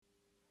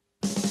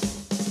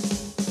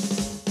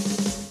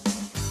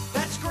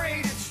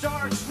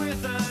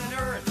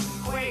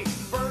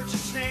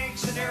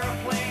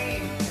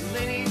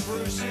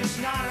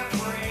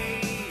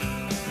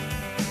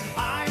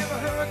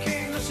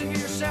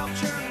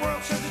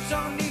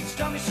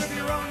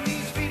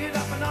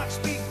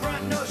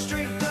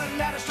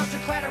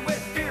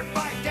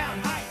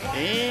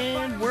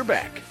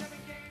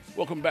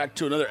Welcome back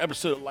to another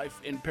episode of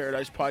Life in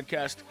Paradise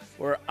podcast,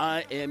 where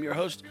I am your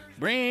host,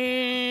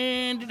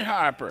 Brandon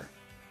Harper.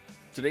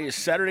 Today is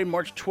Saturday,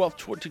 March 12th,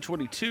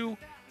 2022.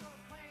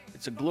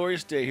 It's a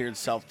glorious day here in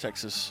South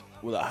Texas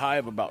with a high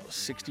of about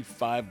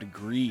 65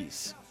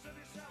 degrees.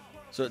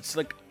 So it's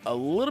like a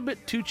little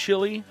bit too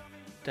chilly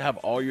to have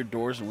all your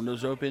doors and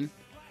windows open,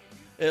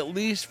 at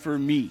least for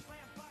me.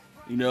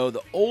 You know,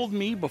 the old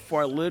me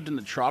before I lived in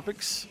the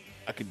tropics,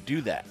 I could do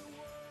that.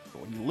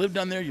 But when you live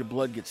down there, your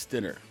blood gets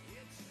thinner.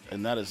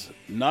 And that is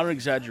not an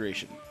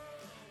exaggeration.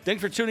 Thanks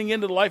for tuning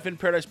in to the Life in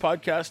Paradise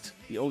podcast,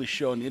 the only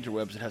show on the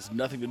interwebs that has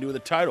nothing to do with the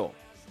title.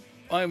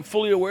 I am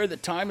fully aware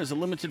that time is a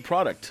limited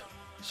product,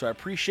 so I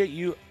appreciate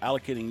you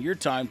allocating your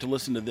time to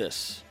listen to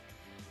this.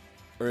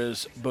 Or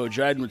as Bo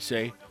Jiden would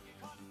say,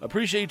 I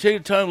appreciate you taking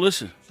the time to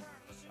listen.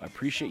 I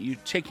appreciate you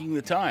taking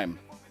the time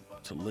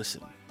to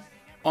listen.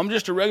 I'm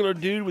just a regular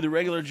dude with a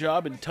regular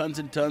job and tons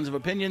of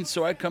opinions,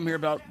 so I come here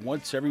about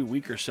once every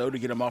week or so to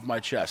get them off my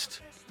chest.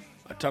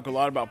 I talk a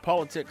lot about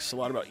politics, a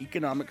lot about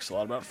economics, a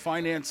lot about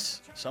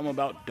finance, some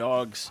about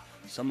dogs,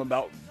 some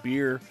about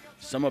beer,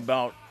 some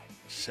about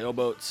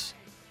sailboats.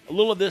 A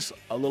little of this,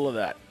 a little of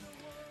that.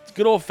 It's a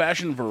good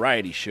old-fashioned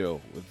variety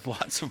show with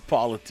lots of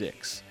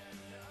politics.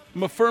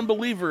 I'm a firm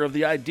believer of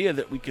the idea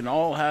that we can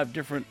all have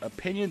different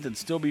opinions and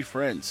still be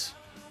friends,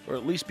 or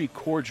at least be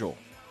cordial.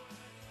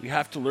 We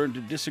have to learn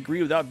to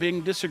disagree without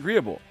being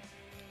disagreeable.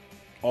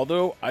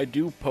 Although I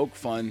do poke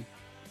fun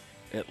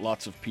at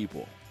lots of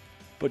people.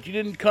 But you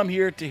didn't come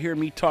here to hear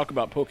me talk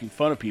about poking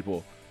fun of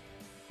people.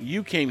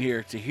 You came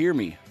here to hear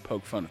me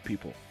poke fun of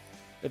people.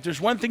 If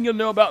there's one thing you'll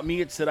know about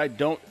me, it's that I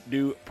don't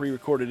do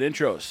pre-recorded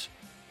intros.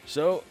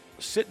 So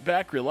sit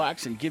back,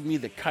 relax, and give me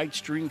the kite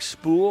string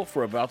spool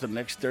for about the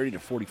next 30 to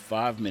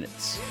 45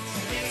 minutes.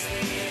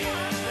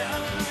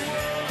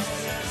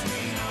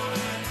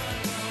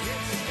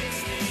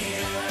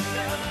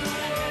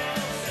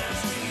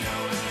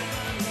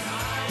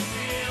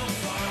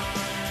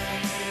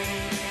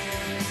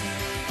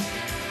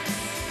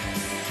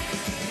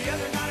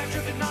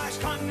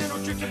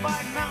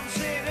 Bike Mountain,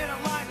 Sid, and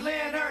a line,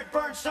 Leonard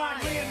Bernstein,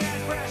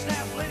 Leonard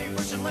Brasnap, Lenny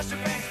Bruce, and Lester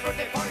Banks,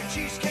 birthday party,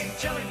 cheesecake,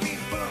 jelly bean,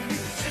 boom,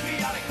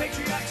 symbiotic,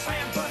 patriotic,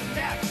 slam, button,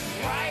 nap,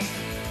 right,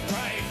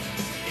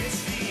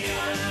 it's the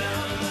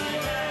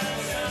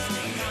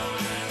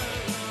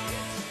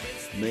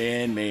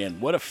unknown. Man,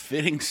 what a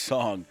fitting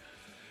song.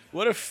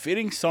 What a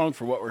fitting song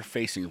for what we're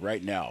facing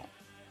right now.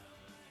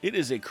 It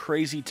is a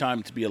crazy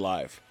time to be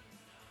alive.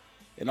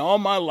 In all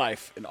my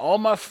life, in all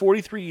my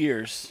 43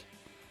 years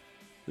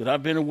that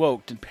I've been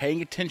awoke and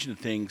paying attention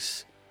to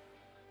things,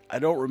 I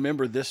don't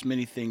remember this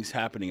many things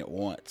happening at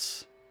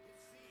once.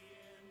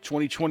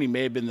 2020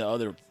 may have been the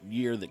other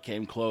year that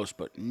came close,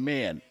 but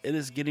man, it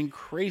is getting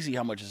crazy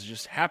how much is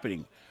just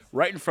happening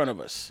right in front of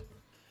us.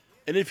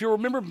 And if you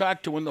remember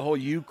back to when the whole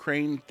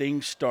Ukraine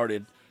thing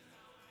started,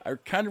 I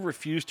kind of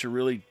refused to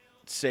really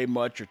say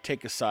much or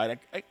take a side.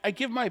 I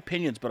give my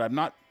opinions, but I'm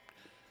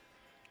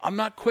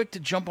not quick to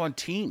jump on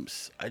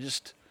teams. I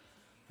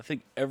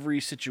think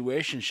every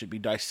situation should be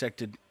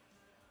dissected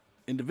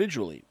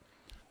individually.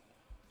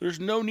 There's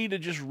no need to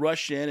just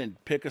rush in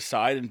and pick a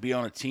side and be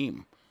on a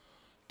team.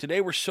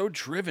 Today we're so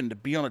driven to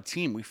be on a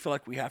team. We feel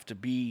like we have to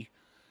be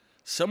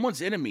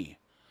someone's enemy,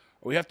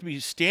 or we have to be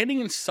standing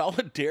in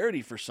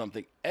solidarity for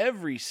something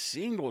every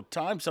single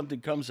time something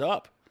comes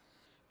up.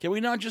 Can we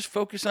not just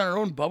focus on our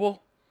own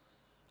bubble?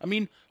 I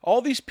mean,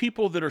 all these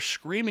people that are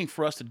screaming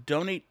for us to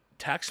donate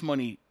tax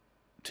money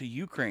to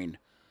Ukraine,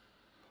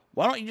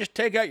 why don't you just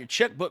take out your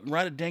checkbook and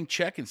write a dang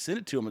check and send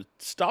it to them and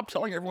stop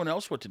telling everyone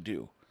else what to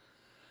do?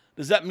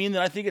 Does that mean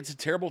that I think it's a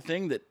terrible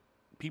thing that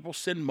people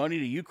send money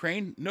to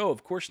Ukraine? No,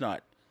 of course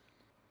not.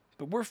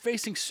 But we're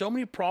facing so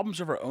many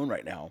problems of our own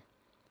right now.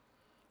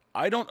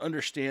 I don't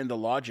understand the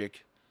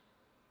logic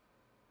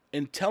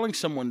in telling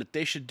someone that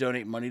they should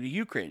donate money to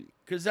Ukraine,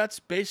 because that's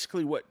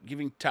basically what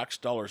giving tax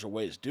dollars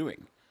away is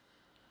doing.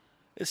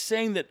 It's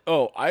saying that,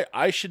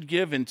 I should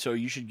give and so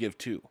you should give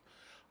too.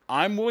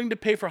 I'm willing to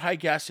pay for high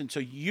gas, and so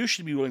you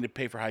should be willing to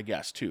pay for high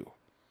gas too.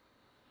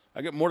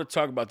 I got more to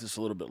talk about this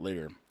a little bit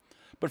later.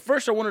 But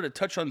first, I wanted to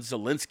touch on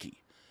Zelensky,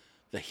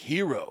 the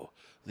hero,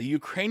 the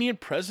Ukrainian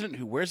president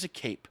who wears a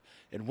cape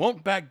and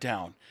won't back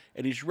down,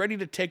 and he's ready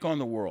to take on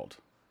the world.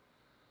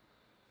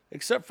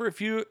 Except for a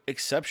few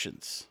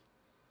exceptions.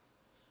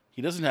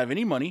 He doesn't have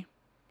any money.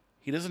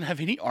 He doesn't have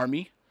any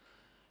army.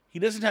 He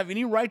doesn't have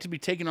any right to be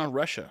taking on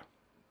Russia.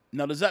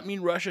 Now, does that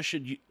mean Russia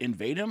should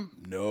invade him?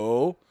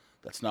 No.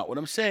 That's not what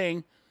I'm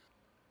saying.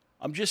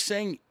 I'm just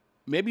saying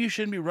maybe you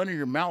shouldn't be running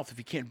your mouth if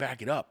you can't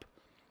back it up.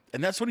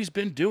 And that's what he's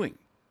been doing.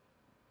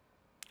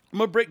 I'm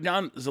going to break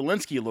down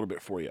Zelensky a little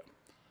bit for you.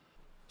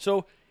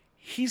 So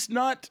he's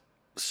not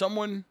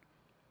someone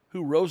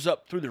who rose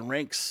up through the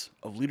ranks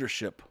of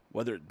leadership,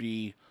 whether it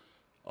be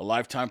a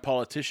lifetime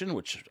politician,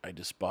 which I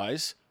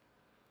despise,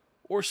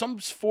 or some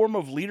form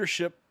of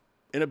leadership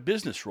in a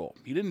business role.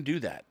 He didn't do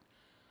that.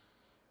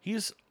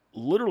 He's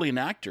literally an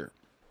actor.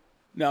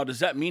 Now, does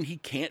that mean he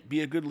can't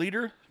be a good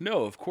leader?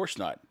 No, of course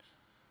not.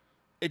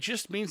 it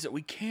just means that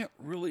we can't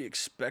really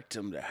expect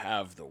him to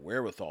have the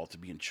wherewithal to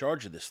be in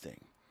charge of this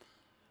thing.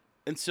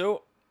 And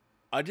so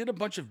I did a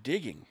bunch of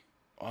digging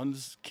on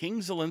King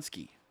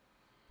Zelensky,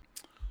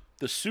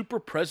 the super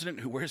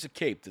president who wears a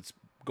cape that's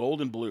gold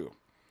and blue.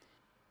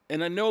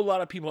 And I know a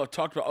lot of people have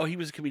talked about, oh, he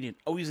was a comedian.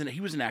 Oh, he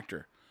was an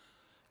actor.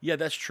 Yeah,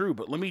 that's true.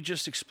 But let me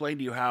just explain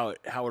to you how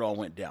it all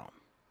went down.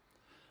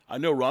 I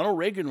know Ronald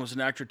Reagan was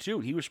an actor too,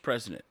 and he was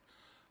president.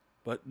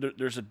 But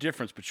there's a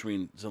difference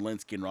between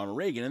Zelensky and Ronald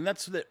Reagan, and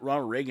that's that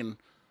Ronald Reagan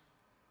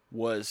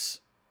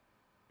was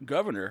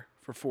governor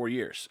for 4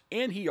 years.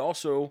 And he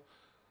also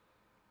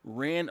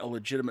ran a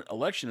legitimate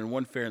election and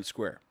won fair and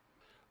square.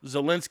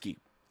 Zelensky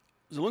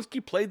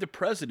played the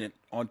president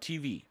on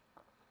TV,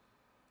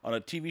 on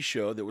a TV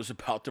show that was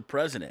about the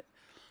president.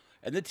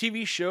 And the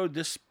TV showed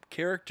this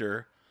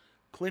character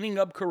cleaning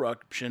up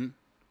corruption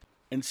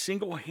and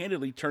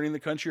single-handedly turning the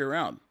country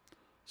around.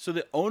 So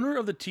the owner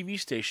of the TV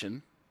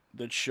station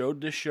that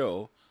showed this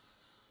show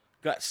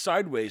got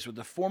sideways with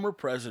the former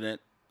president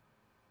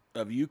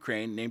of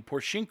Ukraine named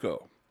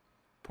Poroshenko.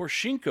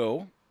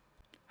 Poroshenko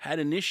had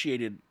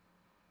initiated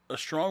a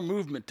strong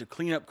movement to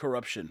clean up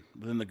corruption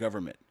within the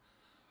government.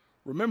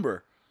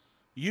 Remember,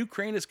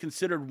 Ukraine is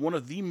considered one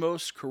of the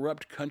most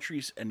corrupt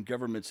countries and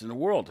governments in the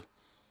world.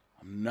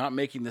 I'm not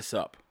making this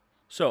up.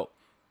 So,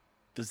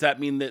 does that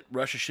mean that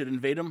Russia should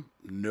invade them?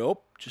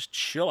 Nope. Just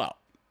chill out.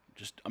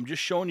 I'm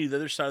just showing you the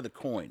other side of the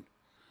coin.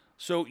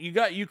 So you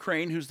got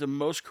Ukraine, who's the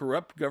most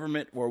corrupt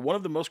government, or one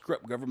of the most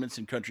corrupt governments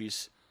and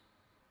countries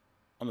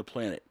on the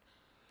planet.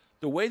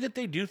 The way that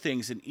they do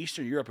things in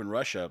Eastern Europe and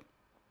Russia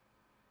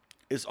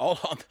is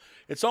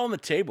it's all on the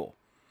table.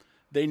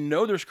 They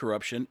know there's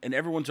corruption, and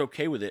everyone's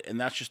okay with it,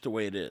 and that's just the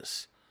way it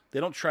is. They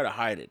don't try to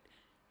hide it.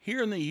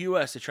 Here in the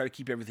U.S., they try to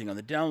keep everything on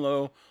the down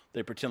low.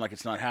 They pretend like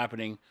it's not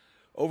happening.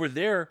 Over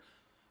there,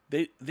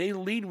 they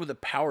lead with a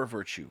power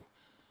virtue.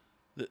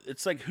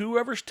 It's like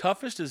whoever's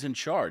toughest is in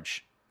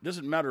charge. It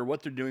doesn't matter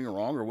what they're doing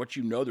wrong or what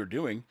you know they're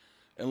doing.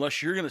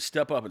 Unless you're going to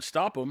step up and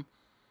stop them,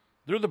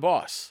 they're the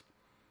boss.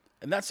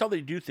 And that's how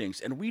they do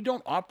things. And we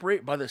don't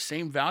operate by the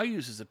same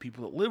values as the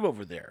people that live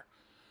over there.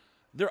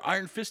 They're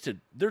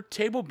iron-fisted. They're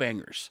table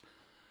bangers.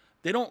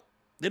 They don't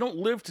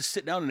live to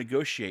sit down and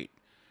negotiate.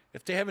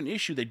 If they have an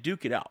issue, they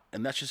duke it out.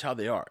 And that's just how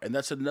they are. And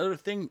that's another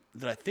thing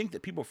that I think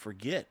that people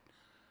forget,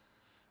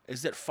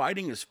 is that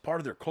fighting is part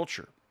of their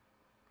culture.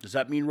 Does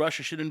that mean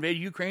Russia should invade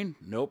Ukraine?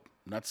 Nope,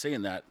 not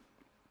saying that.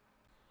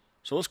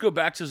 So let's go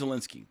back to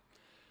Zelensky.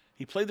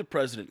 He played the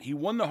president. He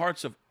won the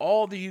hearts of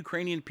all the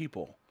Ukrainian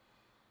people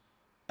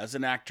as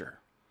an actor.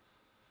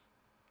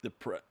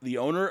 The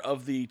owner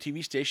of the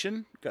TV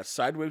station got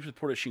sideways with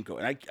Poroshenko.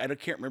 And I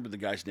can't remember the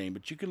guy's name,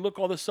 but you can look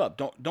all this up.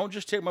 Don't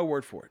just take my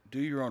word for it. Do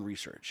your own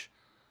research.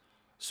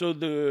 So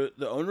the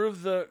owner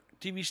of the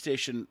TV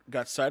station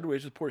got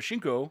sideways with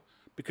Poroshenko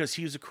because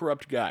he was a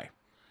corrupt guy.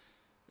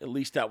 At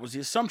least that was the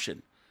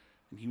assumption.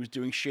 And he was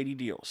doing shady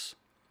deals.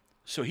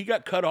 So he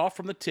got cut off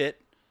from the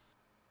tit.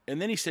 And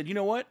then he said, you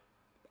know what?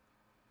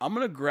 I'm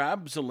going to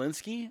grab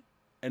Zelensky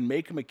and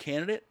make him a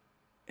candidate,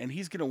 and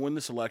he's going to win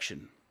this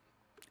election.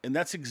 And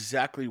that's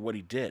exactly what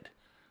he did.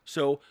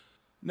 So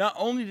not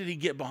only did he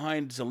get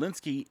behind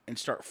Zelensky and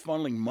start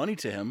funneling money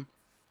to him,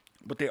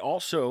 but they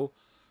also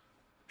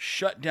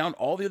shut down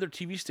all the other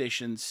TV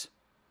stations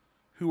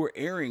who were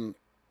airing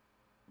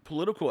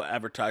political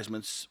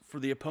advertisements for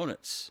the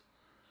opponents.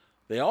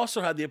 They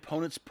also had the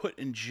opponents put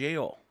in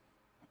jail.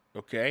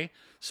 Okay?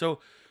 So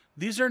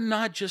these are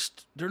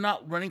they're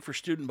not running for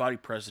student body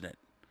president.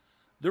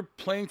 They're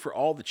playing for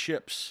all the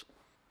chips.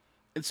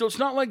 And so it's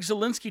not like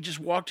Zelensky just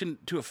walked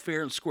into a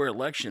fair and square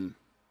election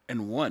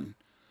and won.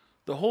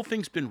 The whole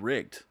thing's been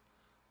rigged.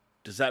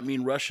 Does that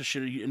mean Russia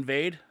should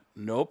invade?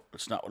 Nope,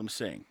 that's not what I'm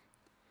saying.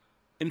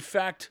 In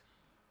fact,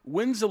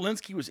 when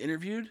Zelensky was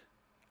interviewed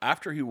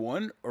after he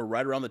won, or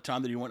right around the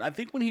time that he won, I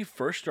think when he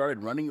first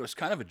started running, it was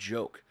kind of a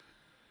joke.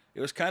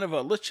 It was kind of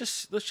a let's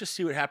just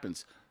see what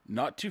happens.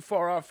 Not too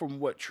far off from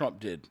what Trump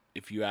did,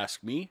 if you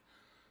ask me.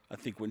 I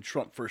think when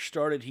Trump first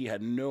started, he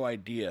had no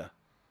idea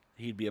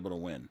he'd be able to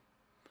win.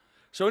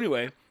 So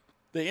anyway,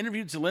 they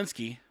interviewed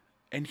Zelensky,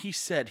 and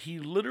he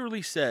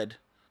literally said,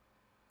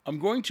 I'm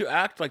going to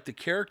act like the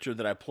character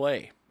that I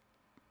play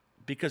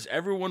because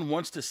everyone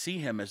wants to see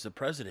him as the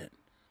president.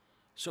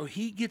 So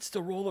he gets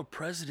the role of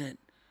president,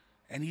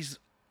 and he's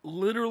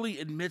literally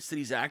admits that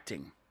he's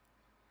acting.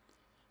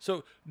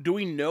 So do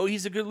we know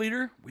he's a good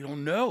leader? We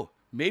don't know.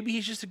 Maybe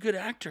he's just a good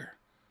actor.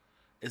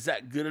 Is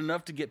that good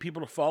enough to get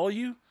people to follow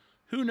you?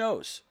 Who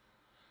knows?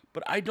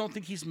 But I don't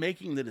think he's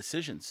making the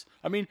decisions.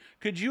 I mean,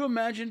 could you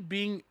imagine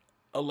being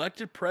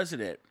elected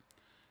president?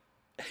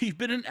 You've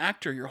been an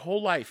actor your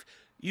whole life.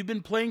 You've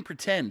been playing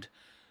pretend.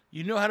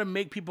 You know how to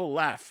make people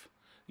laugh.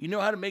 You know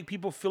how to make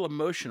people feel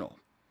emotional.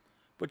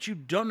 But you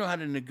don't know how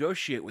to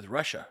negotiate with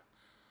Russia.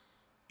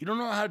 You don't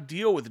know how to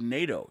deal with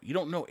NATO. You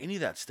don't know any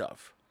of that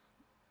stuff.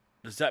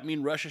 Does that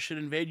mean Russia should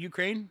invade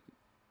Ukraine?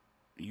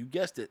 You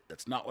guessed it.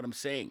 That's not what I'm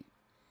saying.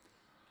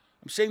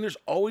 I'm saying there's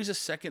always a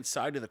second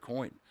side to the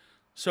coin.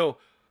 So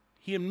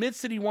he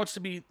admits that he wants to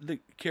be the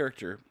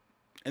character,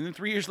 And then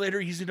 3 years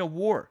later, he's in a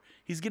war.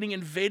 He's getting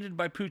invaded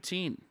by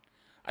Putin.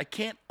 I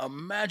can't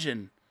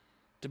imagine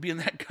to be in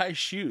that guy's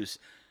shoes.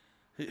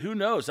 Who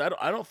knows? I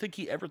don't think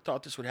he ever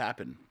thought this would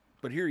happen.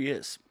 But here he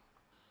is.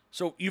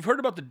 So you've heard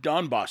about the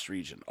Donbass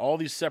region, all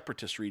these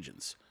separatist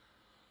regions.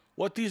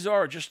 What these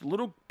are just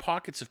little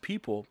pockets of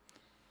people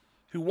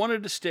who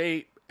wanted to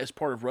stay as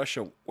part of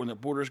Russia when the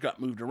borders got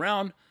moved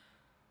around,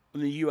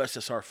 when the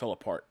USSR fell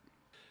apart.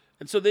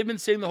 And so they've been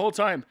saying the whole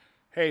time,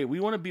 hey, we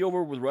want to be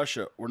over with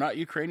Russia. We're not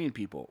Ukrainian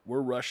people. We're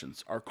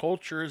Russians. Our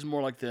culture is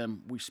more like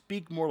them. We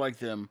speak more like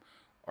them.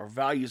 Our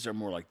values are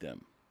more like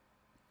them.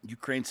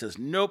 Ukraine says,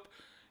 nope,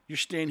 you're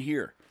staying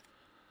here.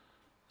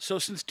 So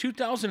since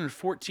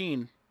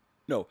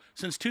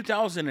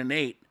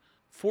 2008,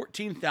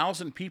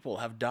 14,000 people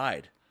have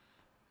died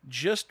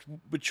just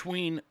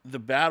between the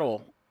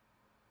battle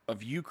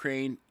of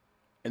Ukraine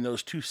and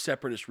those two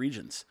separatist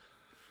regions.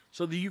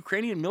 So the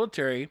Ukrainian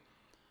military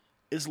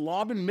is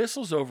lobbing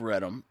missiles over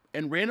at them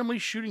and randomly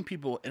shooting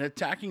people and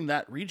attacking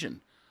that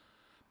region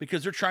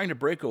because they're trying to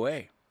break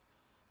away.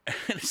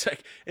 And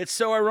it's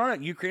so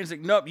ironic. Ukraine's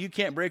like, nope, you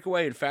can't break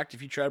away. In fact,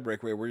 if you try to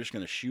break away, we're just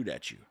going to shoot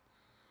at you.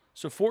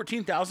 So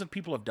 14,000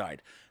 people have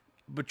died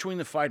between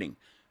the fighting.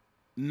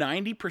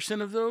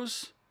 80% of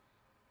those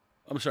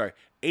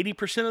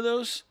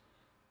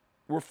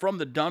were from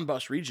the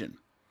Donbass region.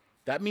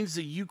 That means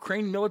the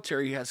Ukraine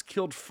military has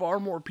killed far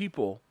more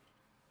people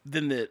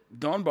than the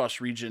Donbass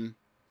region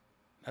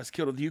has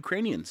killed the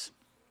Ukrainians.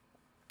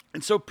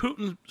 And so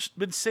Putin's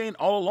been saying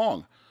all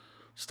along,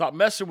 stop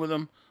messing with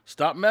them,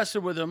 stop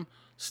messing with them,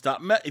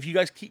 if you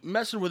guys keep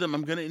messing with them,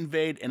 I'm going to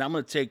invade and I'm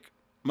going to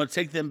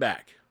take them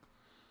back.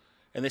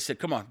 And they said,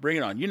 come on, bring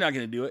it on. You're not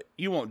going to do it.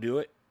 You won't do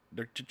it.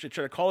 They're trying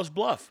to call his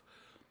bluff.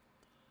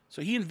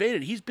 So he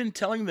invaded. He's been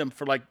telling them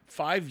for like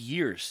 5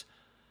 years,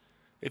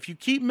 if you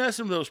keep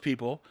messing with those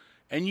people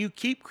and you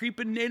keep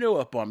creeping NATO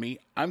up on me,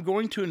 I'm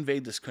going to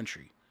invade this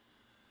country.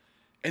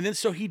 And then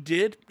so he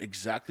did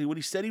exactly what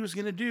he said he was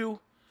going to do,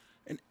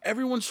 and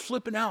everyone's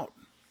flipping out.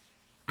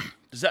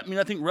 Does that mean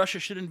I think Russia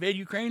should invade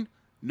Ukraine?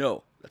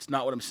 No, that's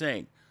not what I'm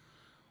saying.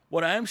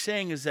 What I am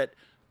saying is that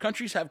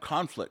countries have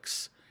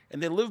conflicts,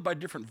 and they live by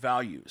different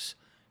values,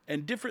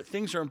 and different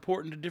things are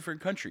important to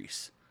different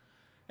countries.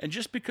 And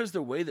just because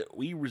the way that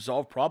we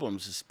resolve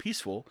problems is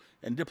peaceful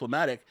and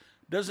diplomatic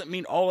doesn't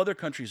mean all other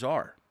countries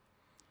are.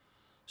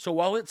 So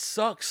while it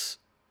sucks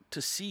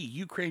to see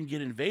Ukraine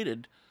get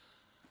invaded,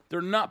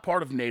 they're not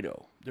part of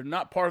NATO. They're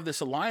not part of this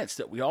alliance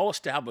that we all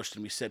established,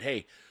 and we said,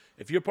 hey,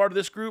 if you're part of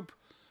this group,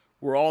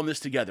 we're all in this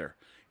together.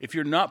 If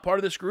you're not part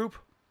of this group,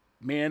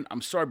 man,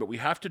 I'm sorry, but we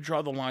have to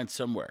draw the line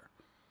somewhere.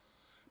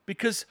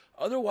 Because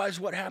otherwise,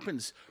 what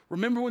happens?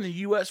 Remember when the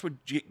U.S.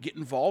 would get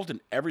involved in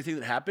everything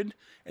that happened?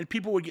 And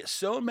people would get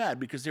so mad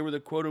because they were the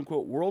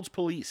quote-unquote world's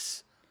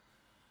police.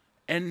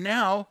 And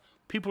now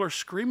people are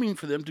screaming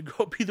for them to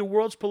go be the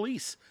world's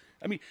police.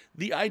 I mean,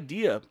 the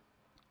idea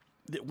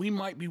that we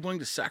might be willing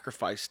to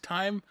sacrifice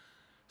time,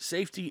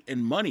 safety,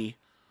 and money,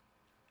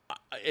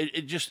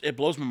 it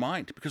blows my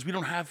mind because we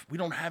don't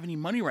have any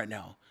money right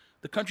now.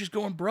 The country's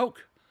going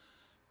broke.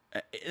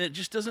 And it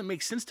just doesn't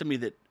make sense to me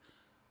that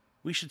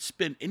we should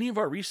spend any of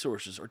our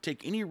resources or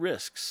take any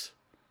risks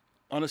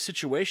on a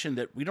situation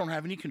that we don't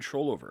have any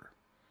control over.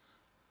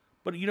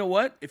 But you know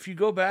what? If you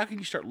go back and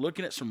you start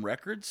looking at some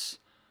records,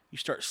 you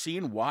start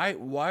seeing why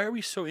are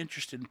we so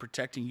interested in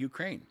protecting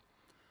Ukraine?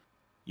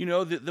 You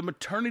know, the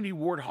maternity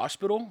ward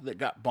hospital that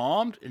got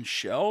bombed and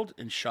shelled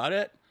and shot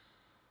at,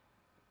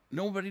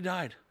 nobody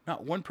died.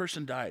 Not one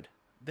person died.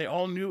 They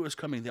all knew it was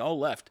coming. They all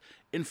left.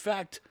 In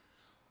fact,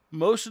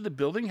 most of the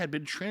building had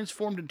been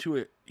transformed into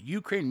a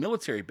Ukraine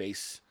military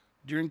base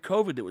during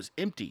COVID that was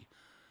empty.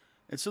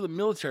 And so the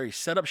military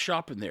set up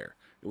shop in there.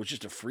 It was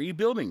just a free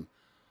building.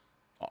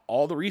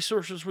 All the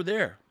resources were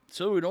there.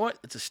 So you know what?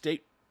 It's a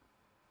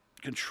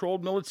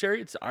state-controlled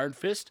military. It's the Iron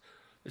Fist.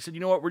 They said, you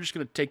know what? We're just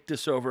going to take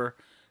this over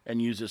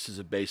and use this as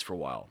a base for a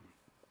while.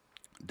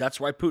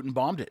 That's why Putin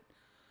bombed it.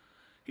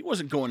 He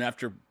wasn't going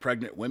after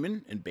pregnant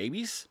women and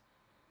babies.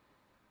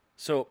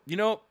 So, you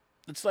know,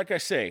 it's like I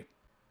say,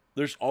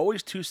 there's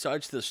always two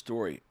sides to the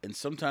story, and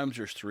sometimes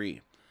there's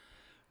three.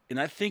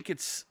 And I think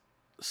it's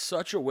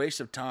such a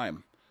waste of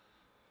time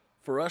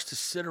for us to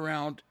sit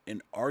around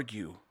and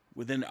argue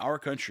within our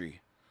country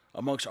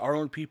amongst our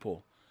own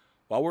people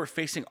while we're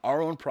facing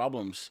our own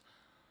problems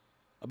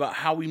about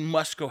how we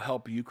must go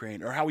help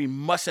Ukraine or how we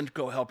mustn't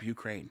go help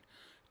Ukraine.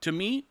 To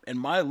me, in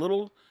my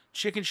little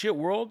chicken shit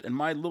world and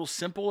my little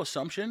simple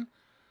assumption,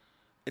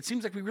 it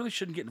seems like we really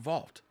shouldn't get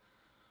involved.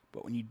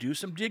 But when you do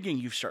some digging,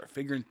 you start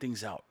figuring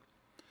things out.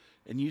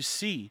 And you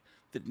see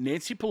that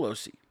Nancy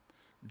Pelosi,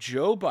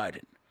 Joe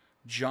Biden,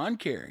 John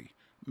Kerry,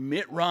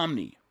 Mitt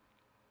Romney,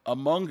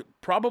 among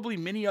probably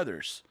many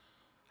others,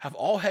 have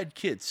all had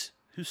kids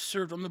who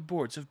served on the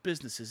boards of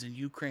businesses in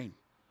Ukraine.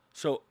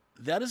 So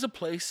that is a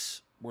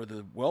place where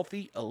the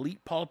wealthy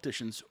elite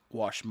politicians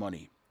wash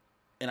money.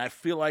 And I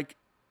feel like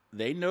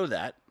they know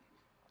that.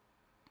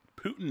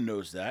 Putin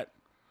knows that.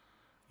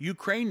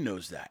 Ukraine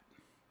knows that.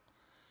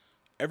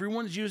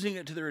 Everyone's using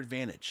it to their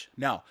advantage.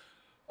 Now,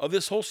 of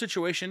this whole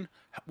situation,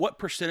 what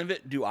percent of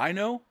it do I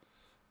know?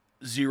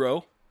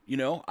 0. You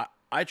know,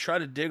 I try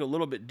to dig a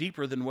little bit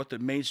deeper than what the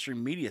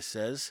mainstream media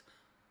says,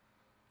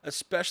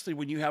 especially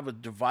when you have a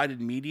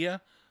divided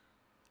media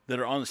that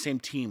are on the same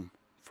team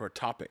for a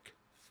topic.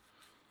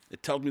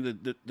 It tells me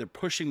that they're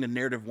pushing the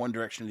narrative one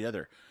direction or the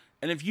other.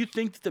 And if you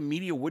think that the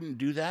media wouldn't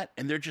do that,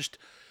 and they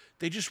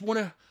just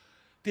want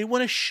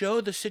to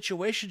show the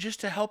situation just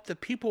to help the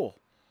people,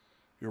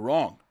 you're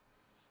wrong.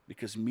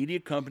 Because media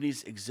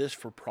companies exist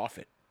for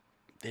profit.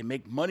 They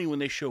make money when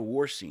they show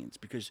war scenes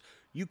because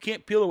you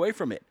can't peel away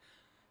from it.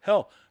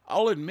 Hell,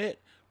 I'll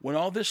admit, when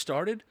all this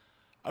started,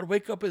 I'd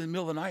wake up in the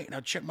middle of the night and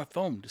I'd check my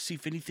phone to see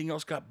if anything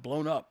else got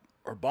blown up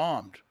or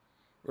bombed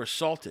or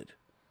assaulted.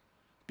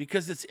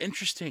 Because it's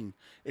interesting.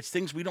 It's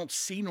things we don't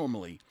see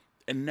normally.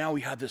 And now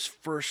we have this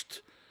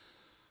first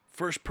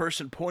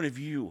person point of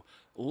view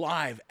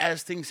live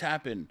as things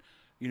happen.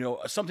 You know,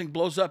 something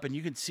blows up and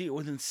you can see it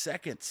within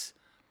seconds.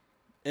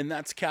 And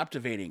that's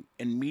captivating.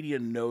 And media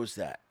knows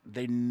that.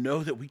 They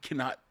know that we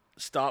cannot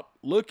stop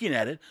looking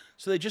at it,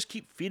 so they just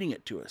keep feeding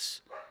it to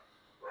us.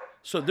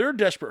 So they're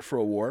desperate for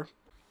a war.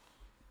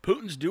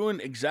 Putin's doing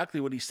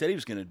exactly what he said he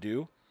was going to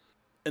do.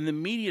 And the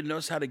media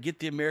knows how to get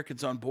the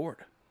Americans on board.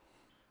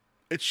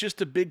 It's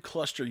just a big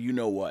cluster, you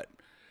know what.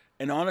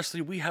 And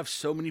honestly, we have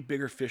so many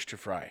bigger fish to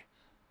fry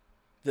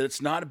that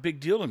it's not a big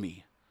deal to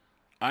me.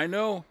 I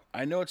know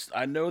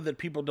that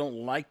people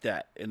don't like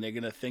that, and they're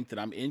going to think that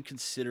I'm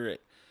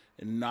inconsiderate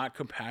and not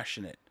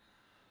compassionate.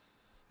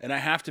 And I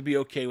have to be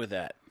okay with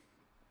that.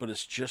 But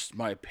it's just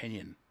my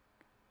opinion.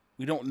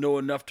 We don't know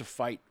enough to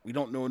fight. We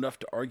don't know enough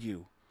to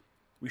argue.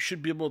 We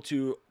should be able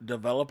to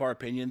develop our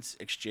opinions,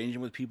 exchange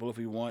them with people if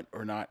we want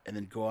or not, and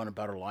then go on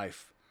about our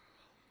life.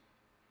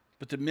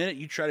 But the minute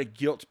you try to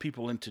guilt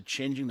people into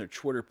changing their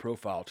Twitter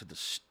profile to the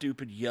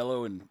stupid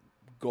yellow and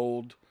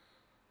gold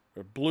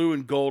or blue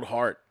and gold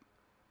heart,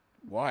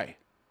 why?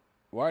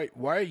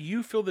 Why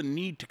you feel the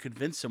need to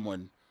convince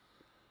someone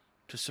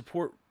to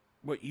support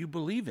what you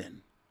believe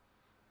in?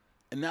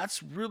 And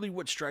that's really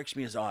what strikes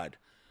me as odd.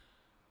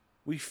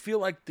 We feel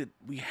like that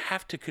we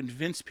have to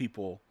convince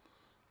people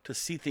to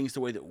see things the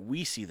way that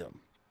we see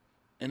them.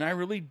 And I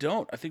really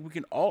don't. I think we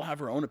can all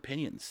have our own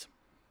opinions.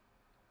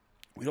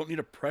 We don't need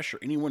to pressure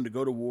anyone to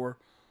go to war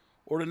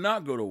or to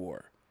not go to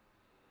war.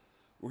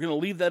 We're going to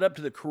leave that up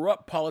to the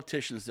corrupt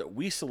politicians that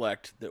we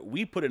select, that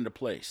we put into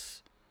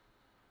place,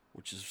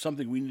 which is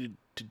something we need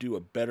to do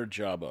a better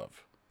job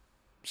of.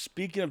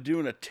 Speaking of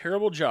doing a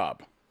terrible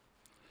job,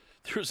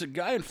 there was a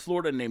guy in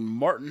Florida named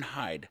Martin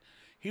Hyde.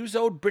 He was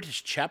an old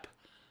British chap,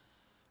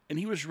 and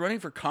he was running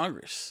for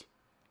Congress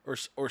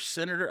or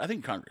senator. I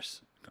think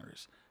Congress.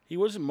 He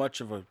wasn't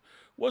much of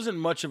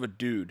a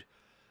dude,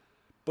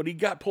 but he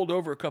got pulled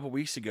over a couple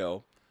weeks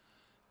ago,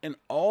 and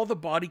all the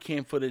body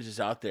cam footage is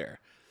out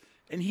there,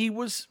 and he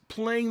was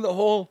playing the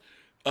whole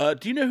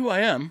 "Do you know who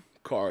I am?"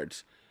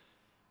 cards.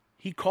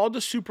 He called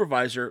the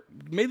supervisor,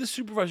 made the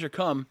supervisor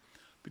come,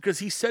 because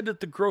he said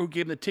that the girl who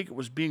gave him the ticket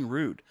was being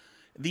rude.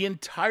 The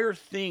entire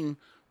thing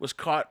was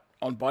caught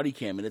on body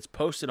cam, and it's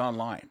posted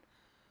online.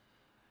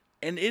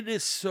 And it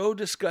is so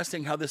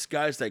disgusting how this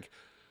guy's like,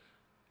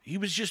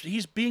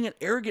 he's being an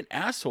arrogant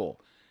asshole.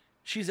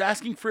 She's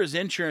asking for his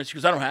insurance. She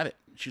goes, I don't have it.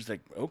 She's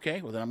like,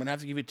 okay, well then I'm going to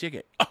have to give you a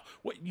ticket. Oh,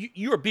 what?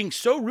 You are being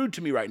so rude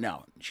to me right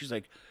now. She's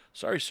like,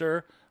 sorry,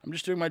 sir. I'm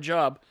just doing my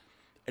job.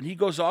 And he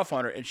goes off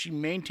on her, and she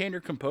maintained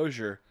her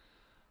composure.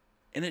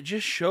 And it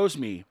just shows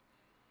me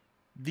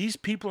these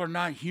people are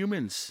not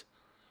humans.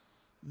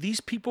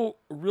 These people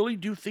really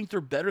do think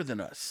they're better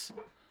than us.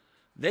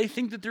 They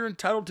think that they're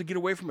entitled to get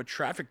away from a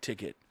traffic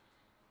ticket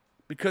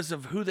because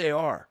of who they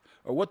are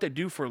or what they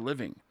do for a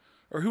living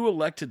or who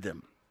elected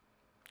them.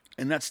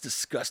 And that's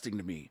disgusting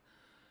to me.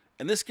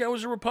 And this guy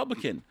was a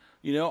Republican.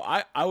 You know,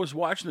 I was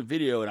watching the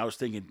video and I was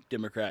thinking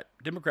Democrat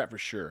for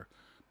sure.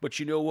 But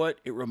you know what?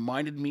 It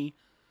reminded me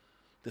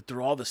that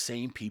they're all the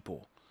same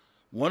people.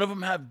 One of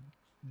them have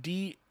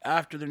D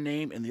after their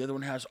name and the other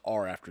one has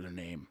R after their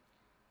name.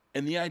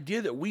 And the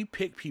idea that we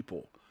pick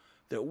people,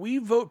 that we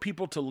vote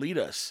people to lead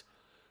us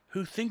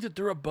who think that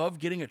they're above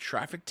getting a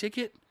traffic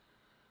ticket?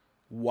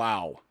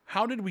 Wow.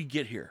 How did we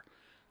get here?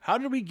 How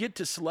did we get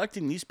to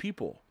selecting these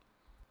people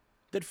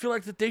that feel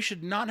like that they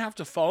should not have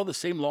to follow the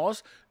same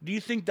laws? Do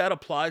you think that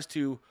applies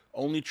to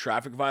only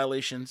traffic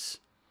violations?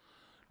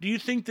 Do you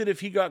think that if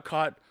he got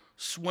caught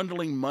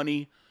swindling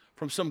money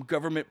from some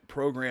government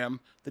program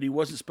that he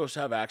wasn't supposed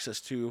to have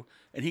access to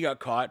and he got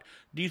caught,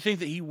 do you think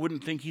that he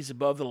wouldn't think he's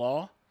above the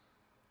law?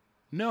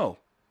 No.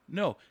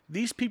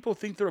 These people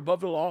think they're above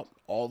the law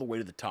all the way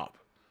to the top.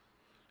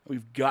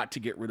 We've got to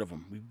get rid of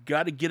them. We've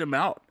got to get them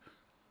out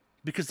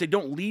because they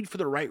don't lead for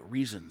the right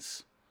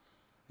reasons.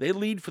 They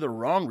lead for the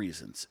wrong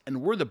reasons,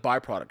 and we're the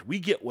byproduct. We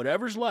get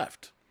whatever's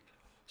left.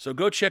 So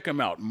go check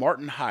him out,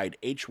 Martin Hyde,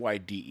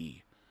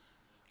 Hyde.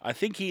 I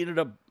think he ended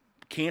up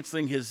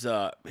canceling his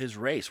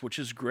race, which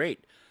is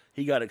great.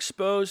 He got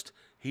exposed.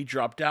 He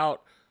dropped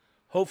out.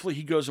 Hopefully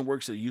he goes and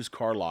works at a used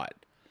car lot.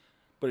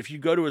 But if you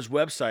go to his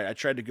website, I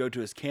tried to go to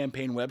his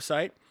campaign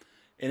website,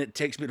 and it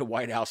takes me to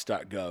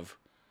whitehouse.gov.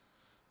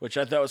 which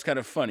I thought was kind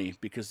of funny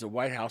because the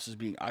White House is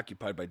being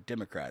occupied by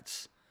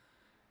Democrats,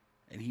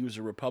 and he was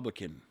a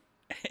Republican.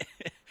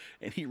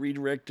 And he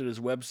redirected his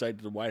website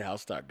to the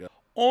whitehouse.gov.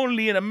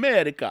 Only in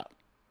America.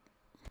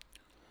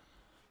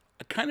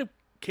 I kind of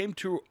came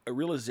to a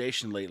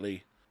realization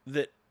lately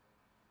that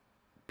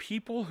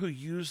people who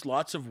use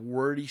lots of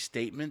wordy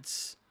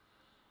statements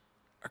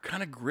are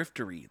kind of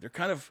griftery. They're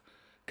kind of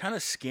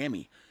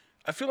scammy.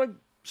 I feel like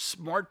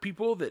smart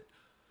people that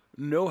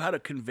know how to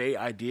convey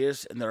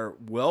ideas and that are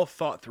well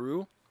thought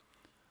through,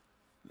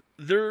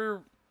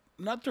 they're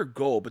not their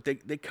goal, but they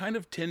kind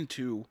of tend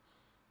to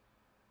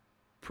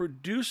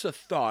produce a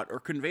thought or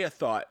convey a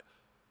thought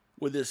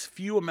with as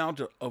few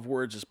amount of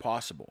words as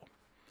possible.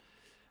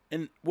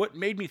 And what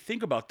made me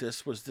think about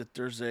this was that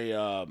there's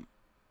a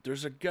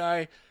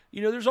guy,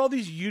 there's all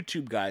these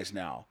YouTube guys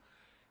now,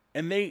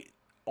 and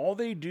all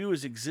they do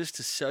is exist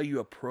to sell you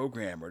a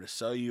program or to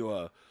sell you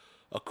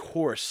a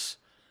course,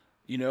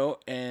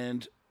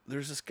 and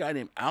there's this guy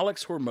named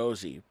Alex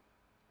Hormozy.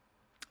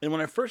 And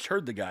when I first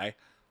heard the guy,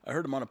 I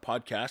heard him on a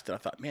podcast, and I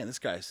thought, man,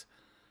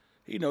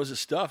 he knows his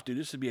stuff, dude.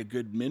 This would be a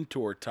good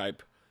mentor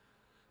type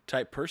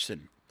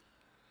person.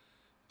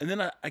 And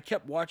then I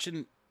kept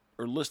watching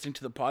or listening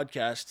to the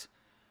podcast,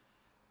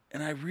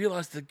 and I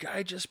realized the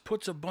guy just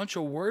puts a bunch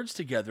of words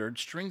together and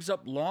strings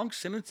up long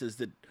sentences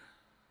that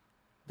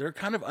they're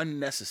kind of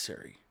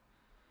unnecessary.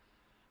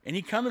 And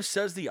he kind of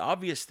says the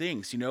obvious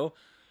things,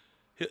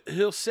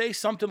 He'll say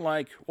something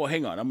like, well,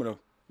 hang on, let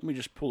me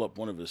just pull up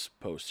one of his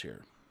posts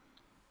here.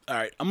 All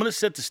right, I'm going to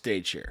set the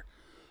stage here.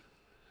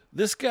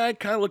 This guy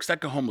kind of looks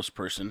like a homeless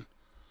person,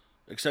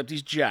 except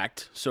he's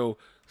jacked. So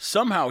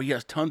somehow he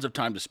has tons of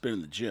time to spend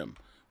in the gym,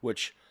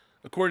 which,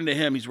 according to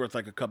him, he's worth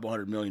like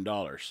 $200 million.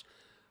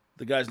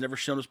 The guy's never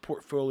shown his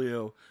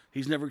portfolio.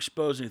 He's never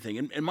exposed anything.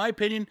 In my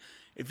opinion,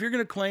 if you're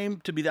going to claim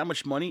to be that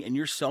much money and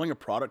you're selling a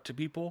product to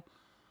people,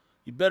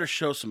 you better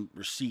show some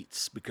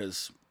receipts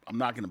because I'm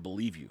not going to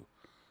believe you.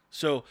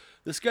 So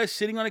this guy's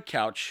sitting on a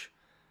couch.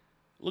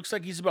 Looks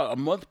like he's about a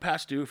month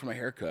past due from a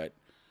haircut.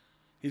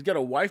 He's got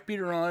a wife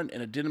beater on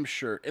and a denim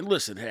shirt. And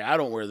listen, hey, I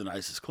don't wear the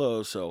nicest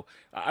clothes, so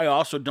I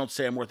also don't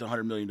say I'm worth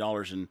 $100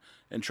 million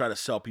and try to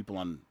sell people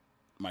on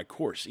my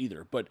course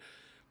either. But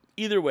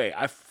either way,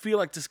 I feel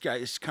like this guy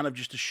is kind of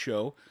just a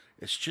show.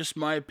 It's just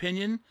my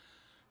opinion.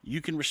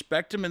 You can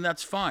respect him, and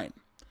that's fine.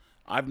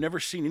 I've never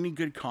seen any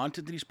good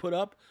content that he's put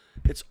up.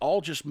 It's all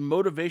just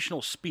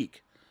motivational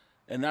speak,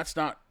 and that's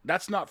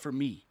not for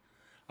me.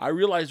 I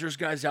realize there's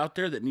guys out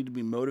there that need to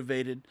be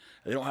motivated.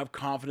 They don't have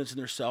confidence in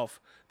themselves.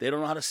 They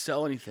don't know how to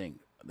sell anything.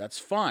 That's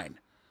fine.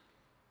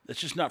 That's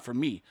just not for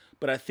me.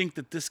 But I think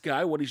that this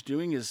guy, what he's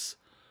doing is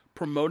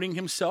promoting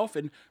himself,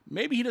 and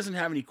maybe he doesn't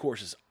have any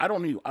courses. I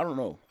don't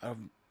know. I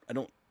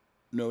don't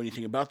know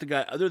anything about the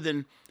guy other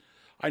than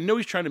I know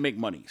he's trying to make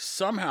money.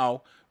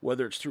 Somehow,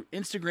 whether it's through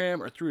Instagram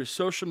or through his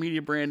social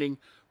media branding,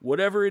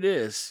 whatever it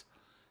is,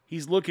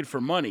 he's looking for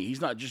money.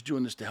 He's not just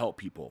doing this to help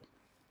people.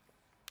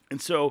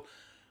 And so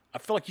I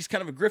feel like he's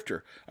kind of a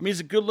grifter. I mean, he's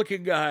a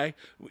good-looking guy.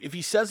 If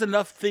he says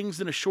enough things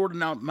in a short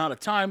amount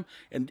of time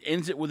and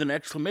ends it with an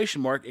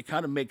exclamation mark, it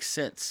kind of makes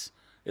sense.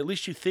 At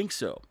least you think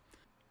so.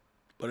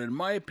 But in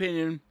my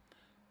opinion,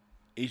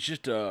 he's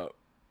just a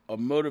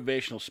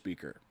motivational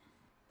speaker.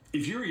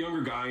 If you're a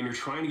younger guy and you're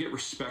trying to get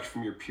respect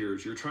from your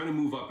peers, you're trying to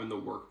move up in the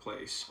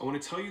workplace, I want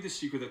to tell you the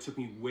secret that took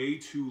me way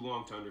too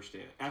long to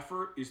understand.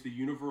 Effort is the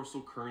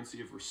universal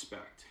currency of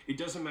respect. It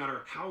doesn't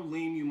matter how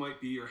lame you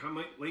might be or how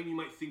lame you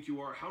might think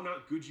you are, how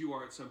not good you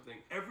are at something.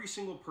 Every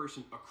single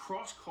person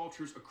across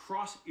cultures,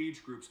 across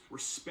age groups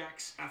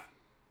respects effort.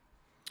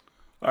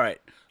 All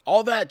right.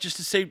 All that just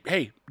to say,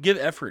 hey, give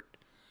effort.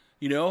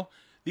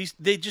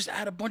 They just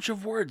add a bunch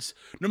of words.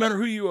 No matter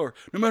who you are,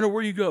 no matter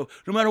where you go,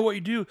 no matter what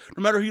you do,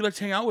 no matter who you like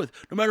to hang out with,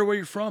 no matter where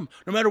you're from,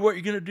 no matter what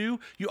you're going to do,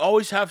 you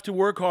always have to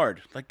work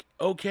hard. Like,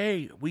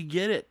 okay, we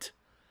get it.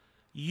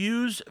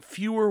 Use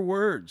fewer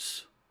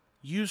words.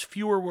 Use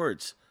fewer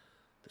words.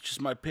 That's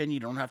just my opinion. You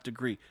don't have to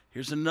agree.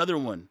 Here's another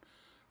one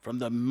from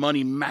the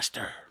Money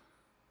Master.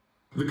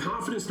 The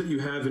confidence that you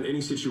have in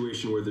any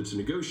situation, whether it's a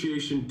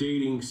negotiation,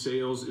 dating,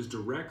 sales, is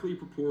directly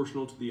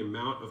proportional to the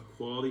amount of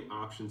quality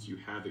options you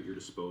have at your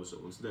disposal.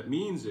 And so that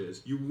means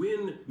is you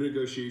win the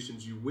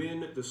negotiations, you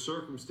win the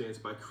circumstance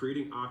by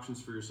creating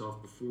options for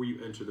yourself before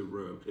you enter the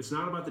room. It's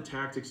not about the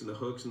tactics and the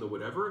hooks and the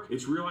whatever.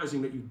 It's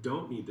realizing that you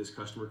don't need this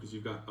customer because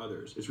you've got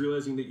others. It's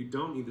realizing that you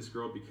don't need this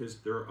girl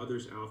because there are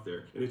others out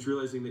there. And it's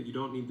realizing that you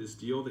don't need this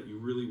deal that you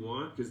really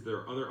want because there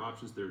are other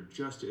options that are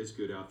just as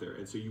good out there.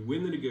 And so you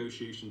win the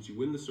negotiations, you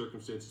win the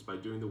circumstances by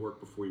doing the work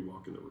before you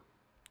walk in the room.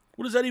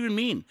 What does that even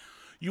mean?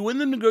 You win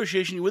the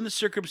negotiation, you win the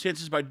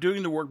circumstances by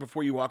doing the work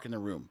before you walk in the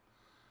room.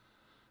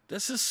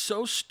 This is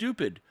so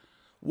stupid.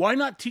 Why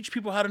not teach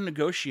people how to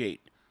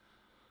negotiate?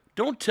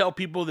 Don't tell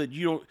people that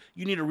you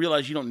need to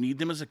realize you don't need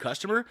them as a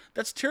customer.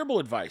 That's terrible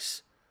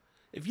advice.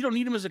 If you don't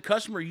need them as a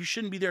customer, you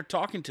shouldn't be there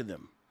talking to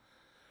them.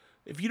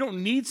 If you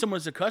don't need someone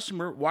as a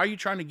customer, why are you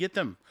trying to get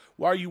them?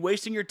 Why are you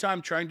wasting your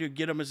time trying to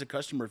get them as a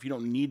customer if you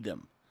don't need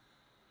them?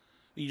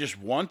 You just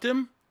want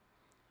them?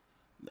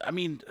 I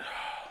mean,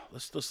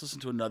 let's listen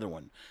to another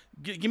one.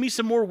 Give me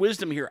some more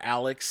wisdom here,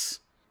 Alex.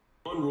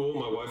 One rule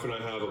my wife and I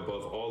have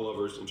above all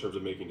lovers in terms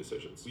of making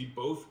decisions. We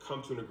both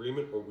come to an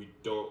agreement or we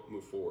don't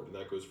move forward. And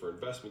that goes for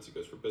investments, it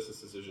goes for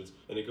business decisions,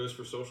 and it goes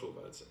for social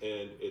events.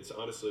 And it's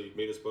honestly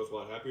made us both a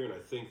lot happier, and I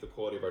think the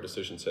quality of our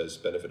decisions has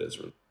benefited us.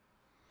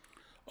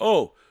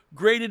 Oh,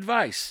 great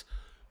advice.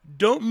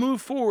 Don't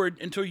move forward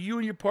until you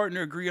and your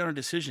partner agree on a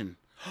decision.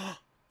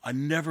 I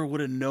never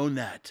would have known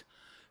that.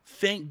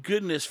 Thank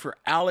goodness for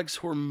Alex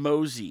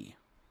Hormozy.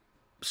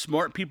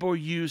 Smart people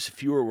use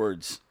fewer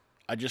words.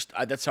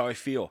 That's how I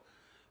feel.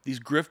 These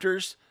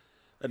grifters,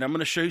 and I'm going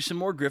to show you some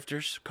more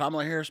grifters,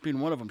 Kamala Harris being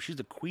one of them. She's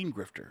the queen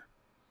grifter.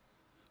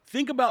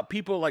 Think about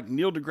people like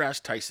Neil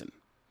deGrasse Tyson.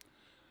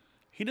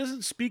 He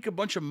doesn't speak a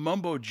bunch of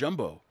mumbo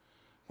jumbo.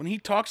 When he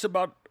talks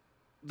about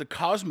the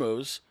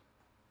cosmos,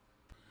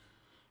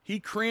 he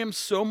crams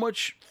so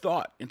much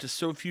thought into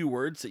so few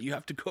words that you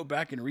have to go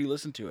back and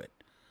re-listen to it.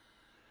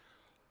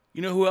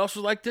 You know who else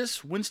was like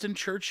this? Winston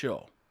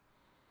Churchill.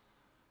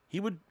 He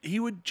was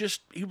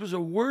a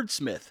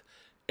wordsmith.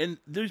 And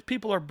these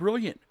people are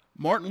brilliant.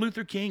 Martin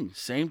Luther King,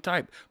 same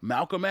type.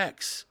 Malcolm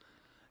X.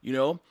 You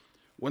know,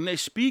 when they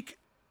speak,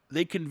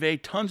 they convey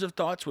tons of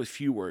thoughts with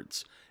few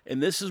words.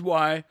 And this is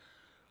why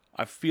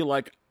I feel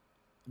like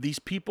these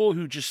people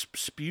who just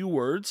spew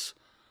words,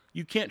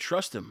 you can't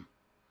trust them.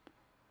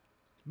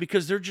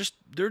 Because they're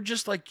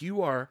just like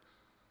you are,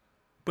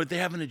 but they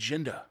have an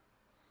agenda.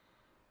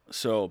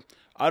 So,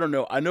 I don't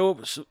know. I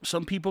know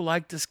some people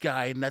like this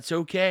guy, and that's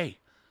okay.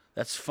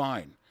 That's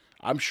fine.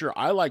 I'm sure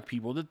I like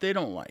people that they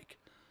don't like.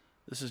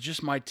 This is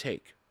just my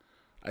take.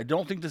 I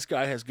don't think this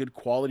guy has good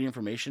quality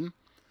information.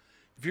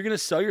 If you're going to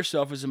sell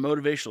yourself as a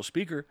motivational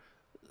speaker,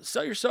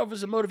 sell yourself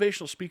as a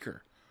motivational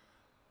speaker.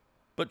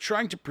 But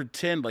trying to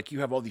pretend like you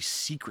have all these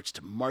secrets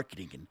to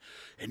marketing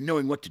and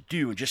knowing what to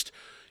do and just,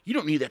 you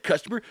don't need that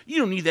customer, you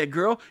don't need that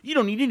girl, you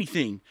don't need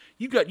anything.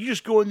 You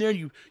just go in there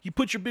and you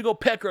put your big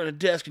old pecker on the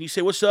desk and you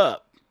say, "What's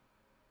up?"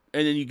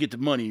 And then you get the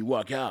money and you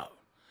walk out.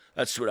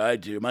 That's what I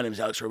do. My name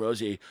is Alex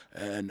Hormozy,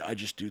 and I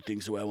just do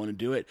things the way I want to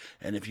do it.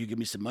 And if you give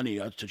me some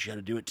money, I'll teach you how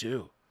to do it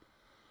too.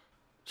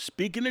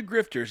 Speaking of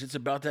grifters, it's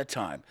about that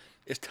time.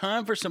 It's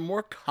time for some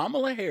more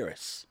Kamala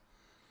Harris.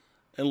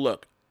 And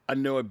look, I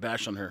know I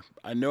bash on her.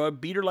 I know I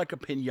beat her like a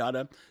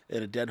piñata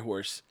and a dead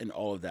horse and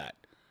all of that.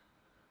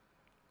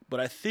 But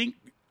I think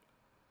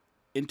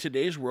in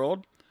today's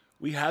world,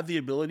 we have the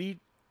ability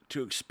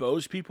to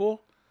expose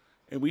people,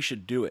 and we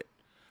should do it.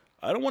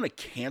 I don't want to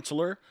cancel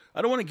her.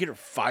 I don't want to get her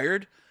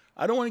fired.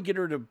 I don't want to get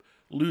her to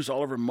lose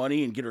all of her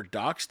money and get her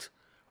doxxed.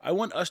 I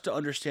want us to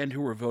understand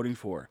who we're voting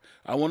for.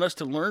 I want us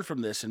to learn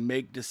from this and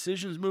make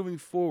decisions moving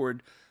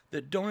forward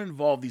that don't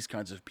involve these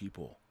kinds of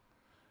people.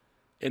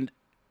 And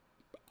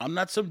I'm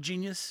not some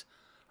genius.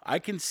 I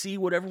can see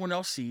what everyone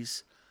else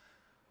sees.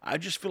 I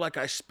just feel like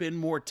I spend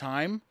more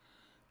time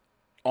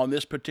on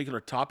this particular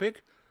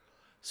topic,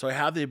 so I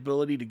have the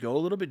ability to go a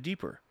little bit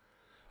deeper.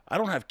 I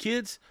don't have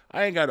kids.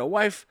 I ain't got a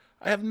wife.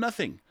 I have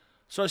nothing.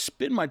 So I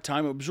spend my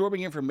time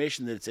absorbing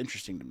information that's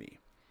interesting to me.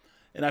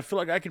 And I feel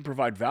like I can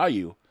provide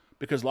value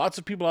because lots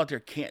of people out there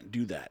can't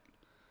do that.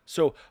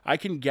 So I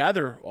can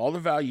gather all the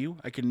value,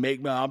 I can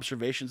make my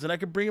observations, and I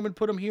can bring them and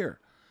put them here.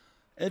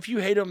 And if you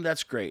hate them,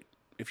 that's great.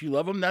 If you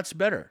love them, that's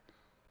better.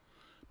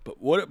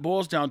 But what it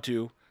boils down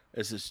to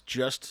is it's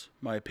just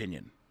my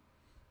opinion.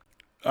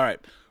 All right,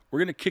 we're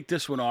going to kick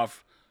this one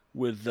off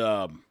with...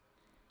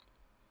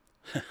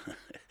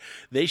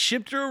 They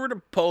shipped her over to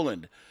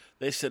Poland.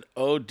 They said,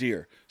 "Oh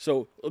dear."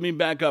 So let me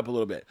back up a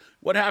little bit.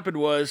 What happened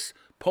was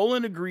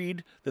Poland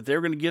agreed that they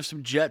were going to give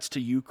some jets to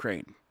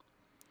Ukraine.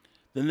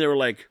 Then they were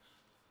like,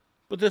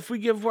 "But if we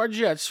give our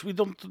jets, we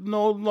don't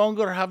no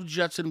longer have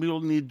jets and we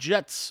will need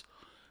jets."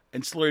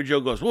 And Slurry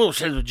Joe goes, "We'll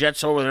send the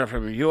jets over there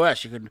from the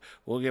U.S.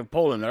 We'll give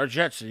Poland our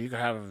jets and you can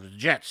have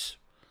jets."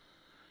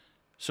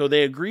 So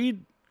they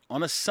agreed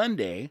on a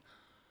Sunday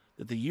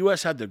that the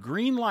U.S. had the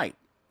green light,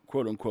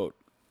 quote unquote,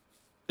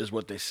 is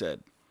what they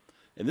said.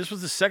 And this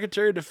was the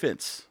Secretary of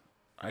Defense.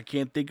 I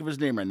can't think of his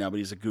name right now, but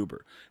he's a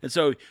goober. And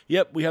so,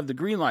 yep, we have the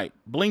green light.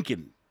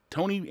 Blinken.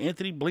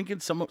 Anthony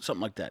Blinken, something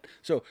like that.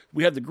 So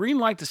we have the green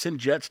light to send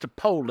jets to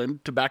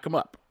Poland to back them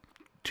up.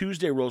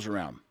 Tuesday rolls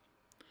around.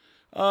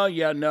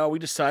 We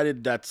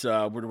decided that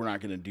we're not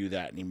going to do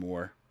that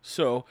anymore.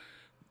 So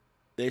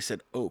they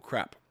said, "Oh,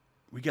 crap.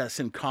 We got to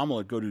send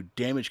Kamala to go do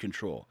damage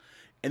control."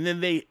 And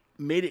then they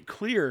made it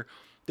clear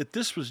that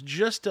this was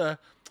just a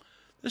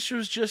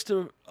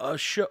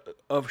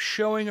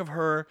showing of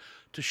her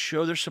to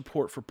show their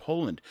support for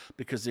Poland,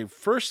 because they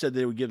first said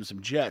they would give them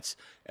some jets,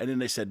 and then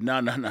they said,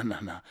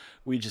 no,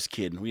 we just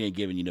kidding. We ain't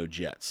giving you no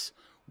jets.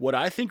 What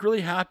I think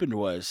really happened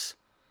was,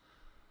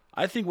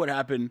 what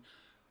happened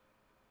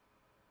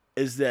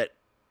is that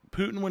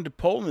Putin went to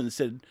Poland and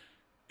said,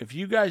 "If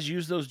you guys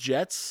use those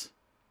jets,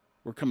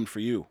 we're coming for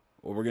you,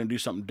 or we're going to do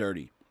something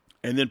dirty."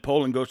 And then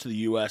Poland goes to the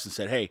U.S. and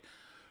said, "Hey,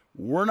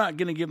 we're not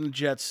going to give them the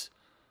jets,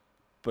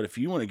 but if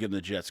you want to give them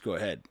the jets, go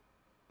ahead."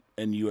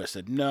 And the U.S.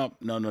 said, no,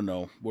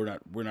 we're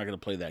not going to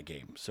play that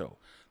game. So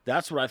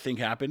that's what I think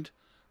happened.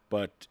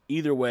 But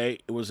either way,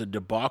 it was a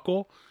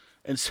debacle.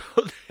 And so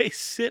they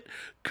sit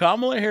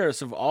Kamala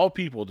Harris, of all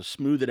people, to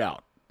smooth it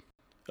out.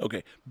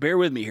 Okay, bear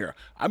with me here.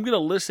 I'm going to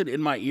listen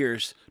in my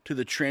ears to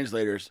the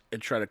translators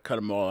and try to cut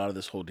them all out of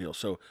this whole deal.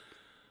 So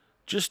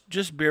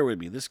just bear with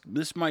me.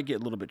 This might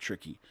get a little bit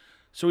tricky.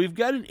 So we've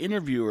got an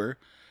interviewer,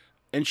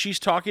 and she's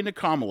talking to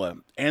Kamala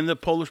and the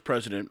Polish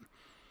president,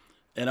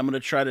 and I'm going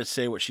to try to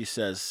say what she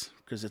says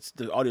because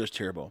the audio is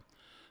terrible.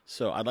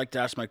 So I'd like to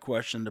ask my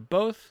question to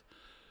both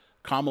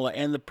Kamala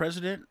and the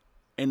president.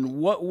 In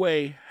what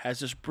way has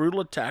this brutal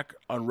attack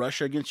on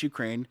Russia against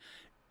Ukraine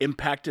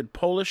impacted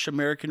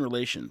Polish-American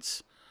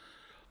relations?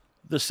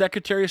 The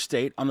Secretary of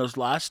State on his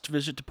last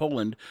visit to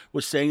Poland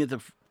was saying that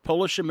the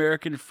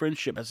Polish-American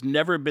friendship has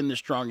never been this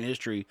strong in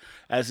history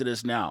as it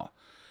is now.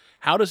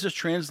 How does this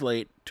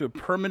translate to a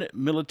permanent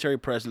military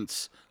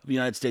presence of the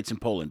United States in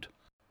Poland?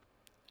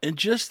 And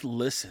just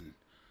listen.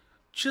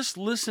 Just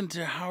listen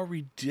to how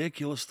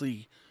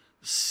ridiculously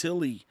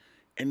silly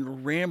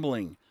and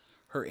rambling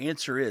her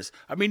answer is.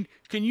 I mean,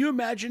 can you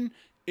imagine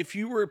if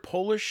you were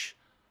Polish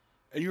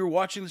and you were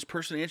watching this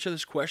person answer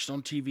this question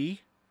on TV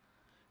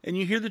and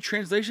you hear the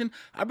translation?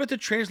 I bet the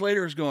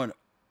translator is going,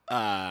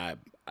 I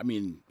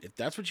mean, if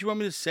that's what you want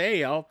me to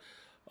say, I'll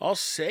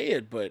say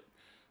it, but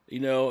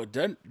it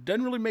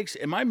doesn't really make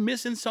sense. Am I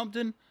missing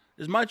something?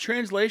 Is my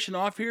translation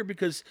off here?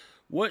 Because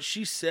what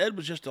she said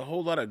was just a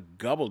whole lot of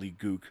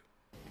gobbledygook.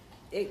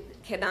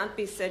 It cannot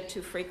be said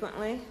too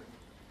frequently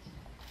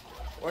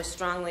or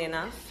strongly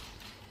enough.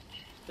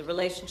 The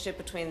relationship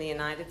between the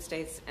United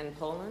States and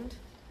Poland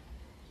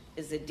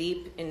is a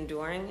deep,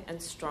 enduring,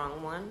 and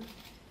strong one,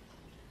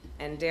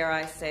 and dare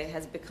I say,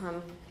 has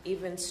become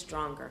even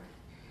stronger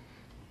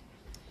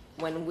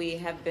when we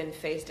have been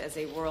faced as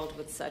a world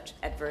with such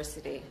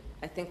adversity.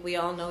 I think we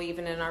all know,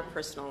 even in our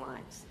personal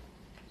lives,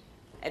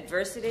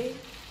 adversity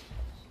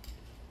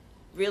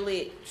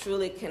really,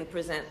 truly can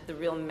present the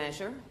real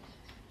measure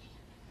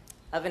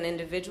of an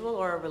individual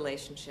or a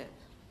relationship.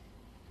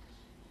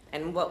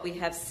 And what we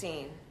have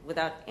seen,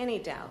 without any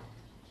doubt,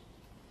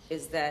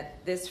 is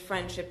that this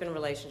friendship and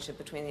relationship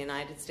between the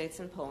United States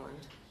and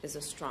Poland is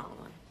a strong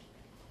one.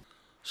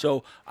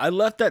 So I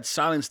left that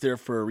silence there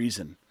for a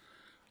reason.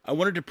 I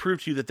wanted to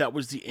prove to you that that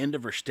was the end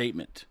of her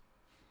statement.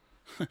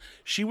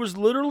 She was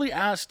literally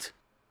asked,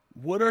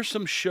 what are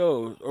some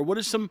shows, or what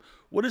is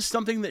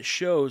something that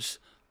shows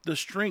the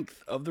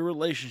strength of the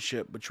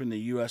relationship between the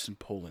U.S. and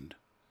Poland?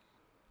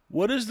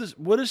 What is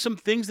some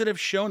things that have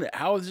shown it?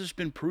 How has this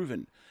been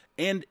proven?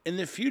 And in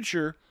the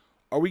future,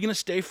 are we going to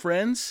stay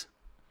friends?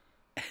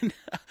 And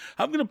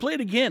I'm going to play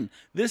it again.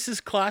 This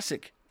is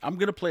classic. I'm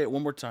going to play it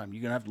one more time.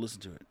 You're going to have to listen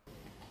to it.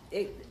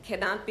 It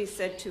cannot be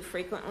said too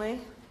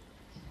frequently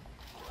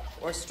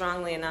or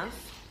strongly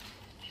enough.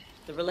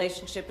 The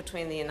relationship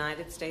between the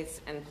United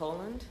States and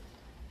Poland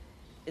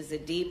is a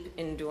deep,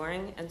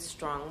 enduring, and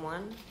strong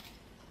one,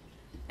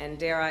 and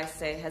dare I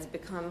say, has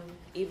become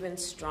even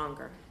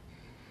stronger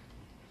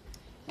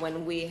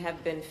when we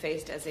have been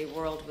faced as a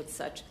world with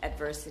such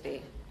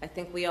adversity. I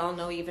think we all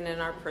know, even in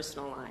our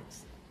personal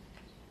lives,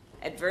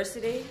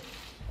 adversity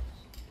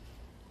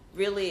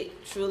really,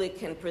 truly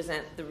can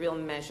present the real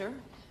measure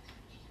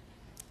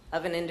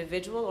of an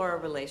individual or a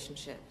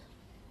relationship.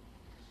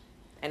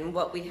 And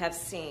what we have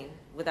seen,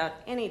 without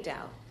any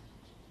doubt,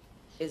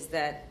 is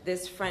that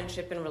this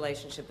friendship and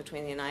relationship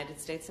between the United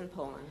States and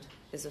Poland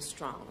is a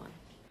strong one.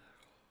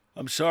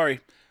 I'm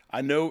sorry.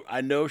 I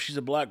know she's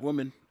a black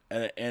woman,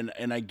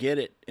 and I get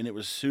it. And it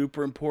was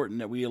super important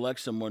that we elect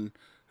someone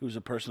who's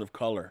a person of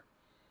color.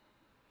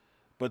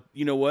 But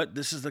you know what?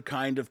 This is the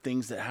kind of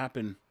things that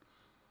happen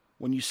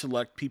when you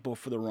select people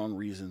for the wrong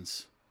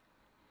reasons.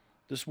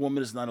 This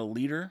woman is not a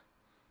leader.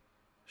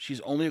 She's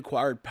only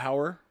acquired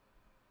power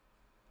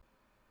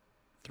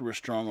through a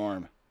strong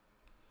arm.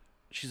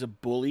 She's a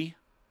bully.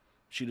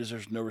 She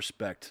deserves no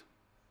respect.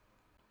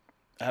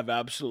 I have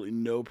absolutely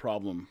no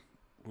problem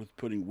with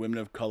putting women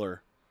of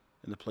color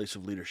in the place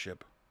of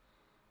leadership.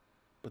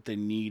 But they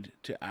need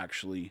to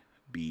actually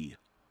be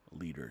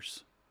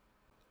leaders.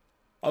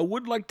 I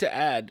would like to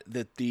add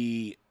that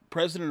the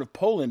president of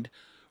Poland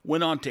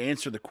went on to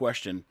answer the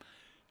question.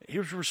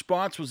 His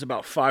response was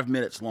about 5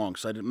 minutes long,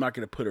 so I'm not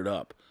going to put it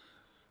up.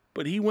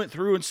 But he went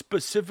through and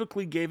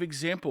specifically gave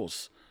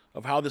examples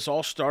of how this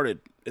all started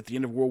at the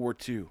end of World War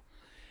II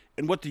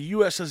and what the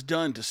U.S. has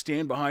done to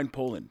stand behind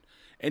Poland,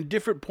 and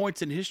different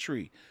points in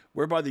history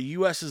whereby the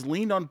U.S. has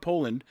leaned on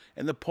Poland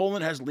and the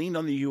Poland has leaned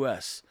on the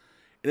U.S.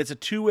 And it's a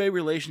two-way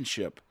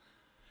relationship.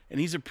 And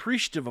he's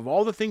appreciative of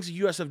all the things the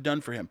U.S. have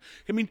done for him.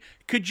 I mean,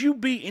 could you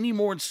be any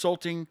more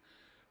insulting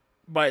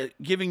by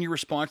giving your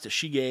response that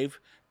she gave,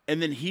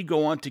 and then he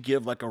go on to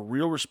give like a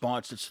real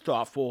response that's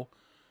thoughtful?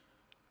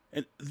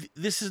 And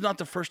this is not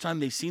the first time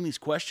they've seen these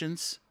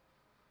questions.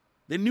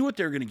 They knew what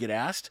they were going to get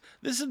asked.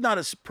 This is not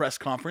a press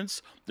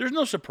conference. There's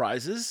no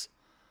surprises.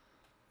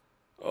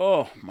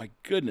 Oh, my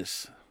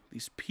goodness.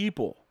 These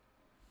people.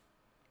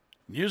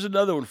 And here's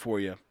another one for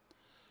you.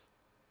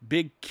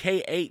 Big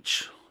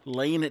KH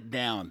laying it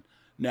down.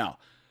 Now,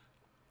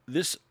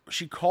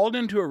 she called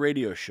into a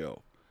radio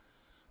show.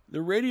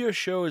 The radio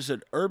show is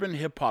an urban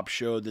hip hop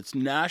show that's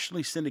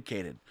nationally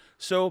syndicated.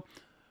 So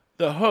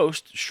the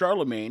host,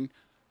 Charlemagne,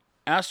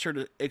 asked her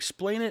to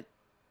explain it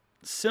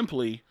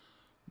simply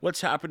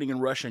what's happening in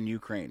Russia and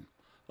Ukraine.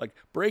 Like,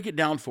 break it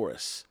down for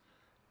us.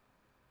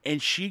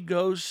 And she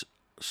goes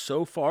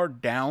so far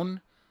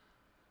down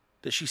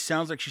that she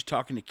sounds like she's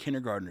talking to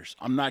kindergartners.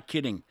 I'm not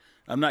kidding.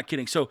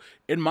 So,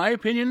 in my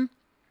opinion,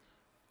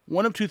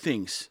 one of two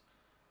things.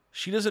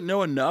 She doesn't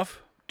know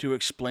enough to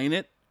explain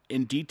it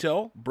in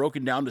detail,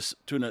 broken down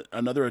to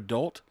another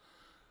adult.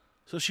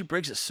 So she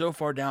breaks it so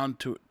far down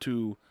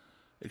to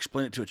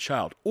explain it to a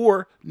child.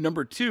 Or,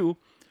 number two,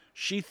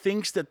 she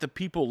thinks that the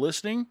people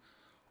listening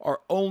are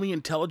only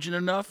intelligent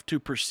enough to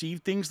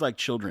perceive things like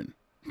children.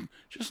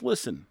 Just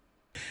listen.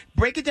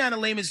 Break it down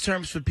in layman's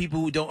terms for people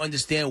who don't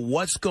understand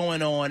what's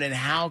going on and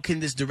how can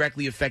this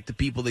directly affect the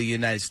people of the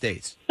United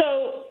States.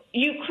 So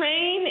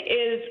Ukraine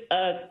is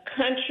a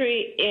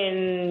country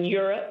in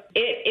Europe.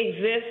 It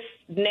exists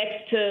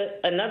next to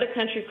another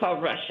country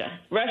called Russia.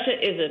 Russia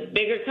is a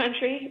bigger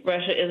country.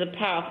 Russia is a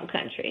powerful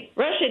country.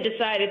 Russia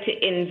decided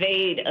to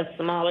invade a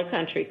smaller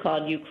country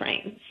called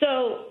Ukraine.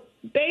 So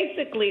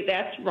basically,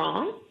 that's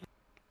wrong.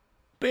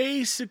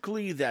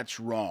 Basically, that's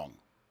wrong.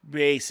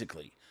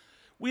 Basically.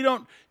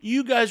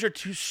 You guys are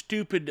too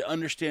stupid to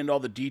understand all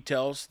the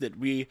details that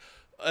we,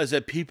 as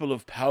a people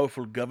of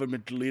powerful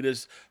government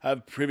leaders,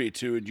 have privy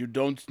to, and you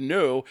don't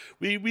know.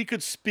 We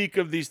could speak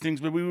of these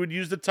things, but we would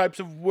use the types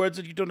of words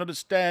that you don't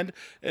understand,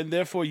 and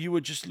therefore you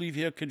would just leave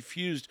here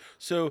confused.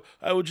 So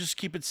I would just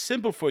keep it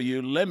simple for you,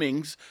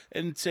 lemmings,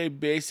 and say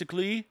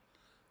basically,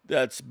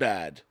 that's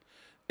bad.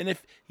 And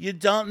if you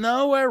don't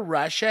know where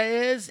Russia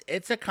is,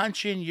 it's a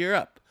country in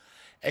Europe.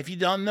 If you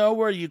don't know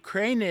where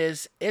Ukraine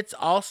is, it's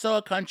also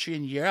a country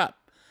in Europe.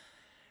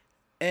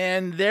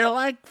 And they're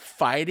like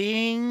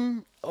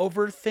fighting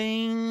over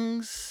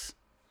things.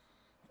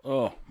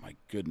 Oh my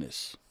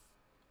goodness.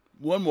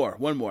 One more,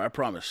 I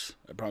promise.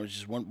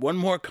 Just one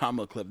more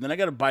Kamala clip. Then I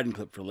got a Biden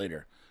clip for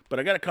later. But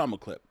I got a Kamala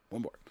clip.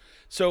 One more.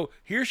 So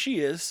here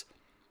she is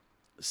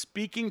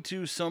speaking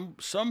to some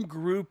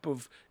group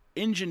of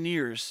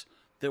engineers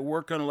that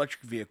work on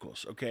electric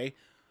vehicles, okay?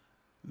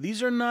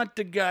 These are not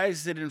the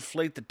guys that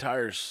inflate the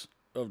tires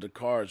of the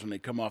cars when they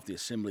come off the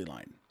assembly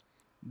line.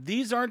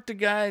 These aren't the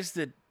guys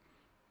that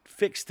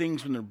fix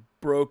things when they're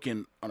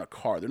broken on a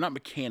car. They're not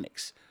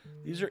mechanics.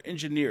 These are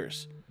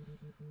engineers.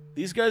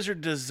 These guys are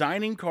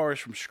designing cars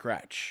from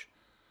scratch.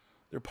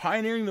 They're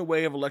pioneering the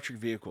way of electric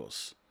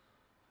vehicles.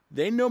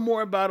 They know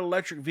more about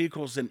electric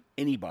vehicles than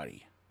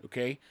anybody,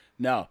 okay?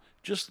 Now,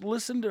 just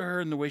listen to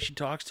her and the way she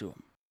talks to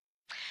them.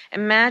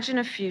 Imagine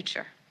a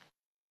future.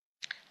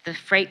 The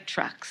freight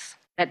trucks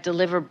that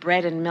deliver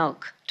bread and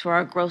milk to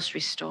our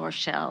grocery store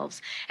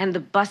shelves, and the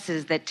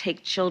buses that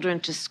take children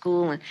to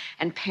school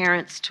and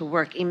parents to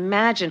work.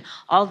 Imagine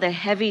all the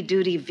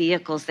heavy-duty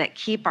vehicles that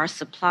keep our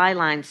supply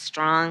lines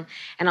strong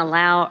and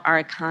allow our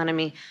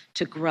economy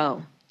to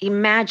grow.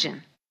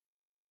 Imagine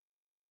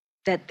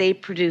that they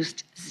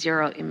produced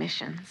zero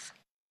emissions.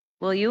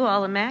 Well, you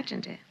all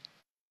imagined it.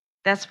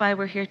 That's why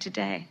we're here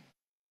today,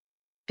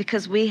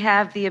 because we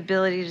have the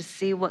ability to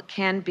see what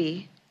can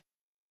be,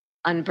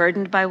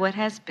 unburdened by what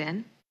has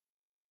been,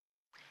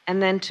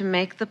 and then to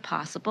make the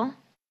possible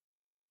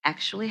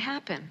actually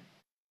happen.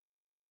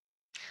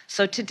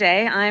 So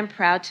today, I am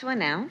proud to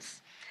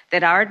announce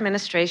that our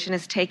administration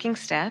is taking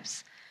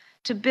steps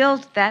to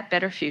build that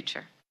better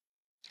future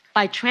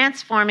by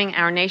transforming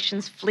our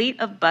nation's fleet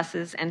of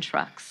buses and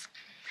trucks.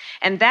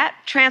 And that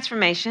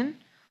transformation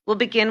will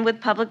begin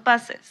with public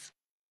buses.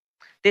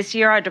 This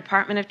year, our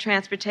Department of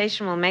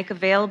Transportation will make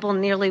available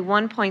nearly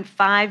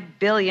 $1.5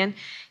 billion,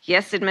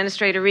 yes,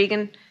 Administrator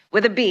Regan,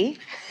 with a B,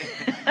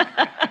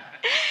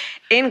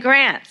 in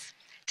grants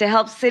to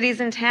help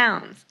cities and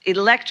towns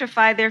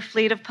electrify their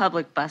fleet of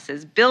public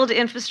buses, build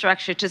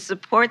infrastructure to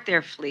support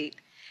their fleet,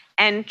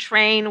 and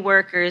train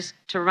workers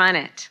to run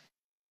it.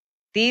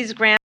 These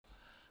grants...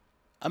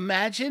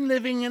 Imagine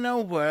living in a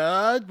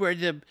world where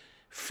the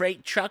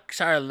freight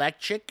trucks are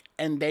electric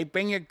and they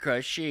bring your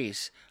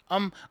groceries.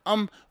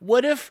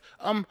 What if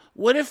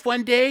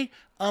one day,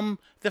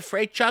 the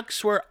freight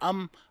trucks were,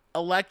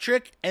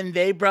 electric and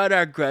they brought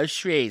our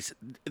groceries?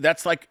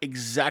 That's like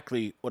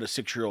exactly what a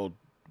 6-year-old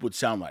would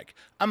sound like.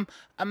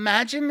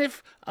 Imagine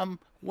if,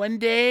 one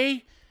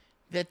day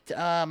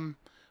that,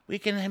 we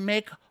can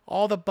make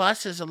all the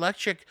buses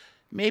electric.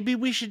 Maybe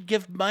we should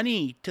give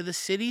money to the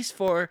cities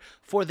for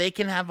they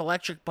can have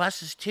electric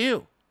buses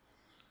too.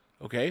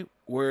 Okay,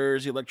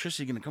 where's the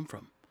electricity going to come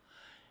from?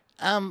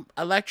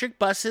 Electric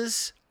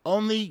buses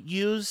only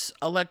use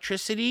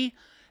electricity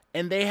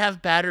and they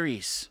have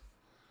batteries.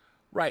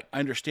 Right, I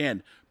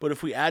understand. But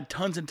if we add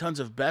tons and tons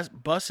of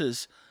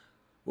buses,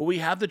 will we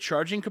have the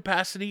charging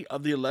capacity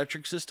of the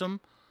electric system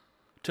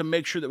to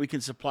make sure that we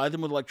can supply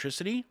them with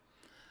electricity?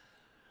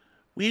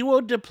 We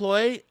will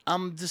deploy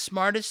the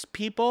smartest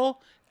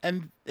people,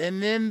 and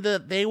then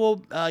they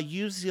will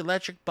use the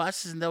electric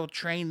buses, and they'll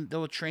train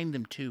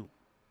them too.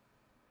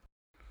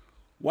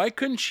 Why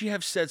couldn't she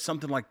have said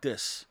something like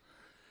this?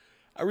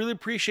 I really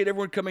appreciate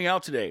everyone coming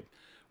out today.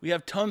 We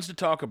have tons to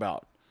talk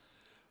about.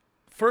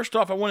 First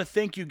off, I want to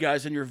thank you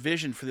guys and your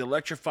vision for the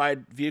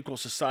electrified vehicle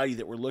society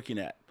that we're looking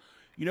at.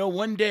 You know,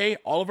 one day,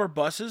 all of our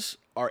buses,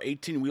 our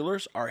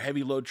 18-wheelers, our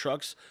heavy load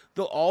trucks,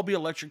 they'll all be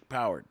electric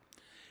powered.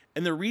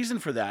 And the reason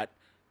for that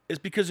is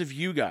because of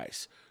you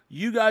guys.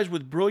 You guys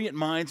with brilliant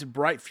minds and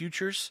bright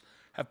futures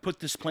have put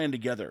this plan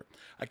together.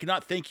 I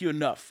cannot thank you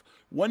enough.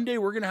 One day,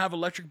 we're going to have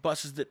electric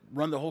buses that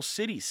run the whole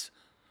cities.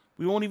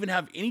 We won't even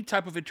have any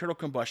type of internal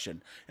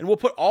combustion. And we'll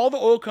put all the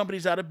oil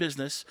companies out of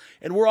business,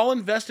 and we're all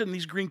invested in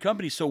these green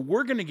companies, so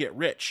we're going to get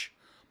rich.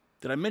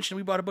 Did I mention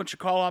we bought a bunch of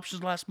call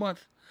options last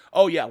month?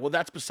 Oh, yeah, well,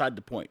 that's beside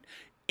the point.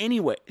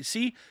 Anyway,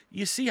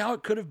 you see how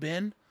it could have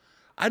been?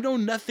 I know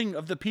nothing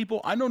of the people.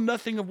 I know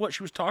nothing of what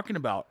she was talking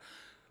about.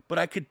 But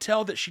I could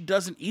tell that she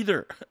doesn't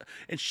either.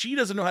 And she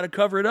doesn't know how to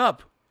cover it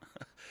up.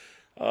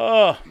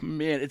 Oh,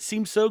 man, it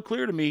seems so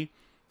clear to me.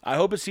 I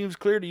hope it seems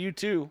clear to you,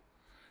 too.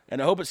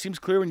 And I hope it seems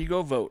clear when you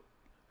go vote.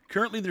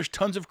 Currently, there's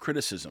tons of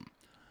criticism.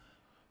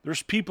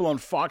 There's people on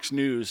Fox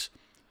News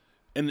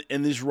and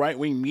these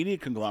right-wing media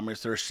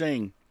conglomerates that are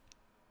saying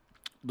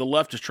the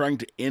left is trying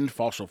to end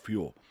fossil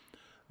fuel.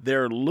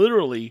 They're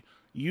literally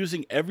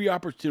using every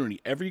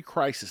opportunity, every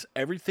crisis,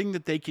 everything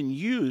that they can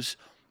use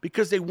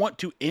because they want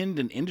to end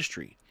an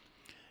industry.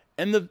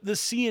 And the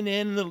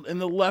CNN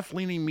and the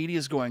left-leaning media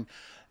is going,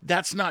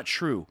 that's not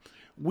true.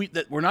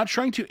 We're not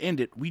trying to end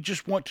it. We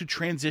just want to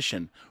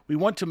transition. We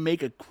want to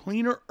make a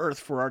cleaner earth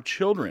for our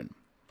children.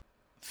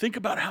 Think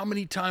about how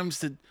many times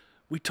that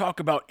we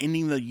talk about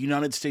ending the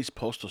United States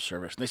Postal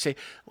Service. And they say,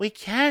 we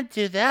can't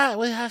do that.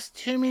 We have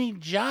too many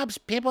jobs.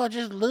 People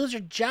just lose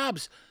their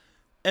jobs.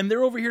 And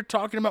they're over here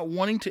talking about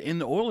wanting to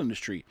end the oil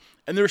industry.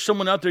 And there's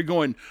someone out there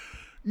going,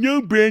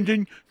 no,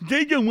 Brandon,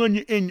 they don't want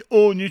to end the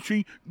oil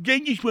industry. They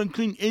just want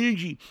clean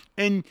energy.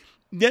 And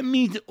that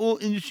means the oil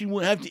industry will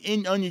have to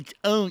end on its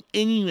own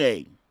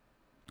anyway.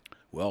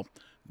 Well,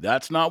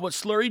 that's not what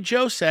Slurry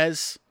Joe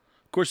says.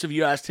 Of course, if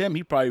you asked him,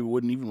 he probably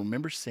wouldn't even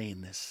remember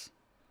saying this.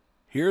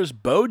 Here's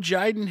Bo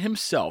Jiden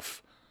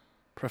himself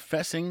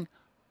professing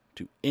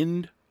to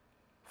end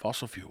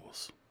fossil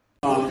fuels.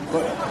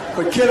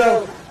 But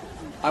kiddo,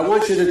 I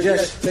want you to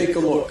just take a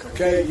look,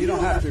 okay? You don't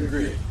have to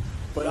agree.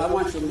 But I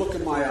want you to look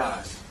in my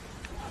eyes.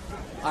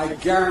 I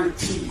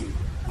guarantee you,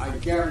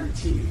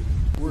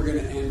 we're going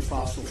to end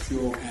fossil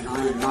fuel, and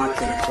I am not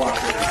going to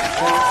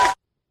cooperate.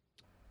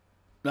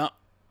 Now,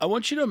 I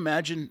want you to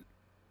imagine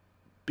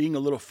being a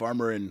little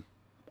farmer in,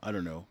 I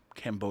don't know,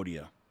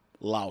 Cambodia,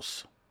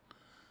 Laos.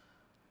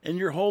 And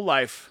your whole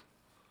life,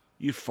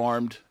 you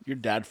farmed, your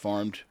dad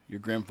farmed, your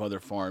grandfather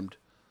farmed,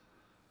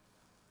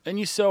 and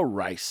you sell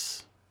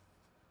rice.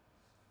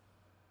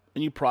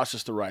 And you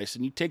process the rice,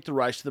 and you take the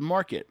rice to the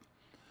market.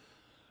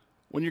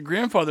 When your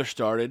grandfather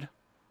started,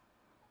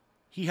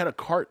 he had a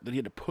cart that he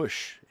had to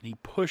push, and he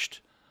pushed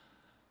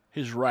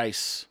his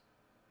rice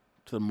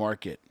to the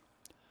market.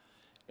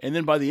 And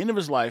then by the end of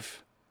his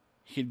life,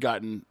 he had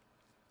gotten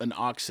an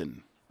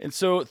oxen. And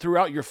so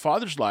throughout your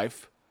father's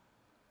life,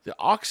 the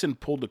oxen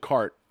pulled the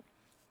cart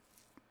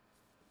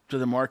to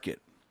the market.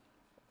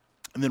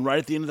 And then right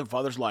at the end of the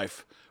father's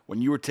life,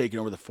 when you were taking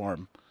over the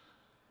farm,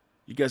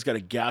 you guys got a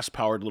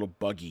gas-powered little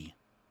buggy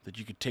that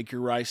you could take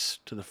your rice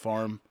to the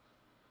farm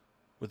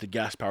with a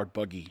gas-powered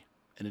buggy.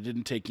 And it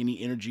didn't take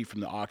any energy from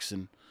the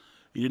oxen.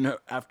 You didn't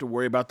have to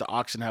worry about the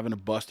oxen having a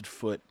busted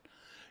foot.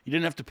 You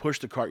didn't have to push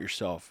the cart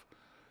yourself.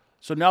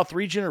 So now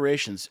 3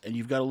 generations, and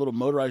you've got a little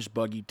motorized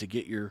buggy to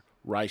get your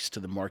rice to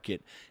the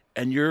market.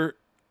 And your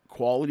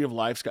quality of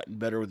life's gotten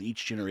better with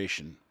each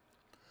generation.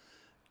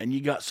 And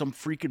you got some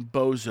freaking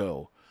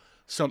bozo,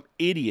 some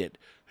idiot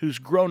who's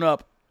grown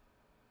up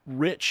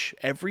rich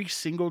every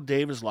single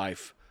day of his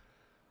life,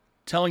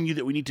 telling you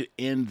that we need to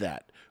end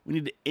that. We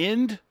need to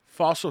end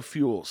fossil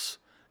fuels,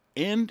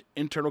 end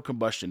internal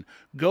combustion,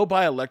 go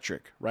buy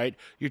electric, right?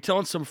 You're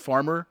telling some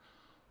farmer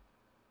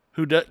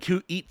who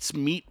eats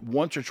meat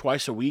once or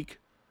twice a week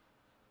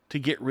to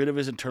get rid of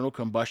his internal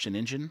combustion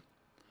engine?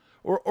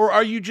 Or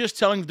are you just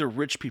telling the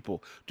rich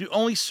people? Do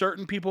only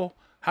certain people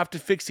have to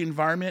fix the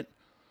environment?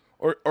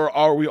 Or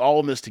are we all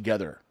in this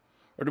together?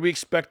 Or do we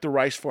expect the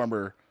rice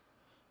farmer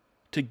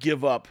to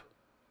give up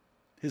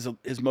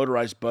his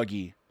motorized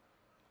buggy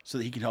so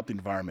that he can help the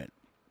environment?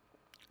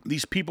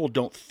 These people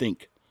don't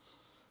think.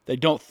 They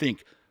don't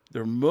think.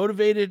 They're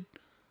motivated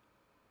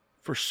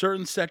for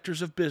certain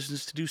sectors of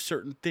business to do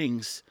certain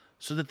things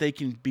so that they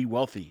can be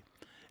wealthy.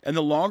 And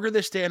the longer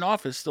they stay in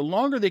office, the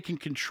longer they can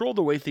control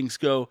the way things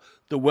go,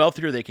 the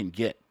wealthier they can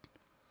get.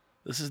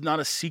 This is not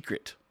a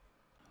secret.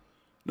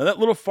 Now, that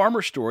little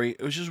farmer story,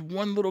 it was just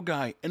one little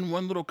guy in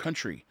one little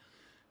country.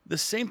 The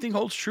same thing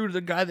holds true to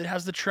the guy that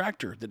has the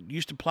tractor that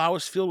used to plow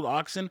his field with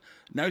oxen.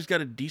 Now he's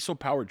got a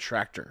diesel-powered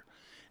tractor.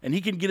 And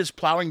he can get his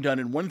plowing done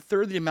in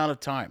 1/3 the amount of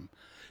time.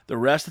 The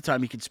rest of the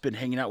time he can spend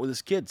hanging out with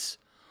his kids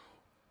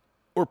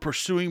or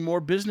pursuing more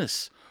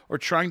business or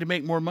trying to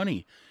make more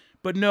money.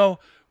 But no,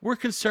 we're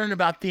concerned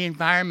about the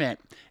environment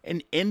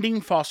and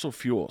ending fossil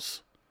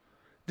fuels.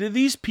 Do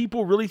these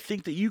people really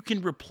think that you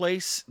can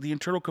replace the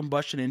internal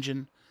combustion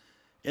engine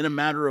in a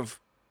matter of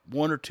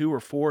 1 or 2 or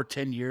 4 or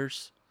 10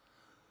 years?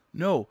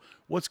 No,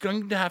 what's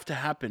going to have to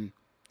happen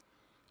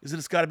is that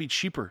it's got to be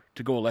cheaper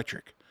to go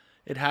electric.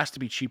 It has to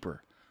be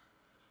cheaper.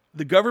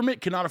 The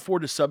government cannot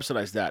afford to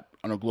subsidize that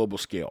on a global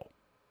scale.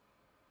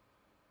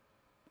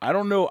 I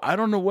don't know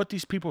what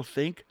these people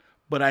think,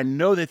 but I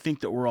know they think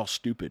that we're all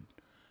stupid.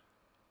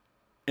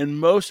 And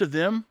most of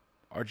them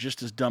are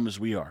just as dumb as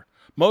we are.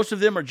 Most of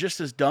them are just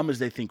as dumb as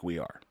they think we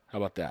are. How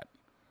about that?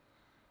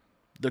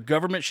 The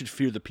government should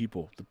fear the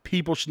people. The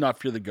people should not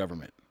fear the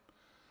government.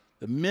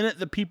 The minute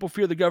the people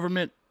fear the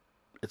government,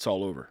 it's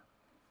all over.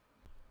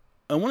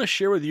 I want to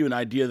share with you an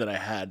idea that I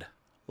had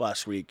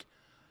last week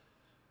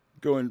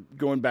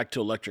going back to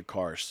electric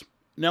cars.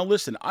 Now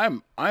listen,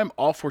 I'm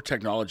all for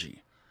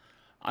technology.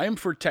 I am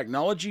for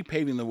technology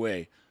paving the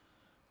way.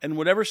 And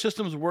whatever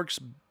systems works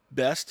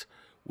best,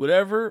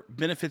 whatever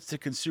benefits the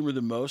consumer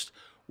the most,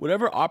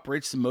 whatever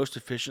operates the most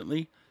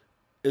efficiently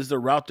is the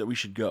route that we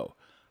should go.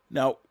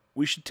 Now,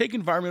 we should take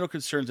environmental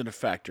concerns into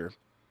factor,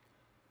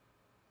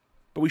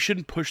 but we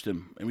shouldn't push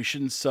them and we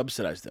shouldn't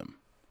subsidize them.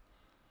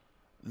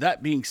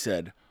 That being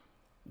said,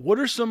 what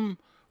are some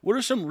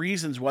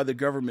reasons why the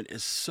government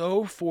is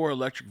so for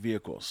electric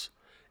vehicles?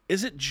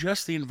 Is it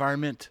just the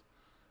environment?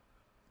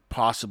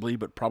 Possibly,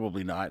 but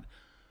probably not.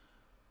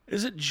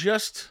 Is it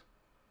just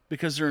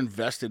because they're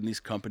invested in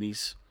these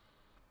companies?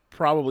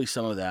 Probably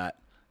some of that.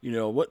 You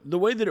know, the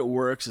way that it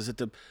works is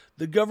that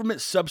the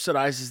government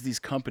subsidizes these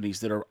companies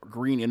that are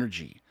green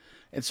energy.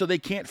 And so they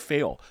can't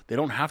fail. They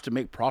don't have to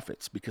make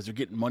profits because they're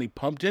getting money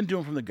pumped into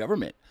them from the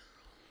government.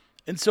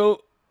 And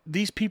so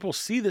these people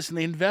see this and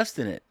they invest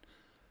in it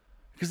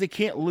because they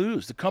can't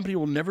lose. The company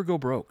will never go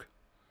broke.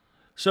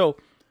 So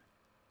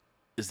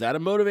is that a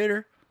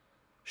motivator?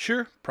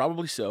 Sure,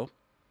 probably so.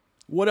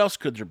 What else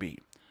could there be?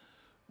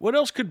 What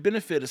else could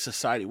benefit a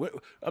society?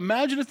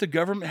 Imagine if the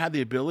government had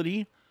the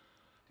ability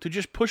to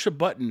just push a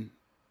button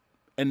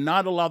and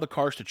not allow the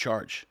cars to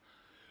charge.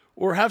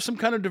 Or have some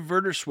kind of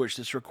diverter switch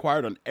that's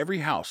required on every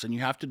house, and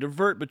you have to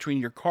divert between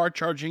your car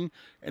charging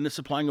and the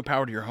supplying of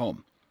power to your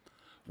home.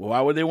 Well,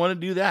 why would they want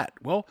to do that?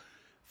 Well,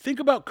 think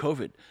about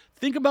COVID.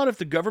 Think about if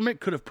the government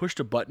could have pushed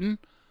a button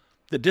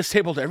that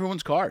disabled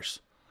everyone's cars.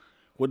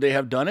 Would they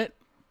have done it?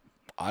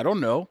 I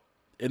don't know.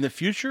 In the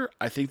future,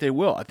 I think they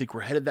will. I think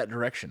we're headed that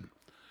direction.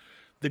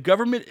 The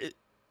government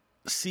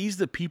sees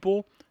the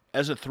people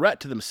as a threat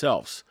to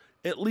themselves,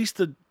 at least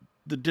the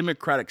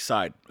Democratic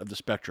side of the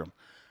spectrum.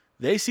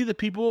 They see the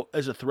people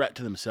as a threat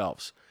to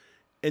themselves.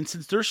 And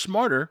since they're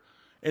smarter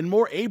and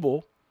more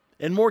able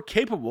and more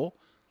capable,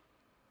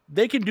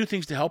 they can do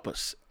things to help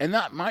us. And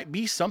that might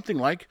be something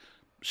like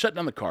shut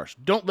down the cars.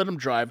 Don't let them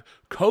drive.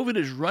 COVID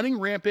is running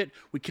rampant.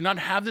 We cannot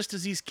have this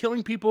disease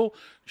killing people.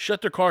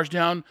 Shut their cars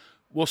down.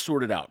 We'll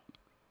sort it out.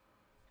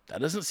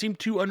 That doesn't seem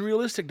too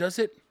unrealistic, does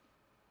it?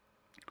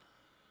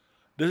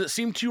 Does it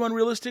seem too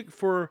unrealistic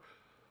for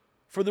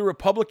the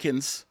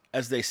Republicans,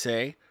 as they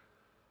say,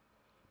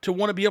 to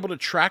want to be able to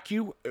track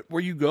you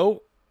where you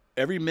go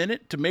every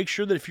minute to make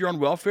sure that if you're on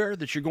welfare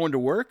that you're going to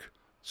work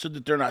so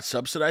that they're not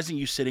subsidizing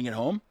you sitting at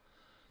home?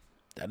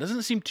 That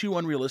doesn't seem too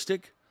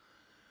unrealistic.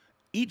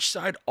 Each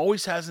side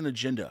always has an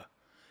agenda,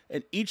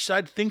 and each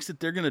side thinks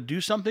that they're going to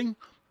do something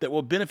that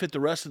will benefit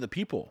the rest of the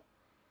people.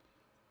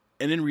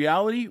 And in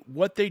reality,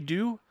 what they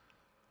do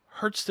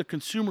hurts the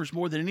consumers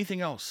more than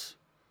anything else.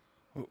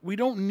 We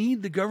don't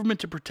need the government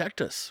to protect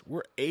us.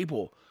 We're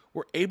able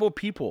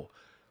people.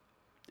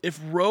 If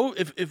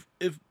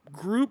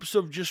groups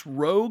of just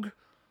rogue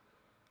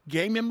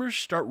gang members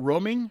start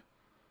roaming,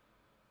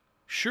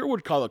 sure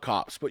would call the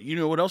cops. But you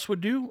know what else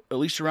would do? At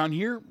least around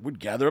here, would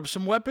gather up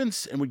some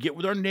weapons and would get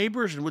with our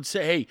neighbors and would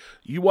say, hey,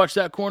 you watch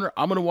that corner.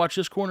 I'm going to watch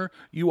this corner.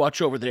 You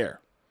watch over there.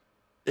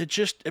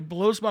 It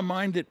blows my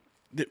mind that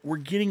we're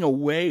getting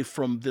away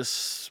from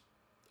this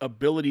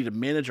ability to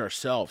manage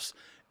ourselves.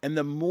 And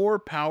the more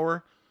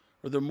power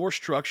or the more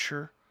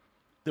structure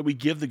that we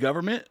give the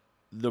government,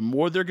 the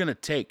more they're going to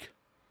take.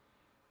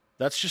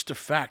 That's just a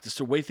fact. It's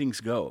the way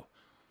things go.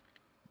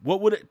 What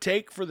would it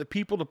take for the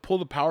people to pull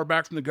the power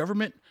back from the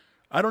government?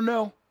 I don't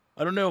know,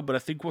 but I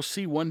think we'll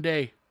see one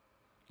day.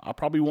 I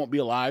probably won't be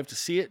alive to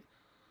see it,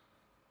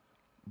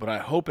 but I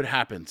hope it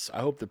happens.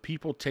 I hope the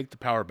people take the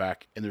power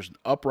back and there's an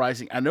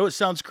uprising. I know it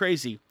sounds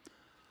crazy,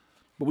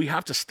 but we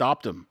have to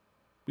stop them.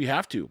 We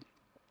have to.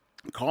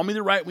 Call me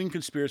the right-wing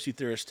conspiracy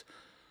theorist.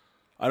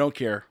 I don't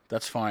care.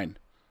 That's fine.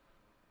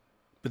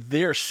 But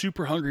they are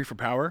super hungry for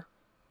power,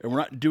 and we're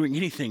not doing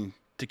anything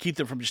to keep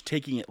them from just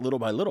taking it little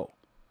by little.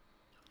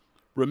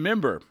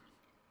 Remember,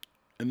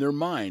 in their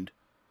mind,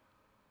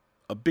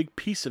 a big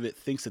piece of it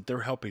thinks that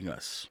they're helping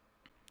us.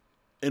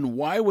 And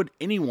why would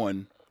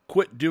anyone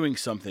quit doing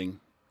something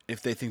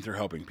if they think they're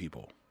helping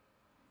people?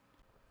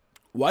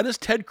 Why does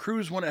Ted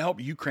Cruz want to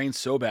help Ukraine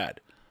so bad?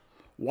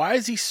 Why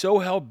is he so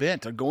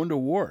hell-bent on going to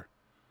war?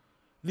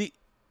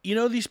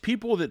 These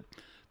people that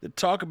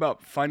talk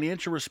about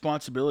financial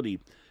responsibility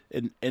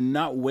and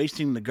not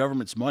wasting the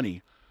government's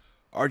money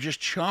are just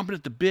chomping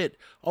at the bit.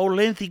 Oh,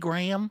 Lindsey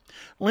Graham's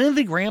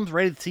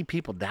ready to see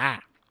people die.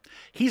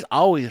 He's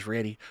always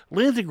ready.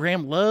 Lindsey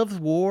Graham loves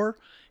war.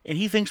 and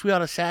he thinks we ought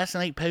to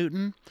assassinate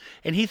Putin,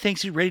 and he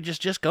thinks he's ready to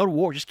just go to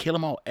war, just kill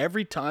them all.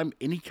 Every time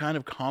any kind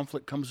of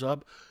conflict comes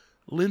up,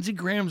 Lindsey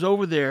Graham's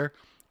over there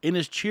in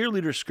his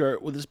cheerleader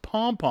skirt with his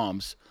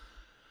pom-poms,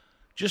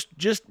 just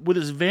with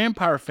his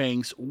vampire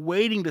fangs,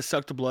 waiting to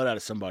suck the blood out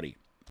of somebody.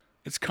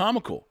 It's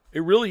comical.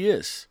 It really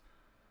is.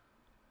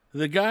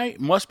 The guy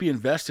must be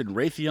invested in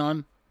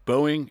Raytheon,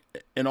 Boeing,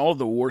 and all of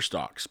the war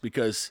stocks,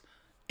 because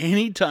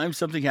anytime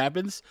something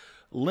happens,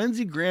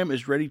 Lindsey Graham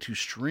is ready to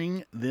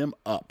string them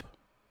up.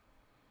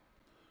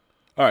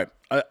 All right,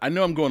 I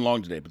know I'm going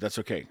long today, but that's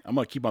okay. I'm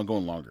going to keep on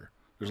going longer.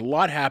 There's a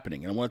lot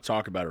happening, and I want to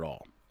talk about it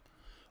all.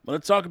 I'm going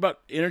to talk about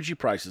energy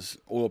prices,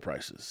 oil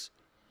prices.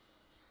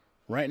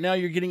 Right now,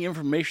 you're getting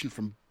information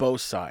from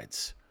both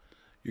sides.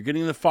 You're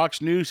getting the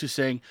Fox News who's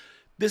saying,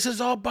 this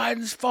is all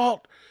Biden's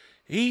fault.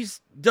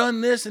 He's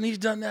done this and he's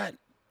done that.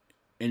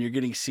 And you're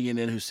getting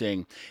CNN who's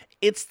saying,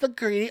 it's the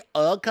greedy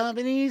oil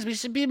companies. We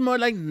should be more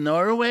like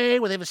Norway,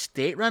 where they have a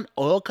state-run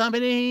oil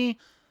company.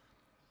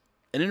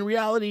 And in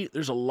reality,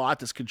 there's a lot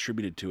that's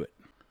contributed to it.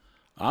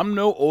 I'm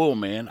no oil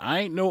man. I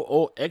ain't no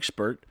oil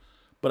expert,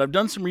 but I've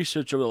done some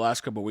research over the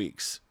last couple of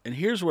weeks. And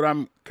here's what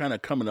I'm kind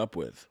of coming up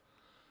with.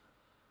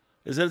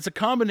 Is that it's a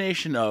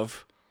combination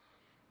of,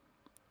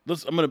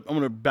 I'm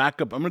gonna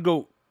back up. I'm gonna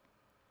go,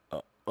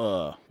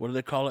 what do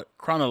they call it?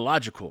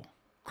 Chronologically.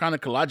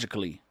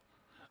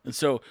 And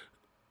so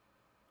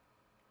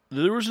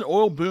there was an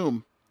oil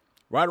boom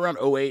right around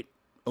 08,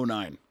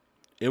 09.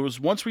 It was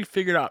once we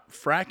figured out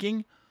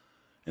fracking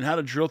and how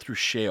to drill through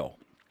shale.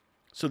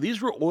 So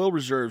these were oil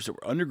reserves that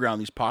were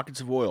underground, these pockets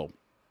of oil.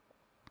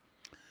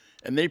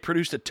 And they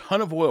produced a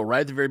ton of oil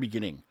right at the very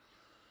beginning.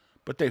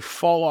 But they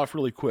fall off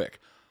really quick.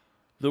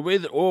 The way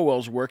that oil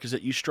wells work is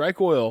that you strike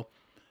oil,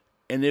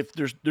 and if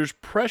there's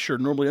pressure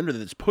normally under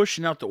that, it's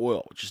pushing out the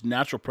oil, which is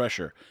natural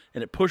pressure,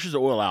 and it pushes the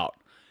oil out.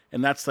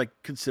 And that's like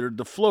considered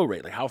the flow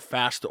rate, like how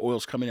fast the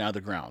oil's coming out of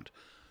the ground.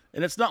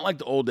 And it's not like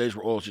the old days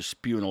where oil's just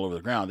spewing all over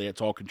the ground. It's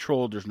all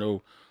controlled. There's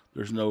no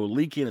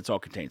leaking. It's all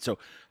contained. So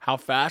how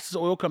fast does the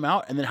oil come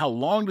out, and then how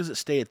long does it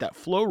stay at that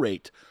flow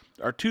rate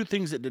are two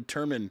things that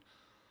determine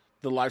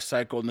the life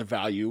cycle and the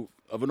value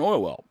of an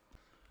oil well.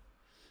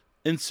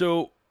 And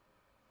so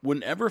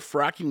whenever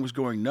fracking was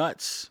going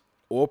nuts,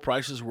 oil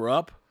prices were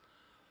up.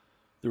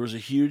 There was a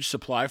huge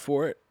supply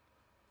for it.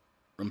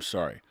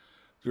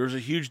 There was a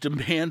huge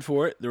demand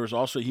for it. There was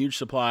also a huge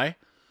supply.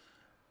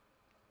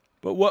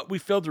 But what we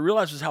failed to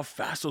realize was how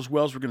fast those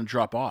wells were going to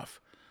drop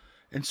off.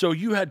 And so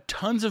you had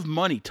tons of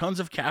money, tons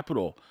of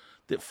capital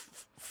that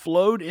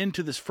flowed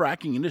into this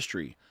fracking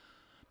industry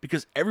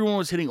because everyone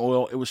was hitting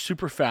oil. It was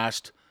super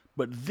fast.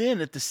 But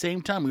then at the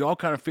same time, we all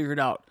kind of figured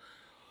out,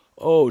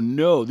 oh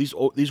no,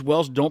 these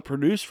wells don't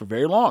produce for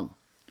very long.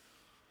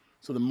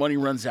 So the money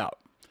runs out.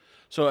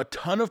 So a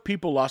ton of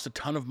people lost a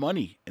ton of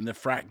money in the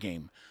frack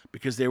game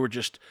because they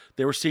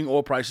were seeing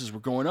oil prices were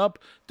going up,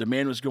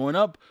 demand was going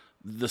up,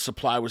 the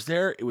supply was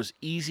there, it was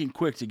easy and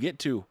quick to get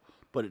to,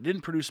 but it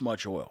didn't produce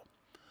much oil.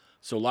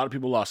 So a lot of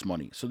people lost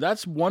money. So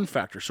that's one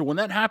factor. So when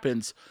that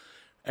happens,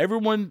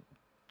 everyone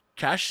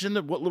cashes in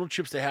what little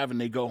chips they have and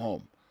they go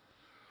home.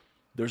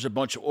 There's a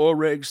bunch of oil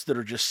rigs that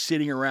are just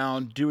sitting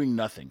around doing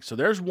nothing. So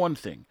there's one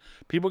thing.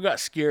 People got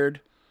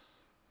scared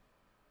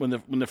when the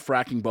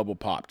fracking bubble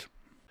popped.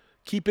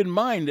 Keep in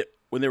mind that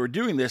when they were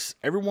doing this,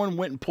 everyone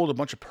went and pulled a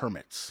bunch of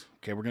permits.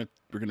 Okay, we're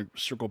gonna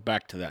circle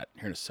back to that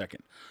here in a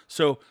second.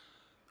 So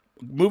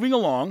moving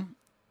along,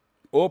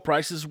 oil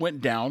prices went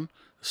down.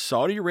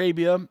 Saudi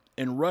Arabia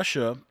and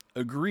Russia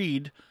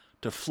agreed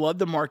to flood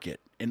the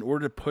market in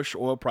order to push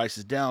oil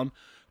prices down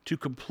to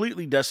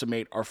completely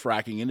decimate our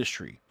fracking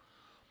industry.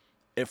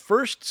 At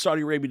first,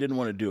 Saudi Arabia didn't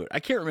want to do it. I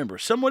can't remember.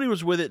 Somebody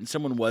was with it and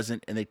someone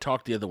wasn't, and they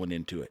talked the other one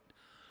into it.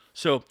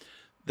 So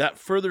that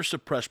further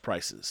suppressed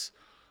prices.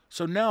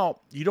 So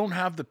now you don't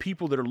have the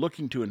people that are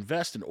looking to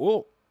invest in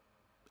oil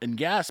and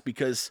gas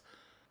because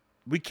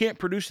we can't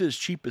produce it as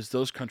cheap as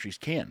those countries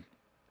can.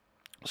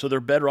 So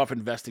they're better off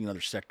investing in other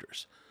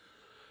sectors.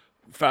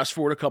 Fast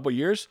forward a couple of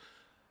years,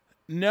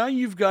 now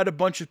you've got a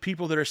bunch of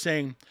people that are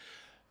saying,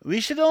 we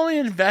should only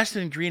invest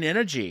in green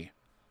energy.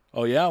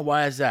 Oh yeah?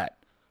 Why is that?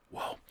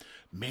 Well,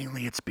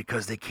 mainly it's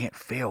because they can't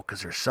fail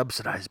because they're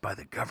subsidized by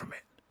the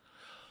government.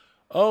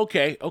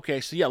 Okay.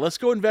 So yeah, let's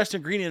go invest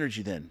in green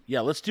energy then.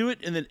 Yeah, let's do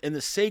it in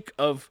the sake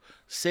of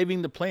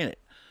saving the planet.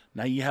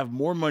 Now you have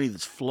more money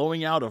that's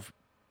flowing out of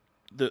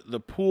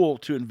the pool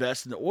to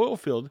invest in the oil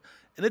field,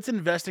 and it's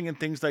investing in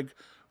things like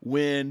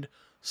wind,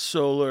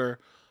 solar,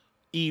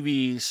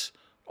 EVs,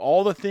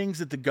 all the things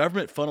that the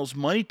government funnels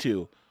money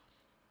to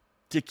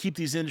keep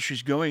these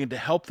industries going and to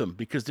help them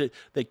because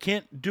they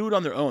can't do it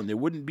on their own. They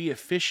wouldn't be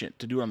efficient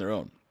to do it on their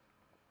own.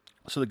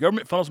 So the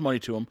government funnels money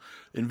to them.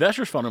 The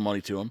investors funnel money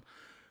to them.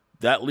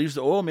 That leaves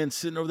the oil men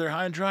sitting over there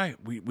high and dry.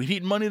 We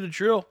need money to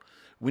drill.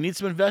 We need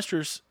some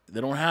investors. They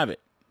don't have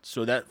it.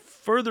 So that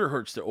further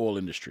hurts the oil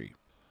industry.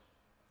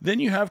 Then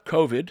you have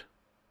COVID,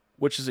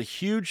 which was a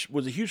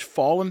huge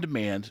fall in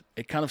demand.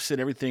 It kind of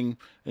sent everything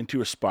into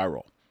a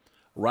spiral.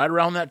 Right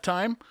around that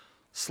time,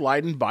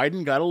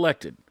 Biden got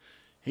elected.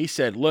 He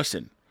said,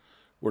 listen,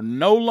 We're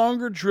no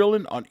longer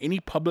drilling on any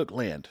public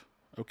land.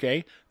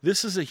 Okay?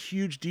 This is a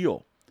huge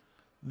deal.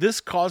 This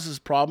causes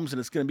problems, and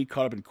it's going to be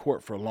caught up in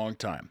court for a long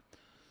time.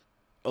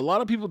 A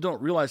lot of people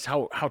don't realize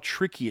how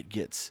tricky it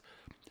gets.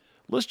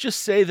 Let's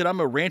just say that I'm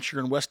a rancher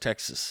in West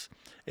Texas,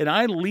 and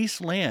I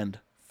lease land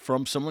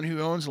from someone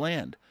who owns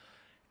land.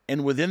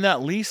 And within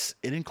that lease,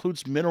 it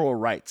includes mineral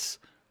rights,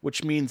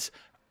 which means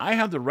I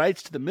have the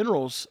rights to the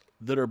minerals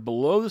that are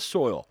below the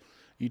soil.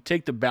 You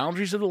take the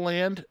boundaries of the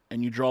land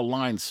and you draw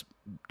lines,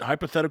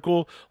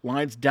 hypothetical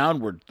lines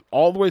downward,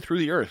 all the way through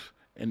the earth.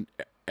 And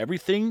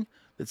everything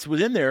that's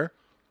within there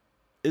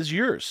is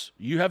yours.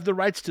 You have the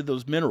rights to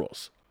those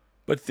minerals.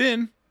 But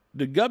then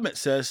the government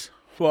says,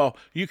 well,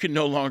 you can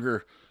no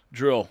longer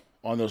drill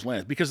on those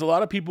lands because a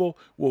lot of people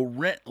will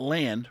rent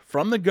land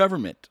from the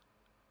government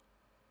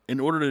in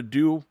order to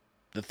do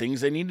the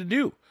things they need to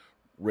do.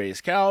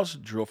 Raise cows,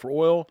 drill for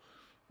oil,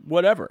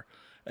 whatever.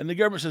 And the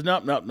government says,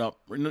 nope,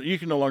 you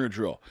can no longer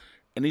drill.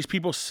 And these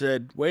people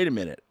said, wait a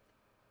minute.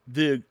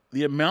 The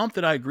amount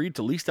that I agreed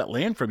to lease that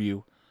land from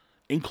you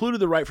included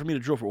the right for me to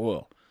drill for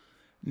oil.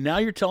 Now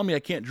you're telling me I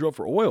can't drill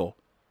for oil.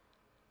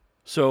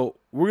 So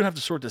we're going to have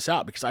to sort this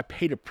out because I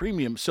paid a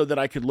premium so that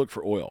I could look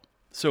for oil.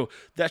 So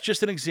that's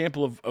just an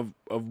example of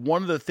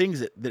one of the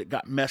things that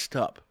got messed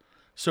up.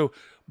 So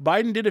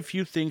Biden did a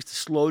few things to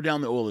slow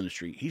down the oil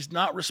industry. He's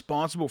not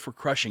responsible for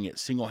crushing it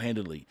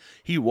single-handedly.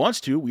 He wants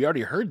to. We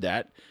already heard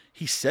that.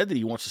 He said that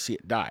he wants to see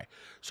it die.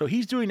 So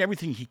he's doing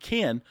everything he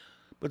can,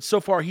 but so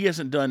far he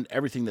hasn't done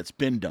everything that's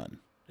been done,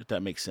 if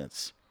that makes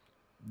sense.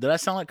 Did I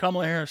sound like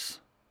Kamala Harris?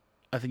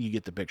 I think you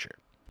get the picture.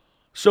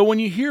 So when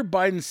you hear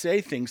Biden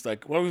say things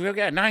like, well, we've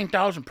got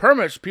 9,000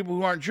 permits, people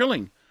who aren't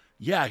drilling.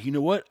 Yeah, you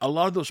know what? A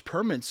lot of those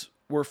permits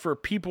were for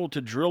people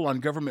to drill on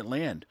government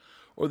land.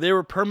 Or they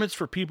were permits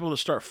for people to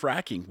start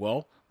fracking.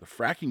 Well, the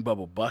fracking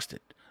bubble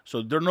busted.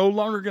 So they're no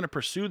longer going to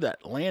pursue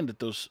that land that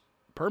those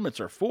permits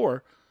are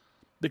for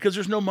because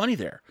there's no money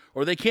there.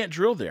 Or they can't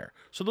drill there.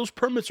 So those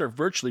permits are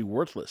virtually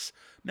worthless.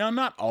 Now,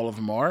 not all of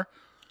them are.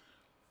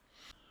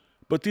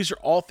 But these are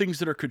all things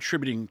that are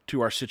contributing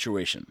to our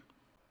situation.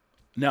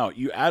 Now,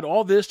 you add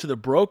all this to the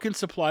broken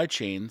supply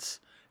chains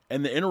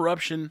and the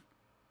interruption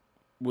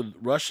with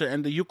Russia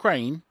and the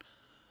Ukraine,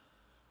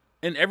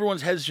 and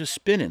everyone's head's just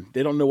spinning.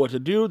 They don't know what to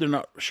do. They're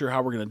not sure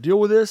how we're going to deal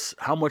with this.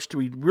 How much do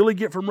we really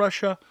get from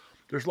Russia?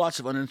 There's lots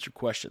of unanswered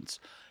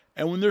questions.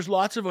 And when there's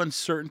lots of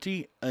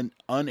uncertainty and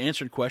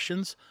unanswered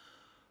questions,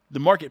 the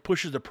market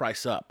pushes the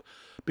price up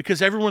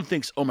because everyone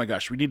thinks, oh my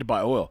gosh, we need to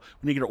buy oil.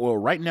 We need to get our oil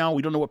right now.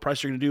 We don't know what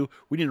price they're going to do.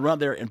 We need to run out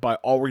there and buy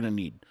all we're going to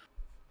need.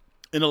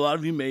 And a lot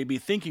of you may be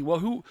thinking, well,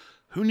 who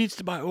needs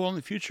to buy oil in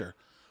the future?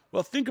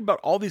 Well, think about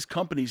all these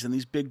companies and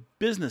these big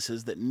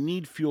businesses that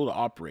need fuel to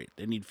operate.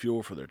 They need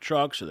fuel for their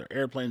trucks or their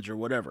airplanes or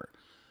whatever.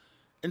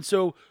 And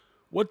so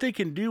what they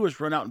can do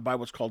is run out and buy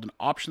what's called an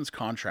options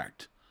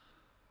contract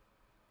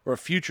or a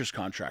futures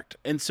contract.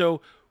 And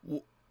so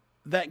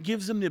that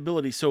gives them the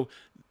ability. So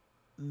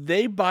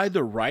they buy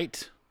the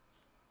right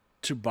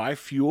to buy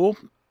fuel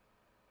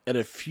at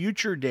a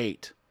future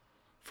date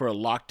for a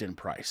locked-in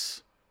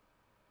price.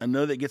 I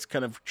know that gets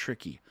kind of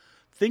tricky.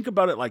 Think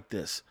about it like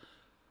this.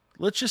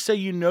 Let's just say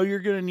you know you're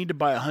going to need to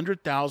buy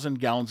 100,000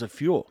 gallons of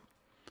fuel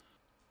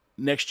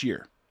next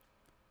year.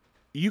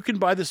 You can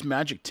buy this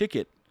magic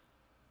ticket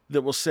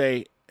that will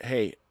say,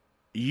 hey,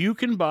 you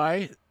can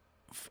buy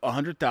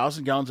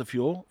 100,000 gallons of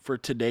fuel for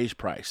today's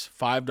price,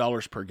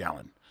 $5 per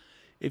gallon.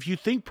 If you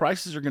think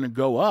prices are going to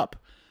go up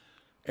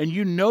and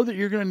you know that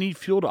you're going to need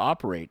fuel to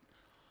operate,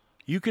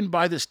 you can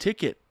buy this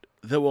ticket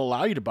that will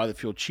allow you to buy the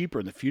fuel cheaper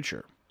in the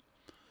future.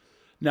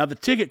 Now, the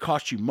ticket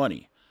costs you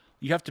money.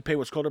 You have to pay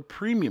what's called a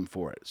premium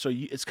for it. So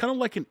it's kind of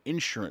like an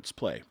insurance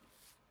play.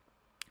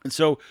 And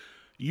so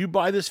you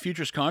buy this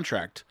futures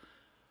contract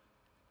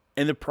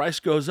and the price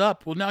goes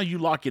up. Well, now you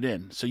lock it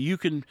in. So you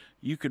can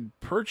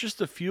purchase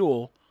the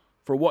fuel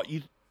for what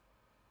it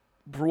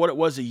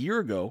was a year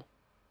ago.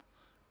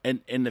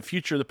 And in the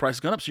future, the price has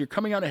gone up. So you're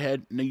coming out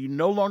ahead. Now you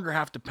no longer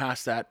have to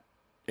pass that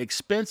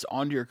expense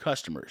on to your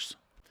customers.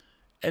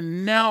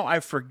 And now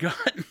I've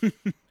forgotten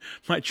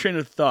my train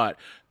of thought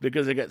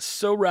because I got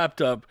so wrapped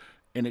up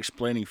in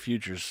explaining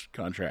futures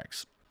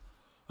contracts.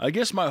 I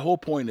guess my whole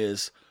point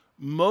is,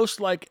 most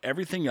like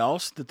everything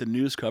else that the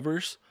news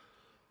covers,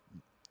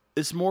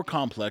 it's more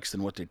complex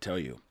than what they tell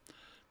you.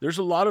 There's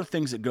a lot of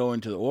things that go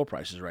into the oil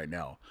prices right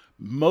now.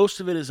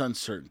 Most of it is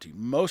uncertainty.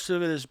 Most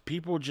of it is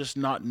people just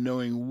not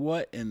knowing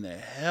what in the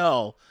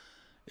hell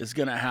is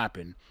going to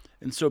happen.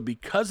 And so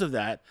because of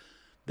that,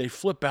 they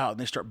flip out and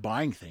they start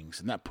buying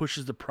things, and that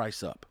pushes the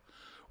price up.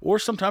 Or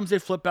sometimes they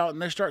flip out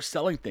and they start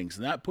selling things,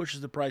 and that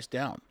pushes the price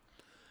down.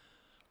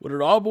 What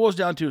it all boils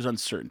down to is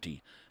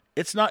uncertainty.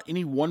 It's not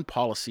any one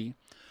policy.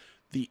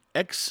 The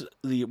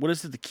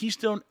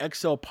Keystone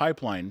XL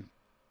pipeline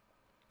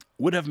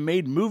would have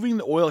made moving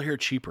the oil here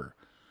cheaper.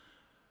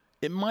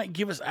 It might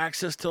give us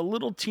access to a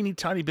little teeny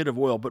tiny bit of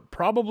oil, but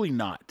probably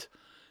not.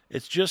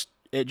 It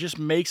just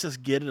makes us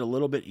get it a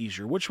little bit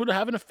easier, which would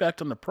have an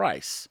effect on the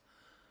price,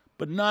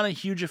 but not a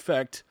huge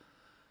effect.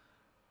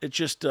 It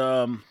just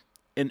and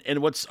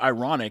what's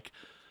ironic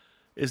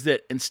is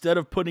that instead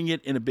of putting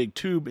it in a big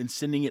tube and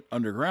sending it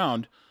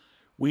underground,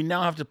 we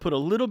now have to put a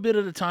little bit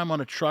at a time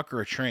on a truck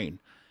or a train.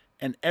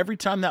 And every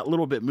time that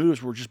little bit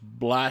moves, we're just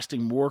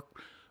blasting more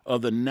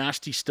of the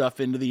nasty stuff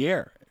into the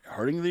air,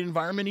 hurting the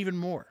environment even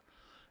more.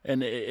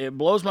 And it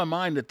blows my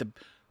mind that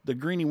the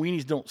greenie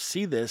weenies don't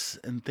see this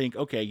and think,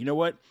 okay, you know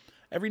what?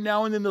 Every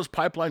now and then those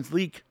pipelines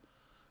leak,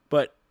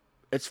 but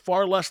it's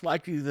far less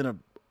likely than an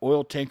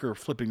oil tanker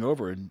flipping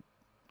over and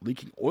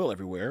leaking oil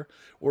everywhere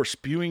or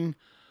spewing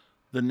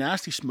the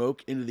nasty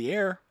smoke into the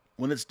air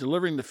when it's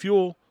delivering the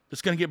fuel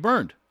that's going to get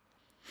burned.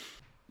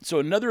 So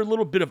another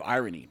little bit of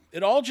irony.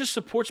 It all just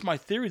supports my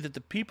theory that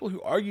the people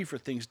who argue for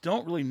things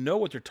don't really know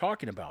what they're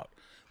talking about.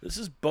 This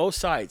is both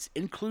sides,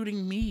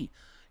 including me.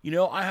 You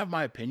know, I have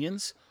my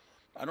opinions.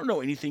 I don't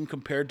know anything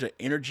compared to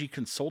energy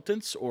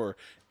consultants or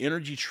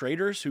energy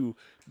traders who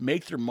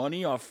make their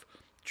money off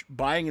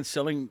buying and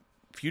selling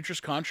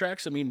futures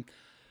contracts. I mean,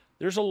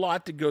 there's a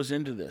lot that goes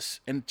into this.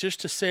 And just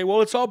to say,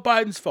 well, it's all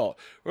Biden's fault,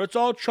 or it's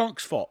all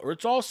Trump's fault, or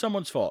it's all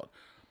someone's fault.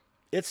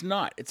 It's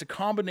not. It's a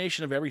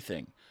combination of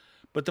everything.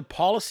 But the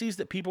policies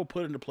that people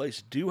put into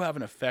place do have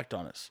an effect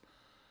on us.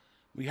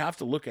 We have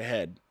to look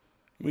ahead.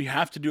 We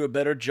have to do a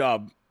better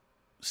job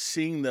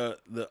seeing the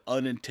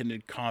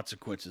unintended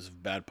consequences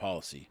of bad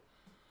policy.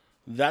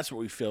 That's what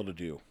we fail to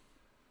do.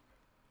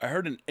 I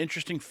heard an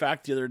interesting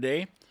fact the other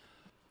day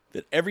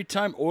that every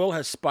time oil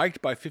has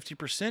spiked by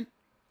 50%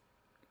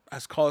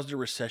 has caused a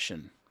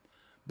recession.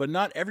 But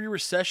not every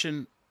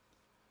recession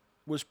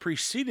was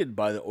preceded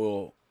by the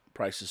oil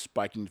prices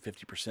spiking to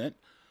 50%.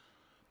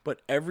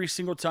 But every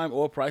single time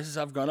oil prices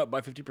have gone up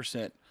by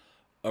 50%,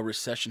 a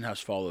recession has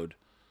followed.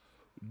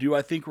 Do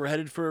I think we're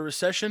headed for a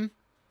recession?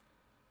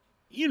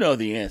 You know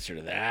the answer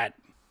to that.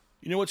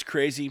 You know what's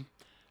crazy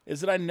is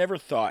that I never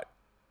thought,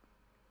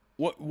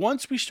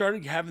 once we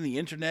started having the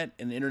internet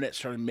and the internet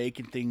started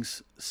making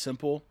things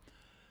simple,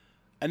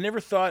 I never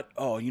thought,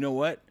 oh, you know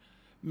what?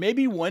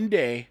 Maybe one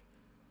day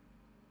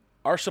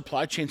our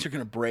supply chains are going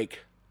to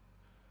break.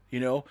 You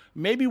know,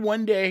 maybe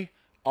one day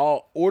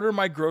I'll order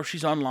my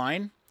groceries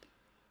online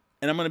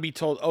and I'm going to be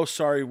told, oh,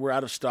 sorry, we're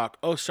out of stock.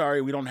 Oh,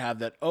 sorry, we don't have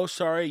that. Oh,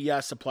 sorry, yeah,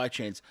 supply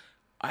chains.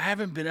 I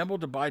haven't been able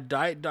to buy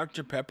Diet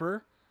Dr.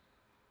 Pepper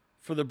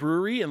for the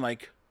brewery in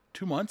like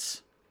 2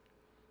 months.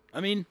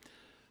 I mean,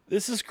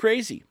 this is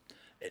crazy.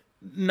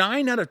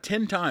 9 out of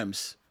 10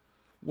 times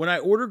when I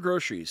order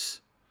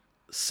groceries,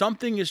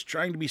 something is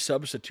trying to be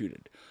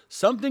substituted.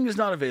 Something is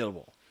not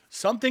available.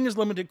 Something is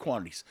limited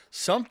quantities.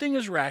 Something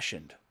is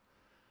rationed.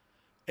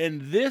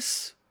 And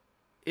this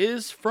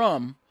is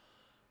from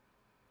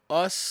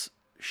us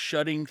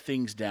shutting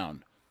things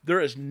down. There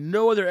is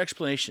no other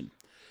explanation.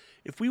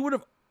 If we would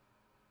have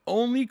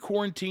only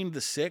quarantined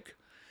the sick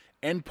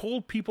and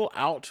pulled people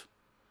out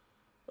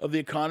of the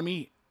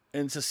economy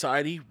and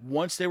society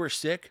once they were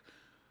sick,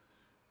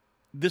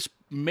 this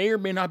may or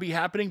may not be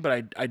happening,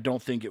 but I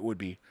don't think it would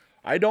be.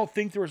 I don't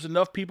think there was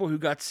enough people who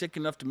got sick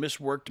enough to miss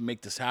work to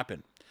make this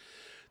happen.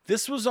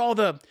 This was all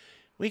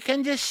we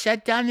can just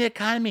shut down the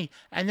economy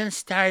and then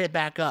start it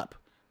back up.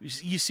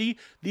 You see,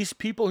 these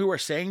people who are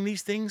saying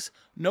these things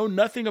know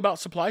nothing about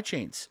supply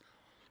chains.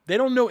 They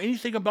don't know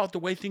anything about the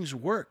way things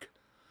work.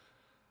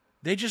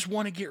 They just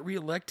want to get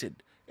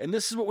reelected. And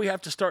this is what we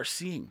have to start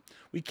seeing.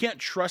 We can't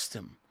trust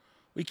them.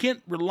 We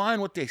can't rely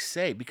on what they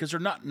say because they're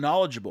not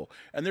knowledgeable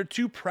and they're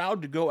too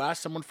proud to go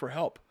ask someone for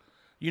help.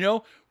 You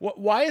know,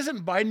 why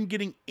isn't Biden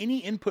getting any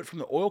input from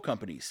the oil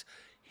companies?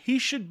 He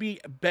should be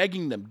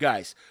begging them,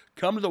 guys,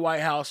 come to the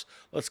White House.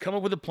 Let's come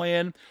up with a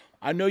plan.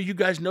 I know you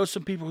guys know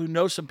some people who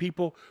know some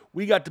people.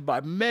 We got to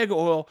buy mega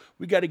oil.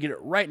 We got to get it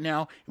right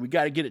now, and we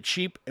got to get it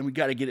cheap, and we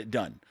got to get it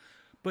done.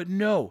 But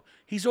no,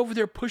 he's over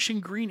there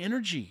pushing green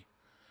energy.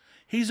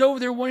 He's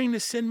over there wanting to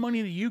send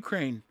money to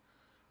Ukraine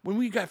when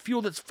we got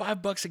fuel that's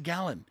 $5 a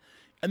gallon.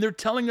 And they're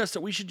telling us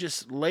that we should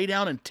just lay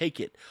down and take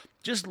it.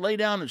 Just lay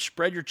down and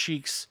spread your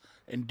cheeks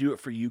and do it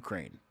for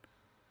Ukraine.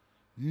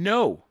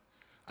 No,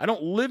 I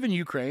don't live in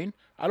Ukraine.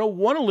 I don't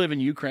want to live in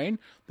Ukraine.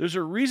 There's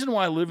a reason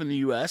why I live in the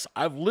U.S.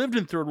 I've lived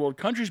in third world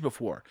countries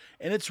before,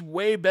 and it's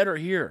way better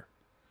here.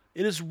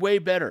 It is way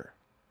better.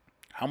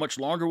 How much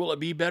longer will it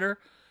be better?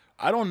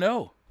 I don't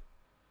know.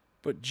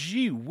 But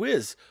gee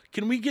whiz,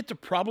 can we get to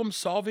problem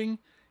solving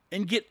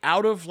and get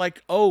out of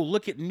like, oh,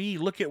 look at me,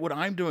 look at what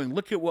I'm doing,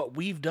 look at what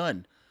we've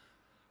done.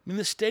 I mean,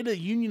 the State of the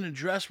Union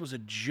address was a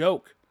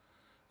joke,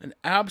 an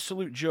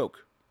absolute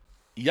joke.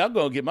 Y'all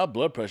gonna get my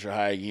blood pressure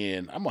high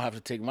again. I'm gonna have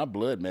to take my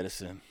blood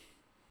medicine.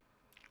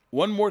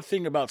 One more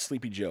thing about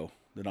Sleepy Joe,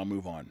 then I'll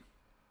move on.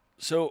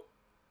 So,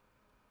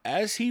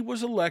 as he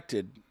was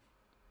elected,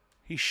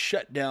 he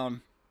shut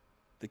down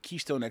the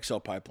Keystone XL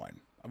pipeline.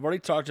 I've already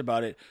talked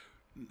about it.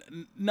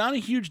 Not a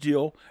huge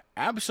deal.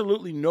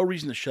 Absolutely no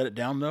reason to shut it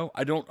down, though.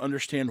 I don't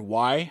understand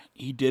why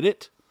he did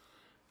it.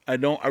 I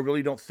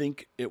really don't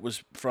think it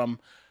was from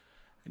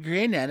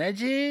green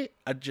energy.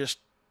 I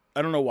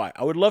don't know why.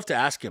 I would love to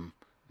ask him,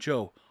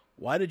 Joe,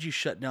 why did you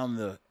shut down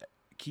the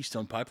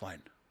Keystone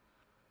pipeline?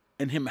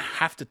 And him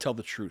have to tell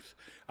the truth.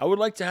 I would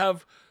like to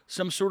have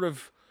some sort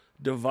of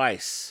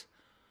device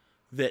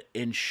that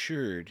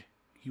ensured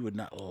He would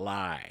not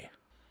lie.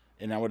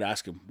 And I would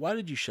ask him, why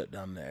did you shut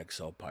down the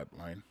XL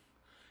pipeline?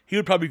 He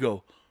would probably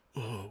go,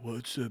 oh,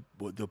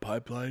 what the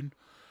pipeline?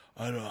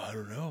 I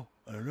don't know.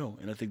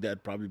 And I think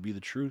that'd probably be the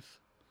truth.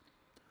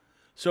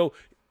 So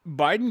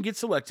Biden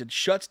gets elected,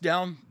 shuts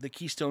down the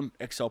Keystone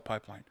XL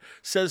pipeline,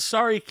 says,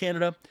 sorry,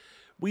 Canada,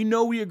 we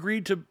know we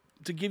agreed to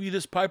give you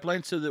this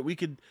pipeline so that we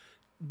could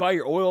buy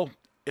your oil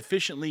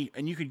efficiently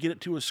and you could get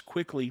it to us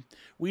quickly.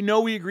 We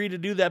know we agreed to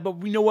do that, but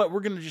we know what?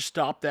 We're going to just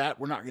stop that.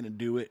 We're not going to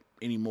do it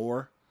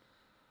anymore.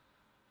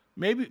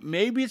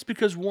 Maybe it's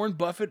because Warren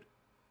Buffett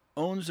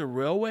owns the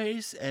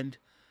railways and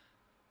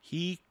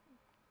he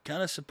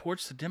kind of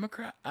supports the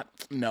Democrat.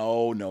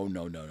 No.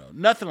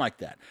 Nothing like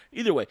that.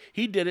 Either way,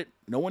 he did it.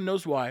 No one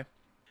knows why.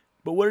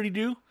 But what did he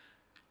do?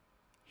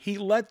 He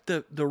let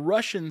the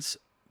Russians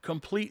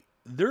complete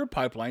their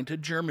pipeline to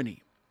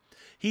Germany.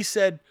 He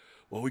said,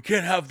 well, we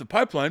can't have the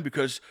pipeline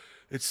because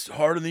it's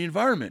hard on the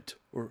environment.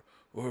 Or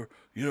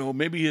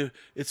maybe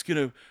it's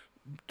going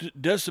to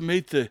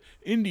decimate the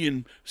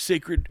Indian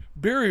sacred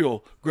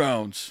burial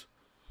grounds.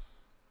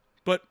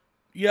 But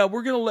yeah,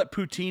 we're going to let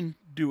Putin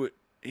do it.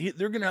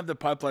 They're going to have the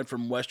pipeline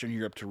from Western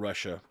Europe to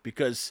Russia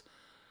because,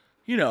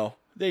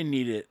 they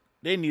need it.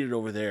 They need it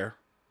over there.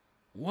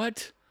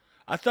 What?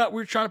 I thought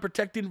we were trying to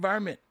protect the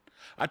environment.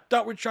 I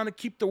thought we were trying to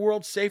keep the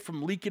world safe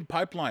from leaking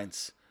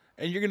pipelines.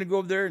 And you're going to go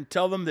over there and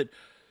tell them that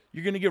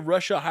you're going to give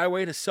Russia a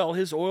highway to sell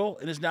his oil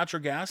and his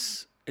natural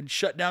gas and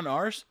shut down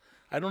ours?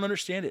 I don't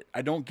understand it.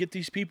 I don't get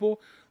these people.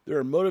 There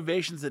are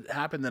motivations that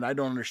happen that I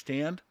don't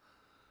understand.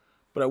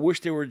 But I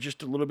wish they were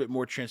just a little bit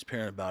more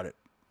transparent about it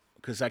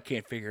because I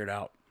can't figure it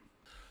out.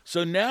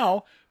 So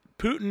now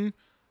Putin,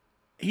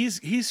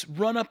 he's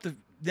run up the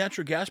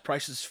natural gas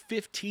prices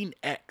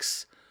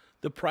 15x.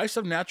 The price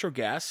of natural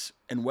gas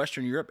in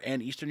Western Europe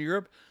and Eastern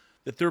Europe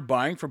that they're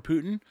buying from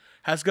Putin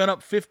has gone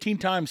up 15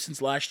 times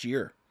since last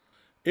year.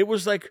 It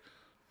was like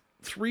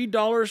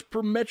 $3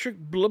 per metric,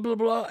 blah, blah,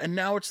 blah. And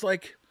now it's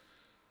like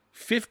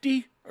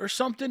 50 or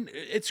something.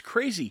 It's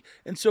crazy.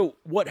 And so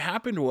what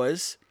happened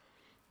was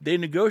they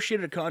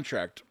negotiated a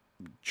contract,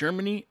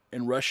 Germany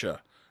and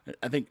Russia,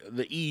 I think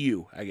the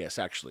EU, I guess,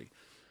 actually.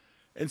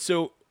 And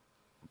so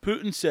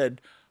Putin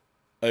said,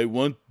 I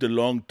want the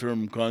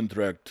long-term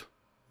contract.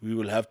 We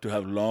will have to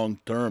have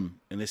long-term.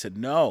 And they said,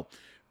 no,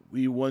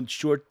 we want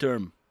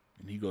short-term.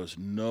 And he goes,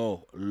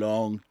 no,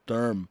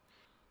 long-term.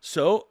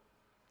 So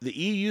the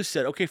EU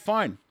said, okay,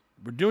 fine.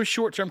 We're doing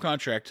short-term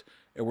contract,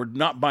 and we're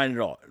not buying it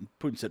all. And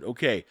Putin said,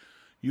 okay,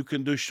 you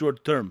can do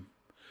short-term,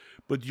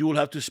 but you will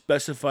have to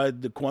specify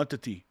the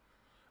quantity,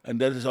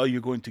 and that is all you're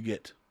going to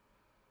get.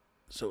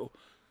 So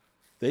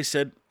they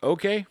said,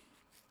 okay,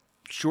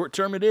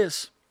 short-term it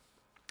is.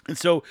 And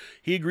so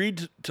he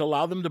agreed to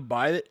allow them to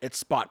buy it at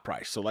spot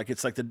price. So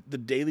it's like the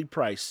daily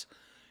price.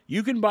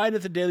 You can buy it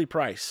at the daily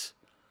price,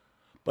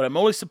 but I'm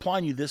only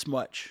supplying you this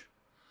much.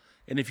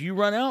 And if you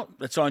run out,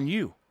 that's on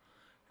you.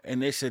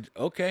 And they said,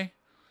 okay.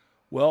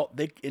 Well,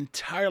 they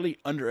entirely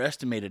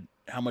underestimated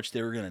how much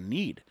they were going to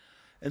need.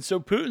 And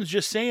so Putin's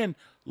just saying,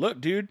 look,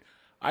 dude,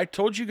 I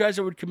told you guys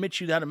I would commit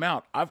you that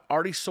amount. I've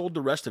already sold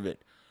the rest of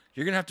it.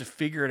 You're going to have to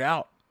figure it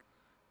out.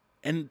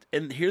 And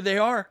here they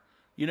are,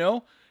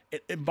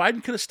 And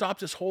Biden could have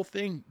stopped this whole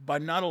thing by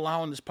not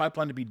allowing this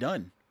pipeline to be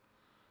done.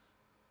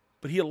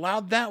 But he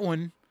allowed that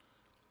one,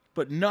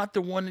 but not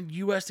the one in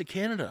U.S. to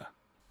Canada.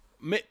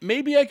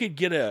 Maybe I could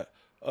get a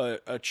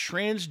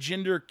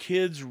transgender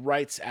kids'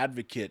 rights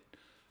advocate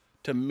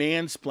to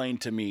mansplain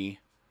to me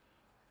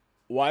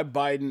why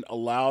Biden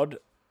allowed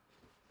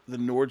the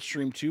Nord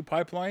Stream 2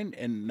 pipeline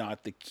and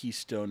not the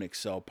Keystone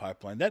XL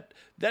pipeline.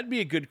 That'd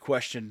be a good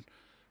question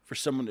for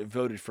someone that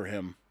voted for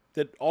him.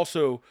 That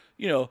also,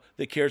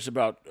 that cares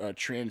about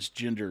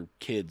transgender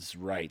kids'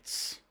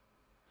 rights.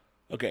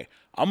 Okay,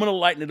 I'm going to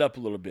lighten it up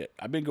a little bit.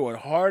 I've been going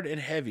hard and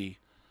heavy.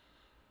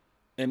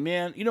 And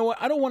man, you know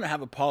what? I don't want to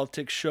have a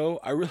politics show.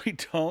 I really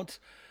don't.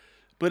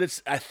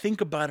 But I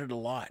think about it a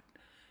lot.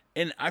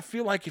 And I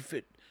feel like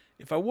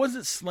if I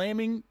wasn't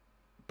slamming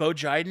Bo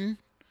Jiden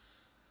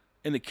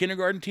and the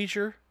kindergarten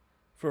teacher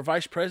for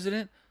vice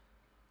president,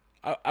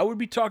 I would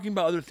be talking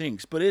about other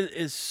things. But it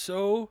is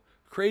so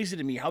crazy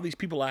to me how these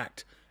people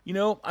act.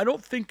 I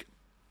don't think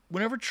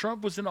whenever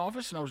Trump was in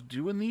office and I was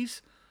doing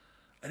these,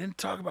 I didn't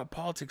talk about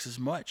politics as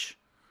much.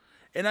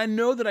 And I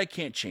know that I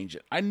can't change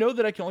it. I know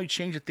that I can only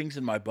change the things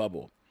in my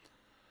bubble.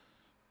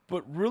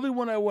 But really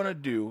what I want to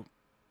do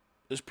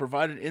is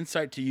provide an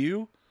insight to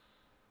you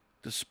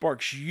that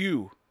sparks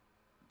you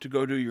to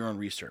go do your own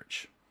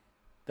research.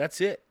 That's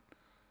it.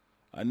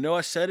 I know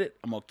I said it.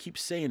 I'm going to keep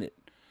saying it.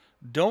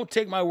 Don't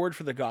take my word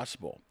for the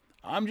gospel.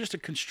 I'm just a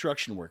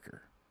construction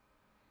worker.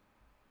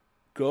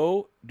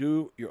 Go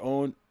do your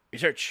own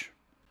research.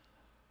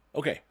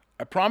 Okay,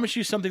 I promise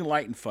you something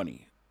light and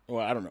funny.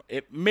 Well, I don't know.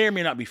 It may or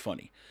may not be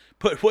funny.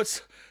 But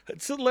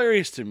it's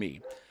hilarious to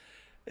me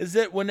is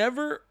that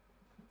whenever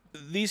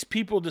these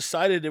people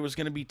decided it was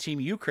going to be Team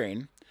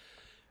Ukraine,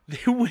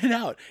 they went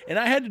out. And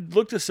I had to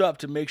look this up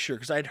to make sure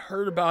because I had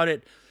heard about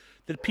it,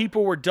 that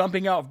people were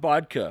dumping out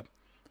vodka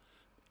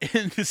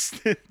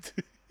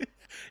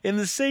in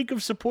the sake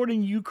of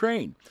supporting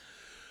Ukraine.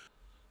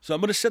 So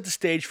I'm going to set the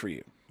stage for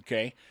you,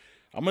 okay?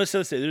 I'm going to set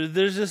the stage.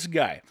 There's this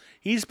guy.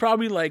 He's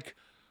probably like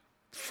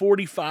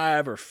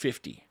 45 or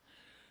 50.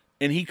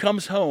 And he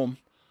comes home,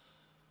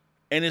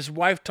 and his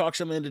wife talks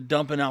him into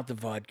dumping out the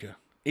vodka.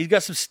 He's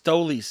got some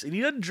Stolies, and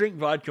he doesn't drink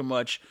vodka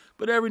much,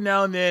 but every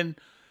now and then,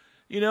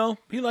 you know,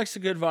 he likes a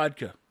good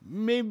vodka.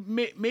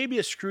 Maybe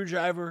a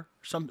screwdriver,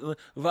 some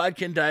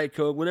vodka and Diet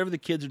Coke, whatever the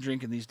kids are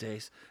drinking these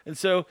days. And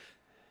so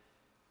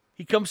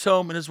he comes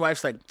home, and his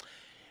wife's like,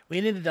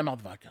 we need to dump out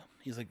the vodka.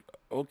 He's like,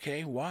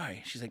 okay,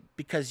 why? She's like,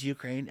 because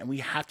Ukraine, and we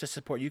have to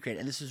support Ukraine,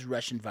 and this is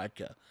Russian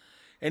vodka.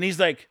 And he's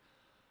like,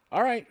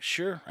 all right,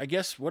 sure, I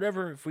guess,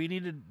 whatever. If we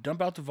need to dump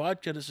out the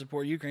vodka to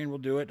support Ukraine, we'll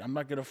do it. I'm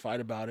not going to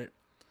fight about it.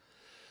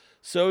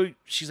 So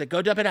she's like,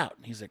 go dump it out.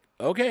 And he's like,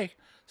 okay.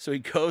 So he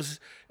goes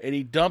and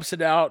he dumps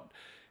it out,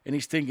 and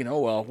he's thinking,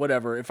 oh, well,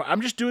 whatever. If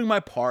I'm just doing my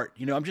part,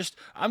 you know, I'm just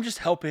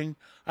helping.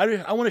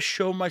 I want to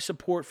show my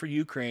support for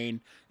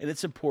Ukraine, and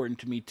it's important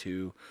to me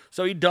too.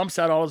 So he dumps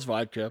out all his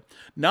vodka,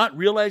 not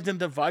realizing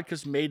the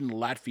vodka's made in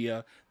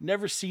Latvia,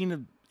 never seen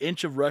an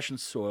inch of Russian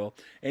soil,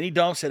 and he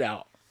dumps it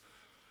out.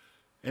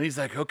 And he's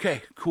like,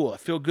 okay, cool. I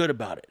feel good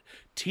about it.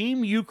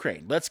 Team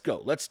Ukraine, let's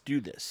go. Let's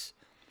do this.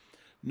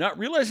 Not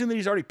realizing that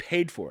he's already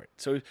paid for it.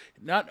 So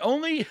not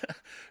only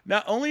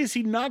is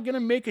he not going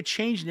to make a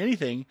change in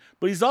anything,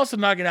 but he's also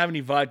not going to have any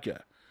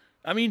vodka.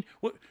 I mean,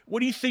 what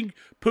do you think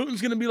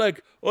Putin's going to be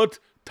like? Oh,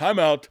 time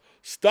out.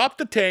 Stop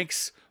the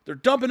tanks. They're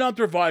dumping out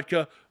their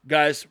vodka.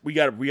 Guys, we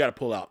got to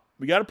pull out.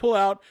 We got to pull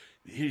out.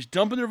 He's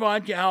dumping their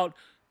vodka out.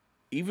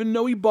 Even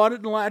though he bought it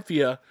in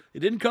Latvia, it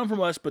didn't come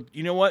from us, but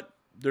you know what?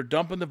 They're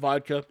dumping the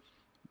vodka.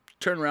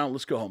 Turn around.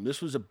 Let's go home.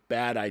 This was a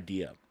bad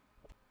idea.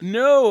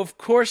 No, of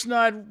course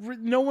not.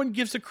 No one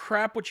gives a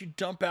crap what you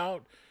dump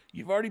out.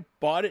 You've already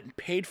bought it and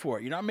paid for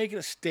it. You're not making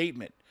a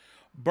statement.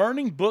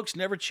 Burning books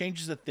never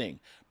changes a thing.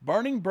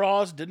 Burning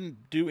bras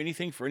didn't do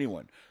anything for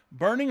anyone.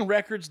 Burning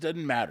records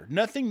doesn't matter.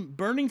 Nothing.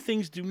 Burning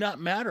things do not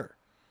matter.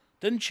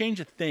 Doesn't change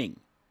a thing.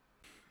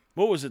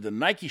 What was it? The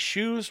Nike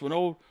shoes when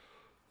old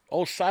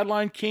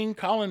sideline king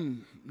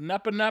Colin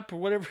Nap or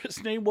whatever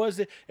his name was,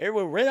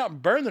 everyone ran out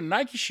and burned the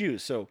Nike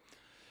shoes. So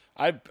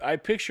I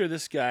picture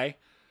this guy,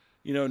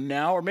 you know,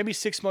 now or maybe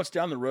 6 months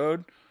down the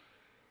road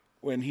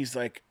when he's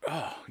like,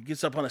 oh, he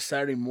gets up on a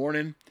Saturday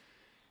morning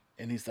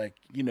and he's like,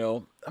 you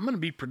know, I'm going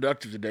to be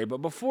productive today.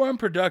 But before I'm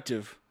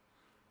productive,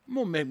 I'm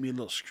going to make me a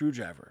little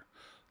screwdriver.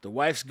 The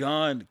wife's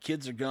gone. The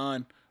kids are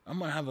gone. I'm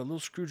going to have a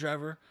little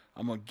screwdriver.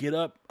 I'm going to get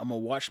up. I'm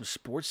going to watch some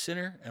Sports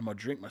Center and I'm going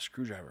to drink my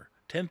screwdriver.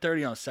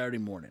 10:30 on a Saturday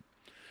morning.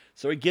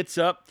 So he gets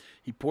up,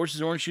 he pours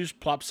his orange juice,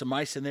 plops some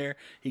ice in there.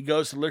 He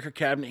goes to the liquor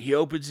cabinet, he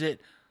opens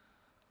it.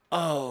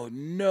 Oh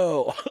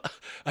no,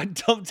 I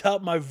dumped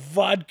out my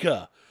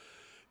vodka.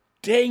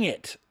 Dang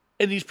it.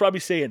 And he's probably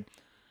saying,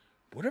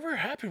 whatever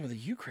happened with the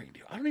Ukraine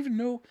deal? I don't even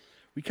know.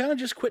 We kind of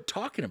just quit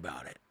talking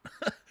about it.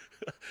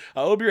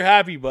 I hope you're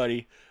happy,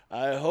 buddy.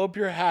 I hope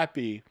you're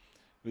happy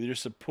with your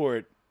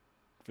support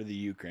for the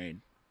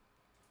Ukraine.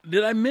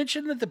 Did I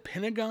mention that the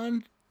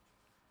Pentagon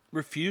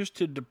refused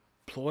to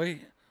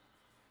deploy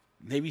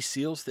Navy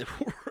SEALs that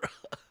were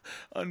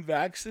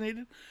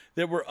unvaccinated,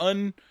 that were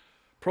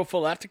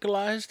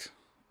unprophylacticalized?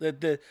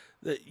 The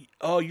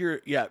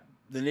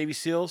Navy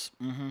SEALs.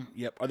 Mm-hmm,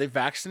 yep. Are they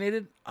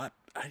vaccinated?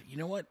 You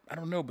know what? I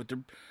don't know, but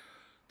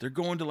they're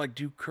going to like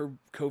do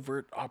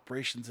covert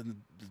operations in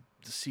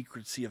the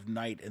secrecy of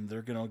night, and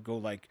they're gonna go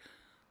like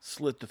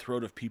slit the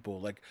throat of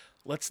people. Like,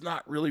 let's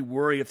not really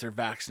worry if they're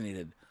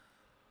vaccinated.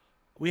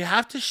 We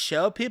have to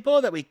show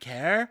people that we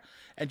care.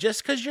 And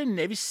just because you're a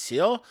Navy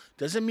SEAL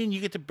doesn't mean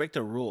you get to break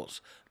the rules.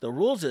 The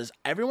rules is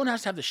everyone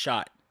has to have the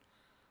shot.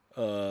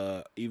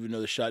 Even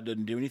though the shot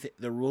doesn't do anything.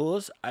 The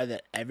rules are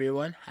that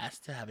everyone has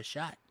to have a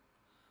shot.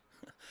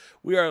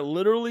 We are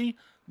literally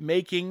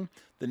making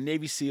the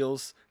Navy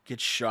SEALs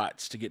get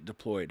shots to get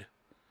deployed.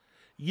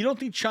 You don't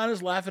think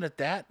China's laughing at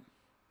that?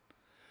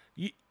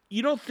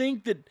 You don't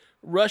think that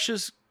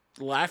Russia's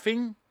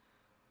laughing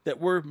that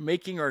we're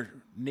making our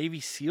Navy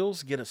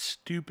SEALs get a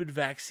stupid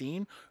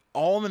vaccine,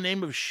 all in the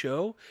name of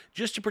show,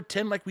 just to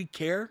pretend like we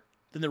care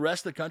than the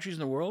rest of the countries in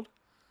the world?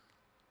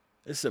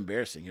 It's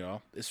embarrassing,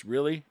 y'all. It's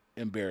really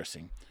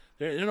embarrassing.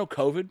 There's no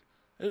COVID.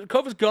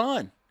 COVID's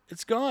gone.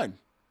 It's gone.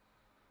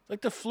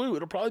 Like the flu.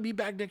 It'll probably be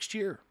back next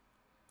year.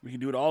 We can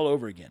do it all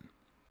over again.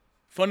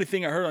 Funny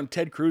thing I heard on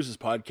Ted Cruz's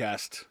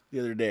podcast the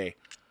other day.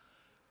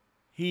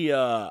 He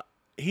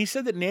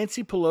said that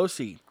Nancy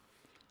Pelosi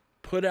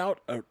put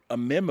out a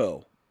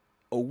memo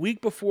a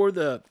week before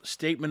the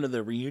statement of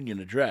the reunion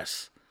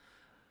address.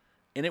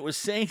 And it was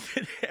saying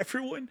that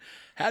everyone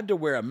had to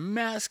wear a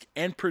mask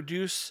and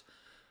produce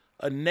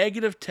a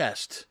negative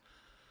test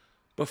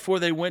before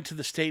they went to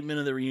the statement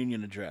of the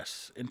reunion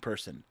address in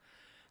person.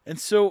 And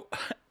so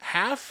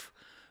half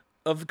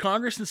of the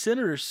Congress and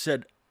senators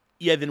said,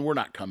 yeah, then we're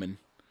not coming.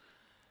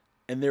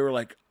 And they were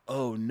like,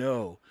 oh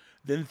no.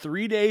 Then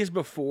 3 days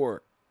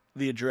before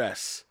the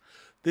address,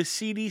 the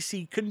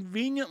CDC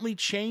conveniently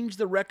changed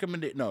the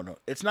recommendation. No,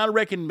 it's not a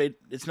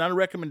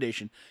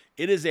recommendation.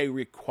 It is a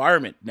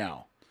requirement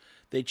now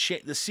The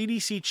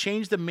CDC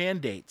changed the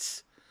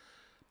mandates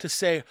to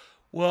say,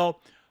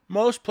 well,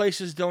 most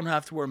places don't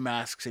have to wear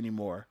masks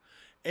anymore.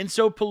 And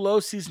so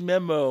Pelosi's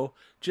memo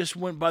just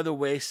went by the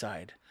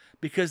wayside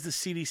because the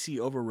CDC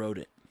overrode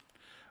it.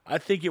 I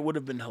think it would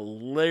have been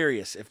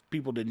hilarious if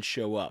people didn't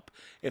show up.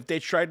 If they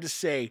tried to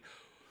say,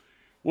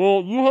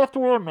 well, you have to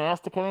wear a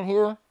mask to come in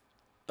here.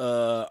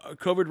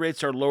 COVID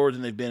rates are lower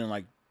than they've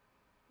been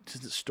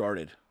since it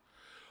started.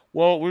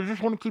 Well, we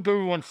just want to keep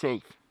everyone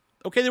safe.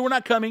 Okay, then we're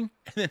not coming.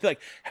 And then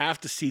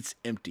half the seats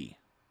empty.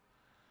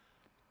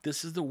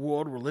 This is the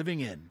world we're living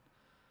in.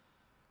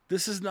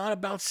 This is not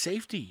about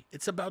safety.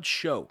 It's about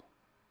show.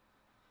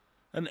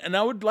 And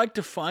I would like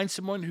to find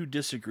someone who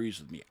disagrees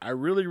with me. I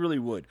really, really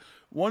would.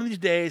 One of these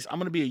days, I'm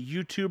going to be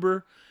a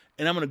YouTuber,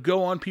 and I'm going to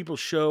go on people's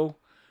show,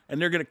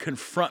 and they're going to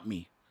confront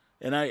me.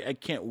 And I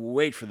can't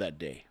wait for that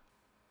day.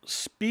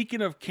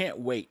 Speaking of can't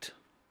wait,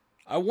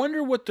 I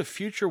wonder what the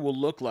future will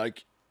look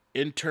like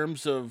in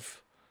terms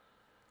of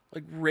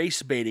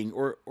race baiting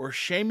or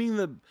shaming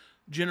the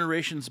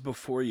generations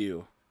before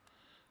you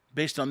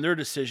based on their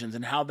decisions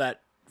and how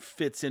that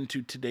fits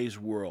into today's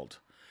world.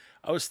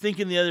 I was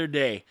thinking the other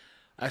day,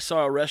 I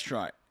saw a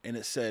restaurant and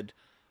it said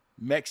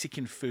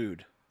Mexican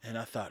food. And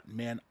I thought,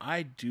 man,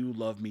 I do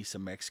love me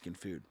some Mexican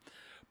food.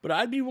 But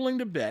I'd be willing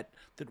to bet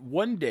that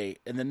one day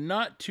in the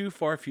not too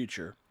far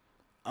future,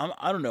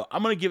 I don't know,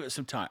 I'm going to give it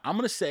some time. I'm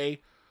going to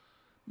say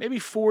maybe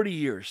 40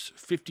 years,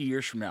 50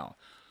 years from now,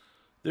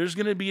 there's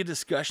going to be a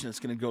discussion that's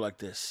going to go like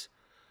this.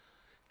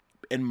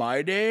 In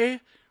my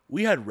day,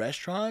 we had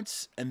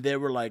restaurants and they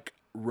were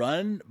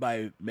run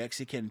by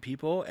Mexican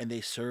people and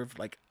they served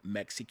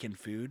Mexican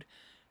food.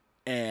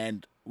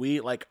 And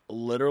we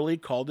literally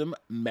called them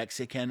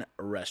Mexican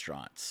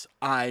restaurants.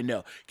 I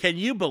know. Can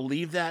you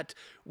believe that?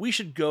 We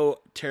should go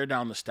tear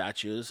down the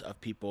statues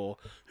of people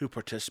who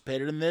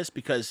participated in this,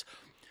 because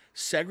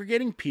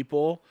segregating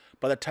people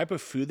by the type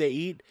of food they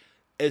eat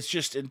is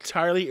just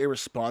entirely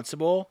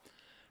irresponsible,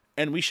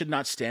 and we should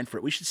not stand for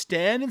it. We should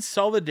stand in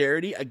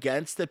solidarity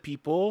against the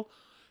people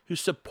who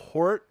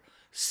support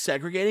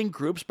segregating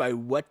groups by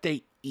what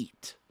they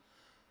eat.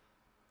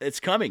 It's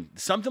coming.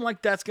 Something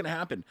like that's going to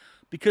happen,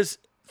 because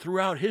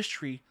throughout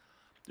history,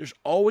 there's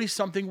always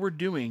something we're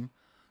doing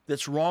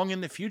that's wrong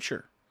in the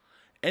future.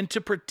 And to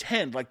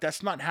pretend like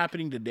that's not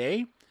happening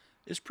today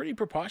is pretty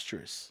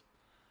preposterous.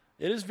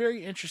 It is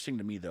very interesting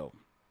to me, though.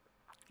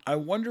 I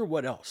wonder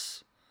what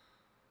else.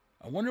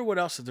 I wonder what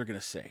else that they're going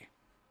to say.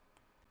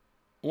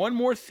 One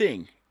more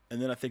thing,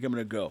 and then I think I'm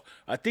going to go.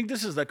 I think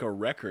this is a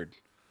record.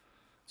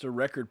 It's a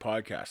record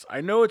podcast.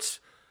 I know it's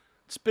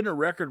been a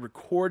record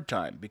record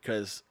time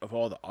because of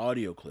all the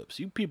audio clips.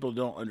 You people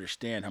don't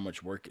understand how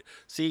much work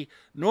See,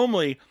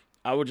 normally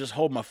I would just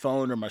hold my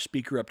phone or my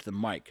speaker up to the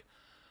mic.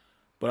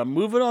 But I'm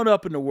moving on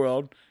up in the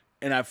world,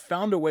 and I've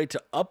found a way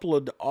to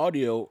upload the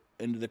audio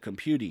into the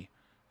computer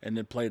and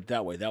then play it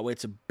that way. That way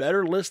it's a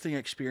better listening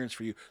experience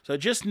for you. So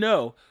just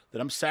know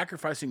that I'm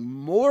sacrificing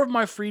more of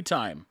my free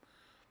time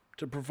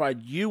to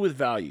provide you with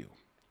value.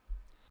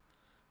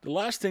 The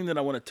last thing that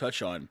I want to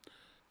touch on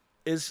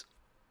is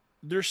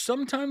there's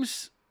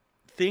sometimes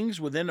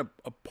things within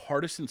a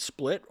partisan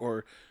split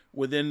or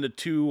within the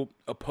two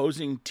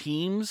opposing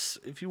teams,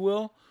 if you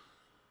will,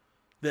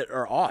 that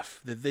are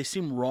off, that they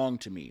seem wrong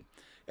to me.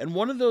 And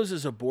one of those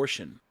is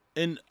abortion.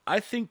 And I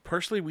think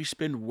personally we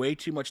spend way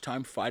too much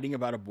time fighting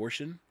about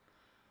abortion.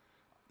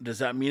 Does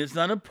that mean it's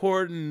not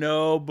important?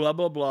 No, blah,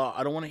 blah, blah.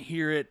 I don't want to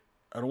hear it.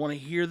 I don't want to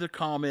hear the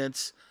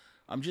comments.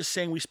 I'm just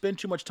saying we spend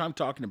too much time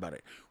talking about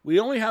it. We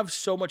only have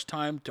so much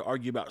time to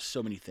argue about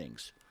so many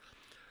things.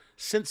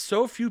 Since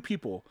so few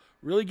people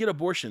really get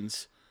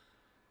abortions,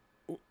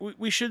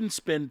 we shouldn't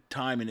spend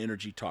time and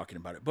energy talking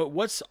about it. But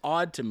what's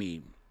odd to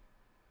me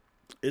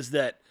is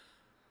that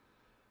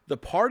the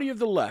party of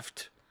the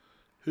left,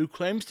 who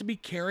claims to be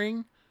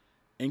caring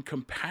and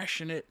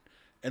compassionate,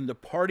 and the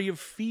party of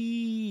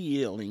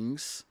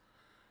feelings,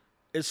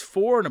 is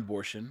for an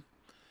abortion,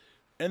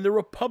 and the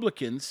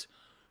Republicans,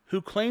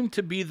 who claim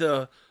to be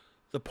the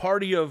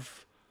party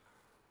of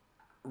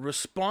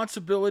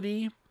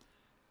responsibility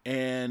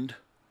and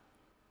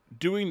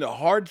doing the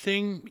hard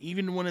thing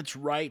even when it's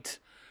right,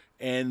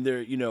 and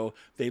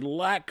they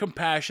lack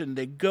compassion,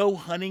 they go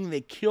hunting,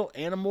 they kill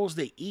animals,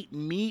 they eat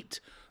meat,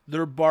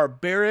 they're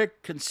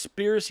barbaric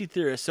conspiracy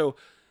theorists,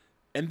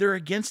 and they're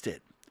against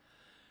it.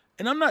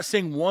 And I'm not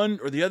saying one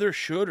or the other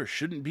should or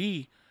shouldn't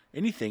be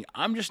anything.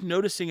 I'm just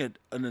noticing an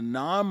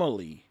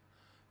anomaly.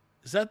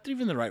 Is that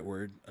even the right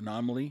word?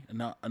 Anomaly?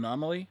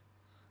 Anomaly?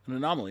 An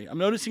anomaly. I'm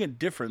noticing a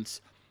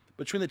difference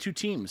between the two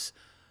teams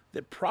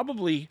that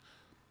probably,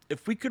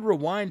 if we could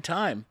rewind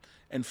time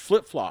and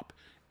flip-flop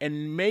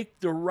and make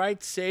the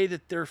right say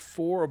that they're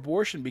for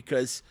abortion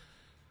because,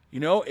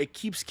 it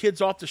keeps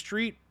kids off the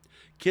street,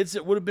 kids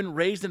that would have been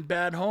raised in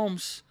bad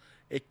homes.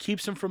 It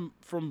keeps them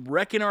from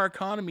wrecking our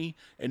economy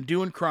and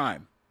doing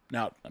crime.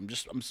 Now,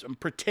 I'm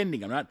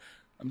pretending. I'm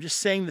just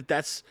saying that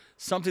that's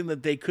something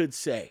that they could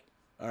say.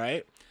 All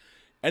right?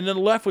 And then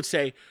the left would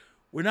say,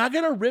 We're not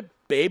going to rip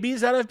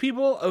babies out of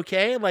people,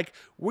 okay? Like,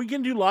 we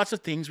can do lots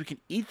of things. We can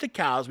eat the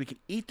cows. We can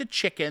eat the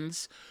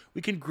chickens.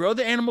 We can grow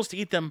the animals to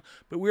eat them,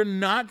 but we're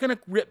not going to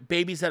rip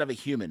babies out of a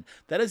human.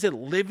 That is a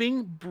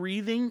living,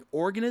 breathing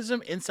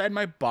organism inside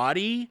my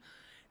body,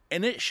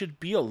 and it should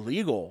be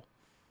illegal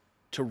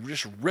to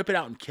just rip it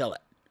out and kill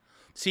it.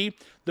 See,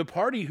 the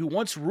party who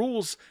wants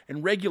rules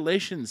and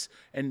regulations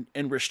and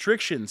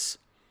restrictions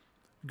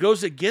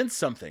goes against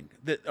something,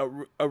 that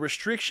a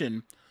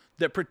restriction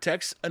that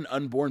protects an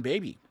unborn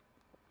baby.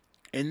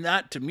 And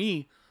that, to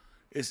me,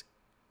 is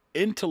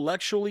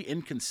intellectually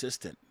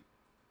inconsistent.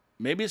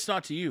 Maybe it's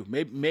not to you.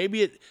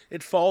 Maybe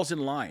it falls in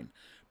line.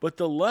 But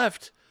the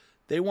left,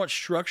 they want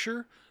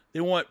structure.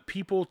 They want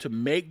people to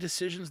make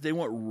decisions. They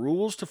want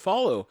rules to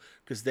follow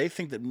because they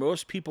think that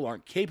most people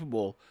aren't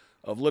capable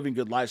of living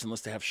good lives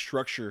unless they have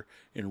structure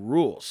and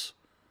rules.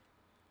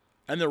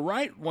 And the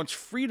right wants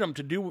freedom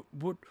to do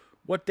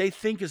what they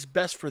think is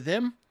best for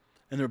them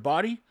and their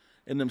body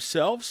and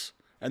themselves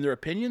and their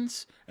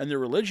opinions and their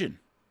religion.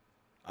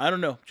 I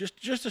don't know.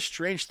 Just a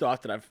strange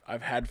thought that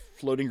I've had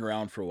floating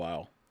around for a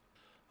while.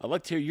 I'd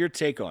like to hear your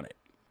take on it.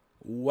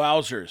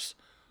 Wowzers.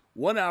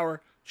 1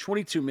 hour,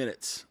 22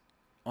 minutes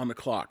on the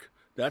clock.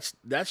 That's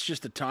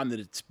just the time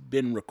that it's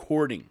been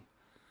recording.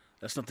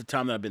 That's not the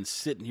time that I've been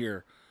sitting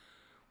here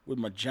with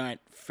my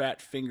giant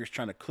fat fingers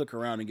trying to click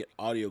around and get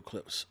audio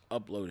clips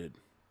uploaded.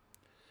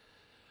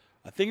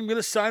 I think I'm going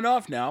to sign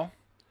off now.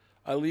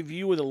 I leave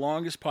you with the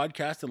longest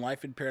podcast in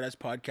Life in Paradise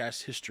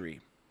podcast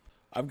history.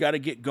 I've got to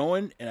get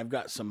going, and I've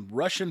got some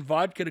Russian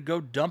vodka to go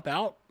dump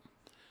out.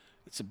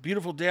 It's a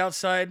beautiful day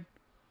outside.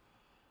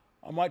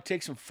 I might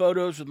take some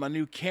photos with my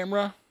new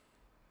camera.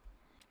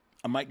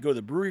 I might go to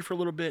the brewery for a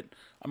little bit.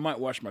 I might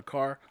wash my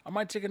car. I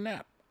might take a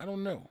nap. I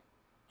don't know.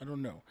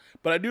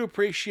 But I do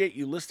appreciate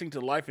you listening to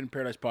the Life in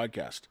Paradise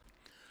podcast.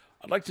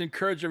 I'd like to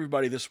encourage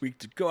everybody this week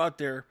to go out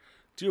there,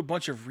 do a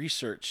bunch of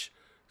research,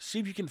 see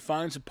if you can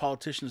find some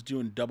politicians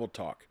doing double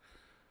talk.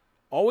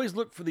 Always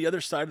look for the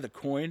other side of the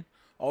coin.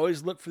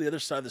 Always look for the other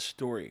side of the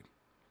story.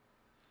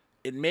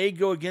 It may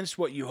go against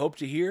what you hope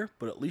to hear,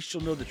 but at least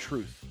you'll know the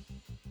truth.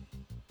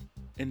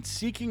 And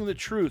seeking the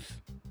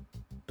truth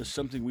is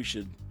something we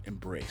should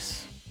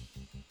embrace.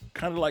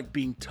 Kind of like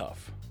being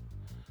tough.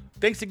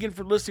 Thanks again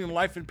for listening to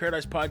Life in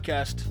Paradise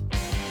podcast.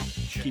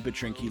 Keep it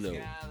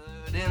tranquilo.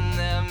 In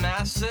their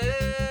masses,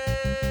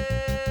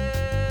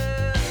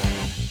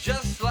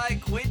 just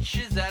like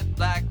witches at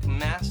black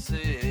masses,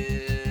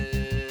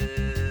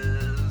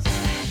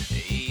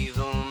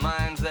 evil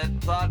minds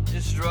that plot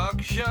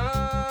destruction,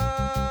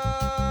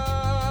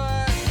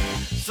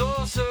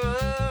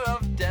 sorcerer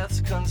of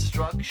death's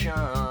construction.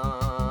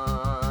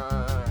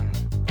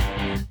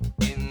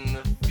 In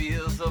the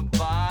fields of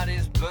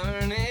bodies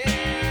burning,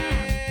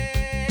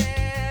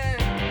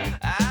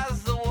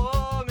 as the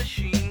war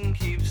machine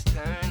keeps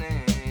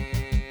turning,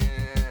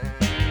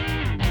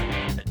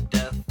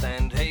 death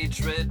and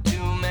hatred to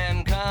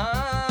mankind,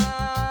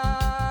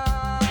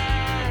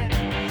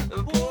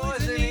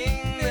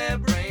 poisoning their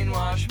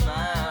brainwashed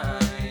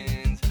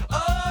minds.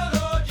 Oh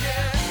Lord,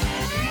 yeah.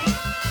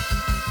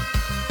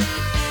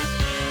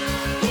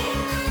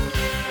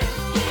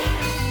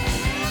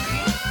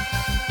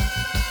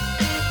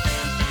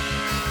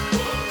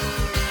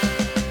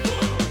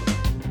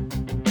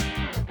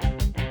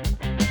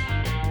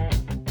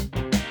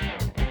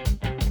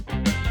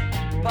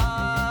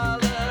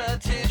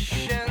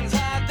 Politicians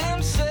hide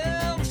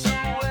themselves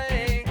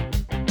away.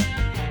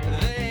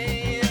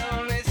 They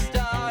only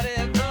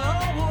started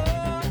the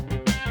war.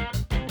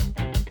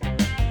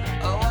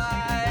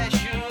 Why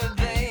should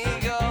they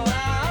go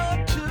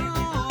out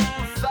to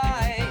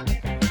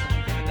fight?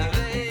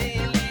 They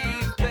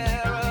leave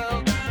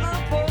peril to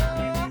the poor.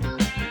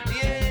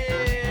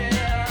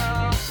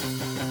 Yeah.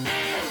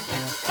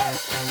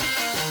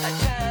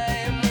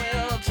 Time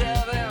will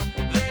tell them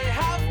they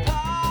have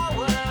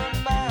power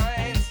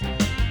minds,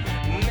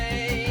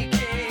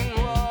 making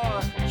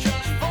war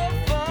just for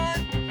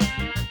fun,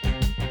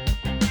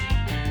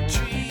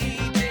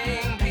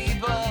 treating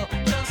people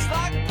just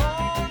like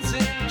pawns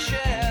in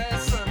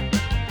chess.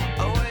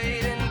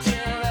 Wait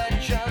until that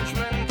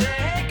judgment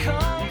day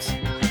comes.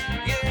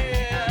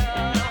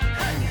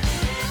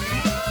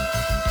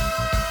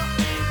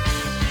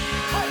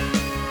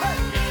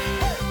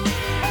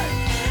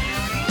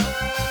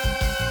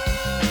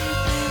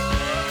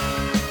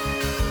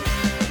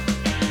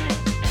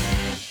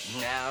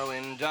 Now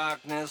in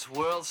darkness,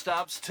 world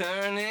stops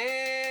turning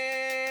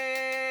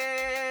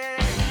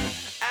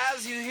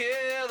as you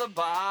hear the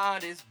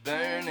bodies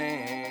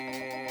burning.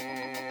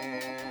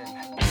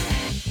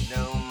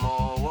 No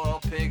more war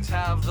pigs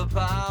have the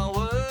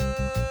power,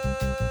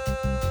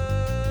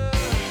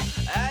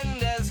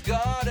 and as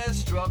God has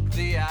struck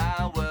the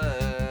hour,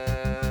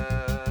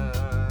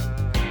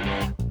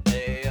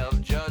 day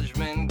of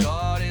judgment,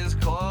 God is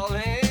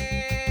calling.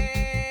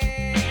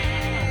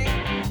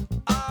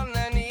 On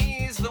their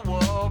knees, the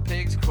war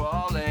pigs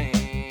crawling.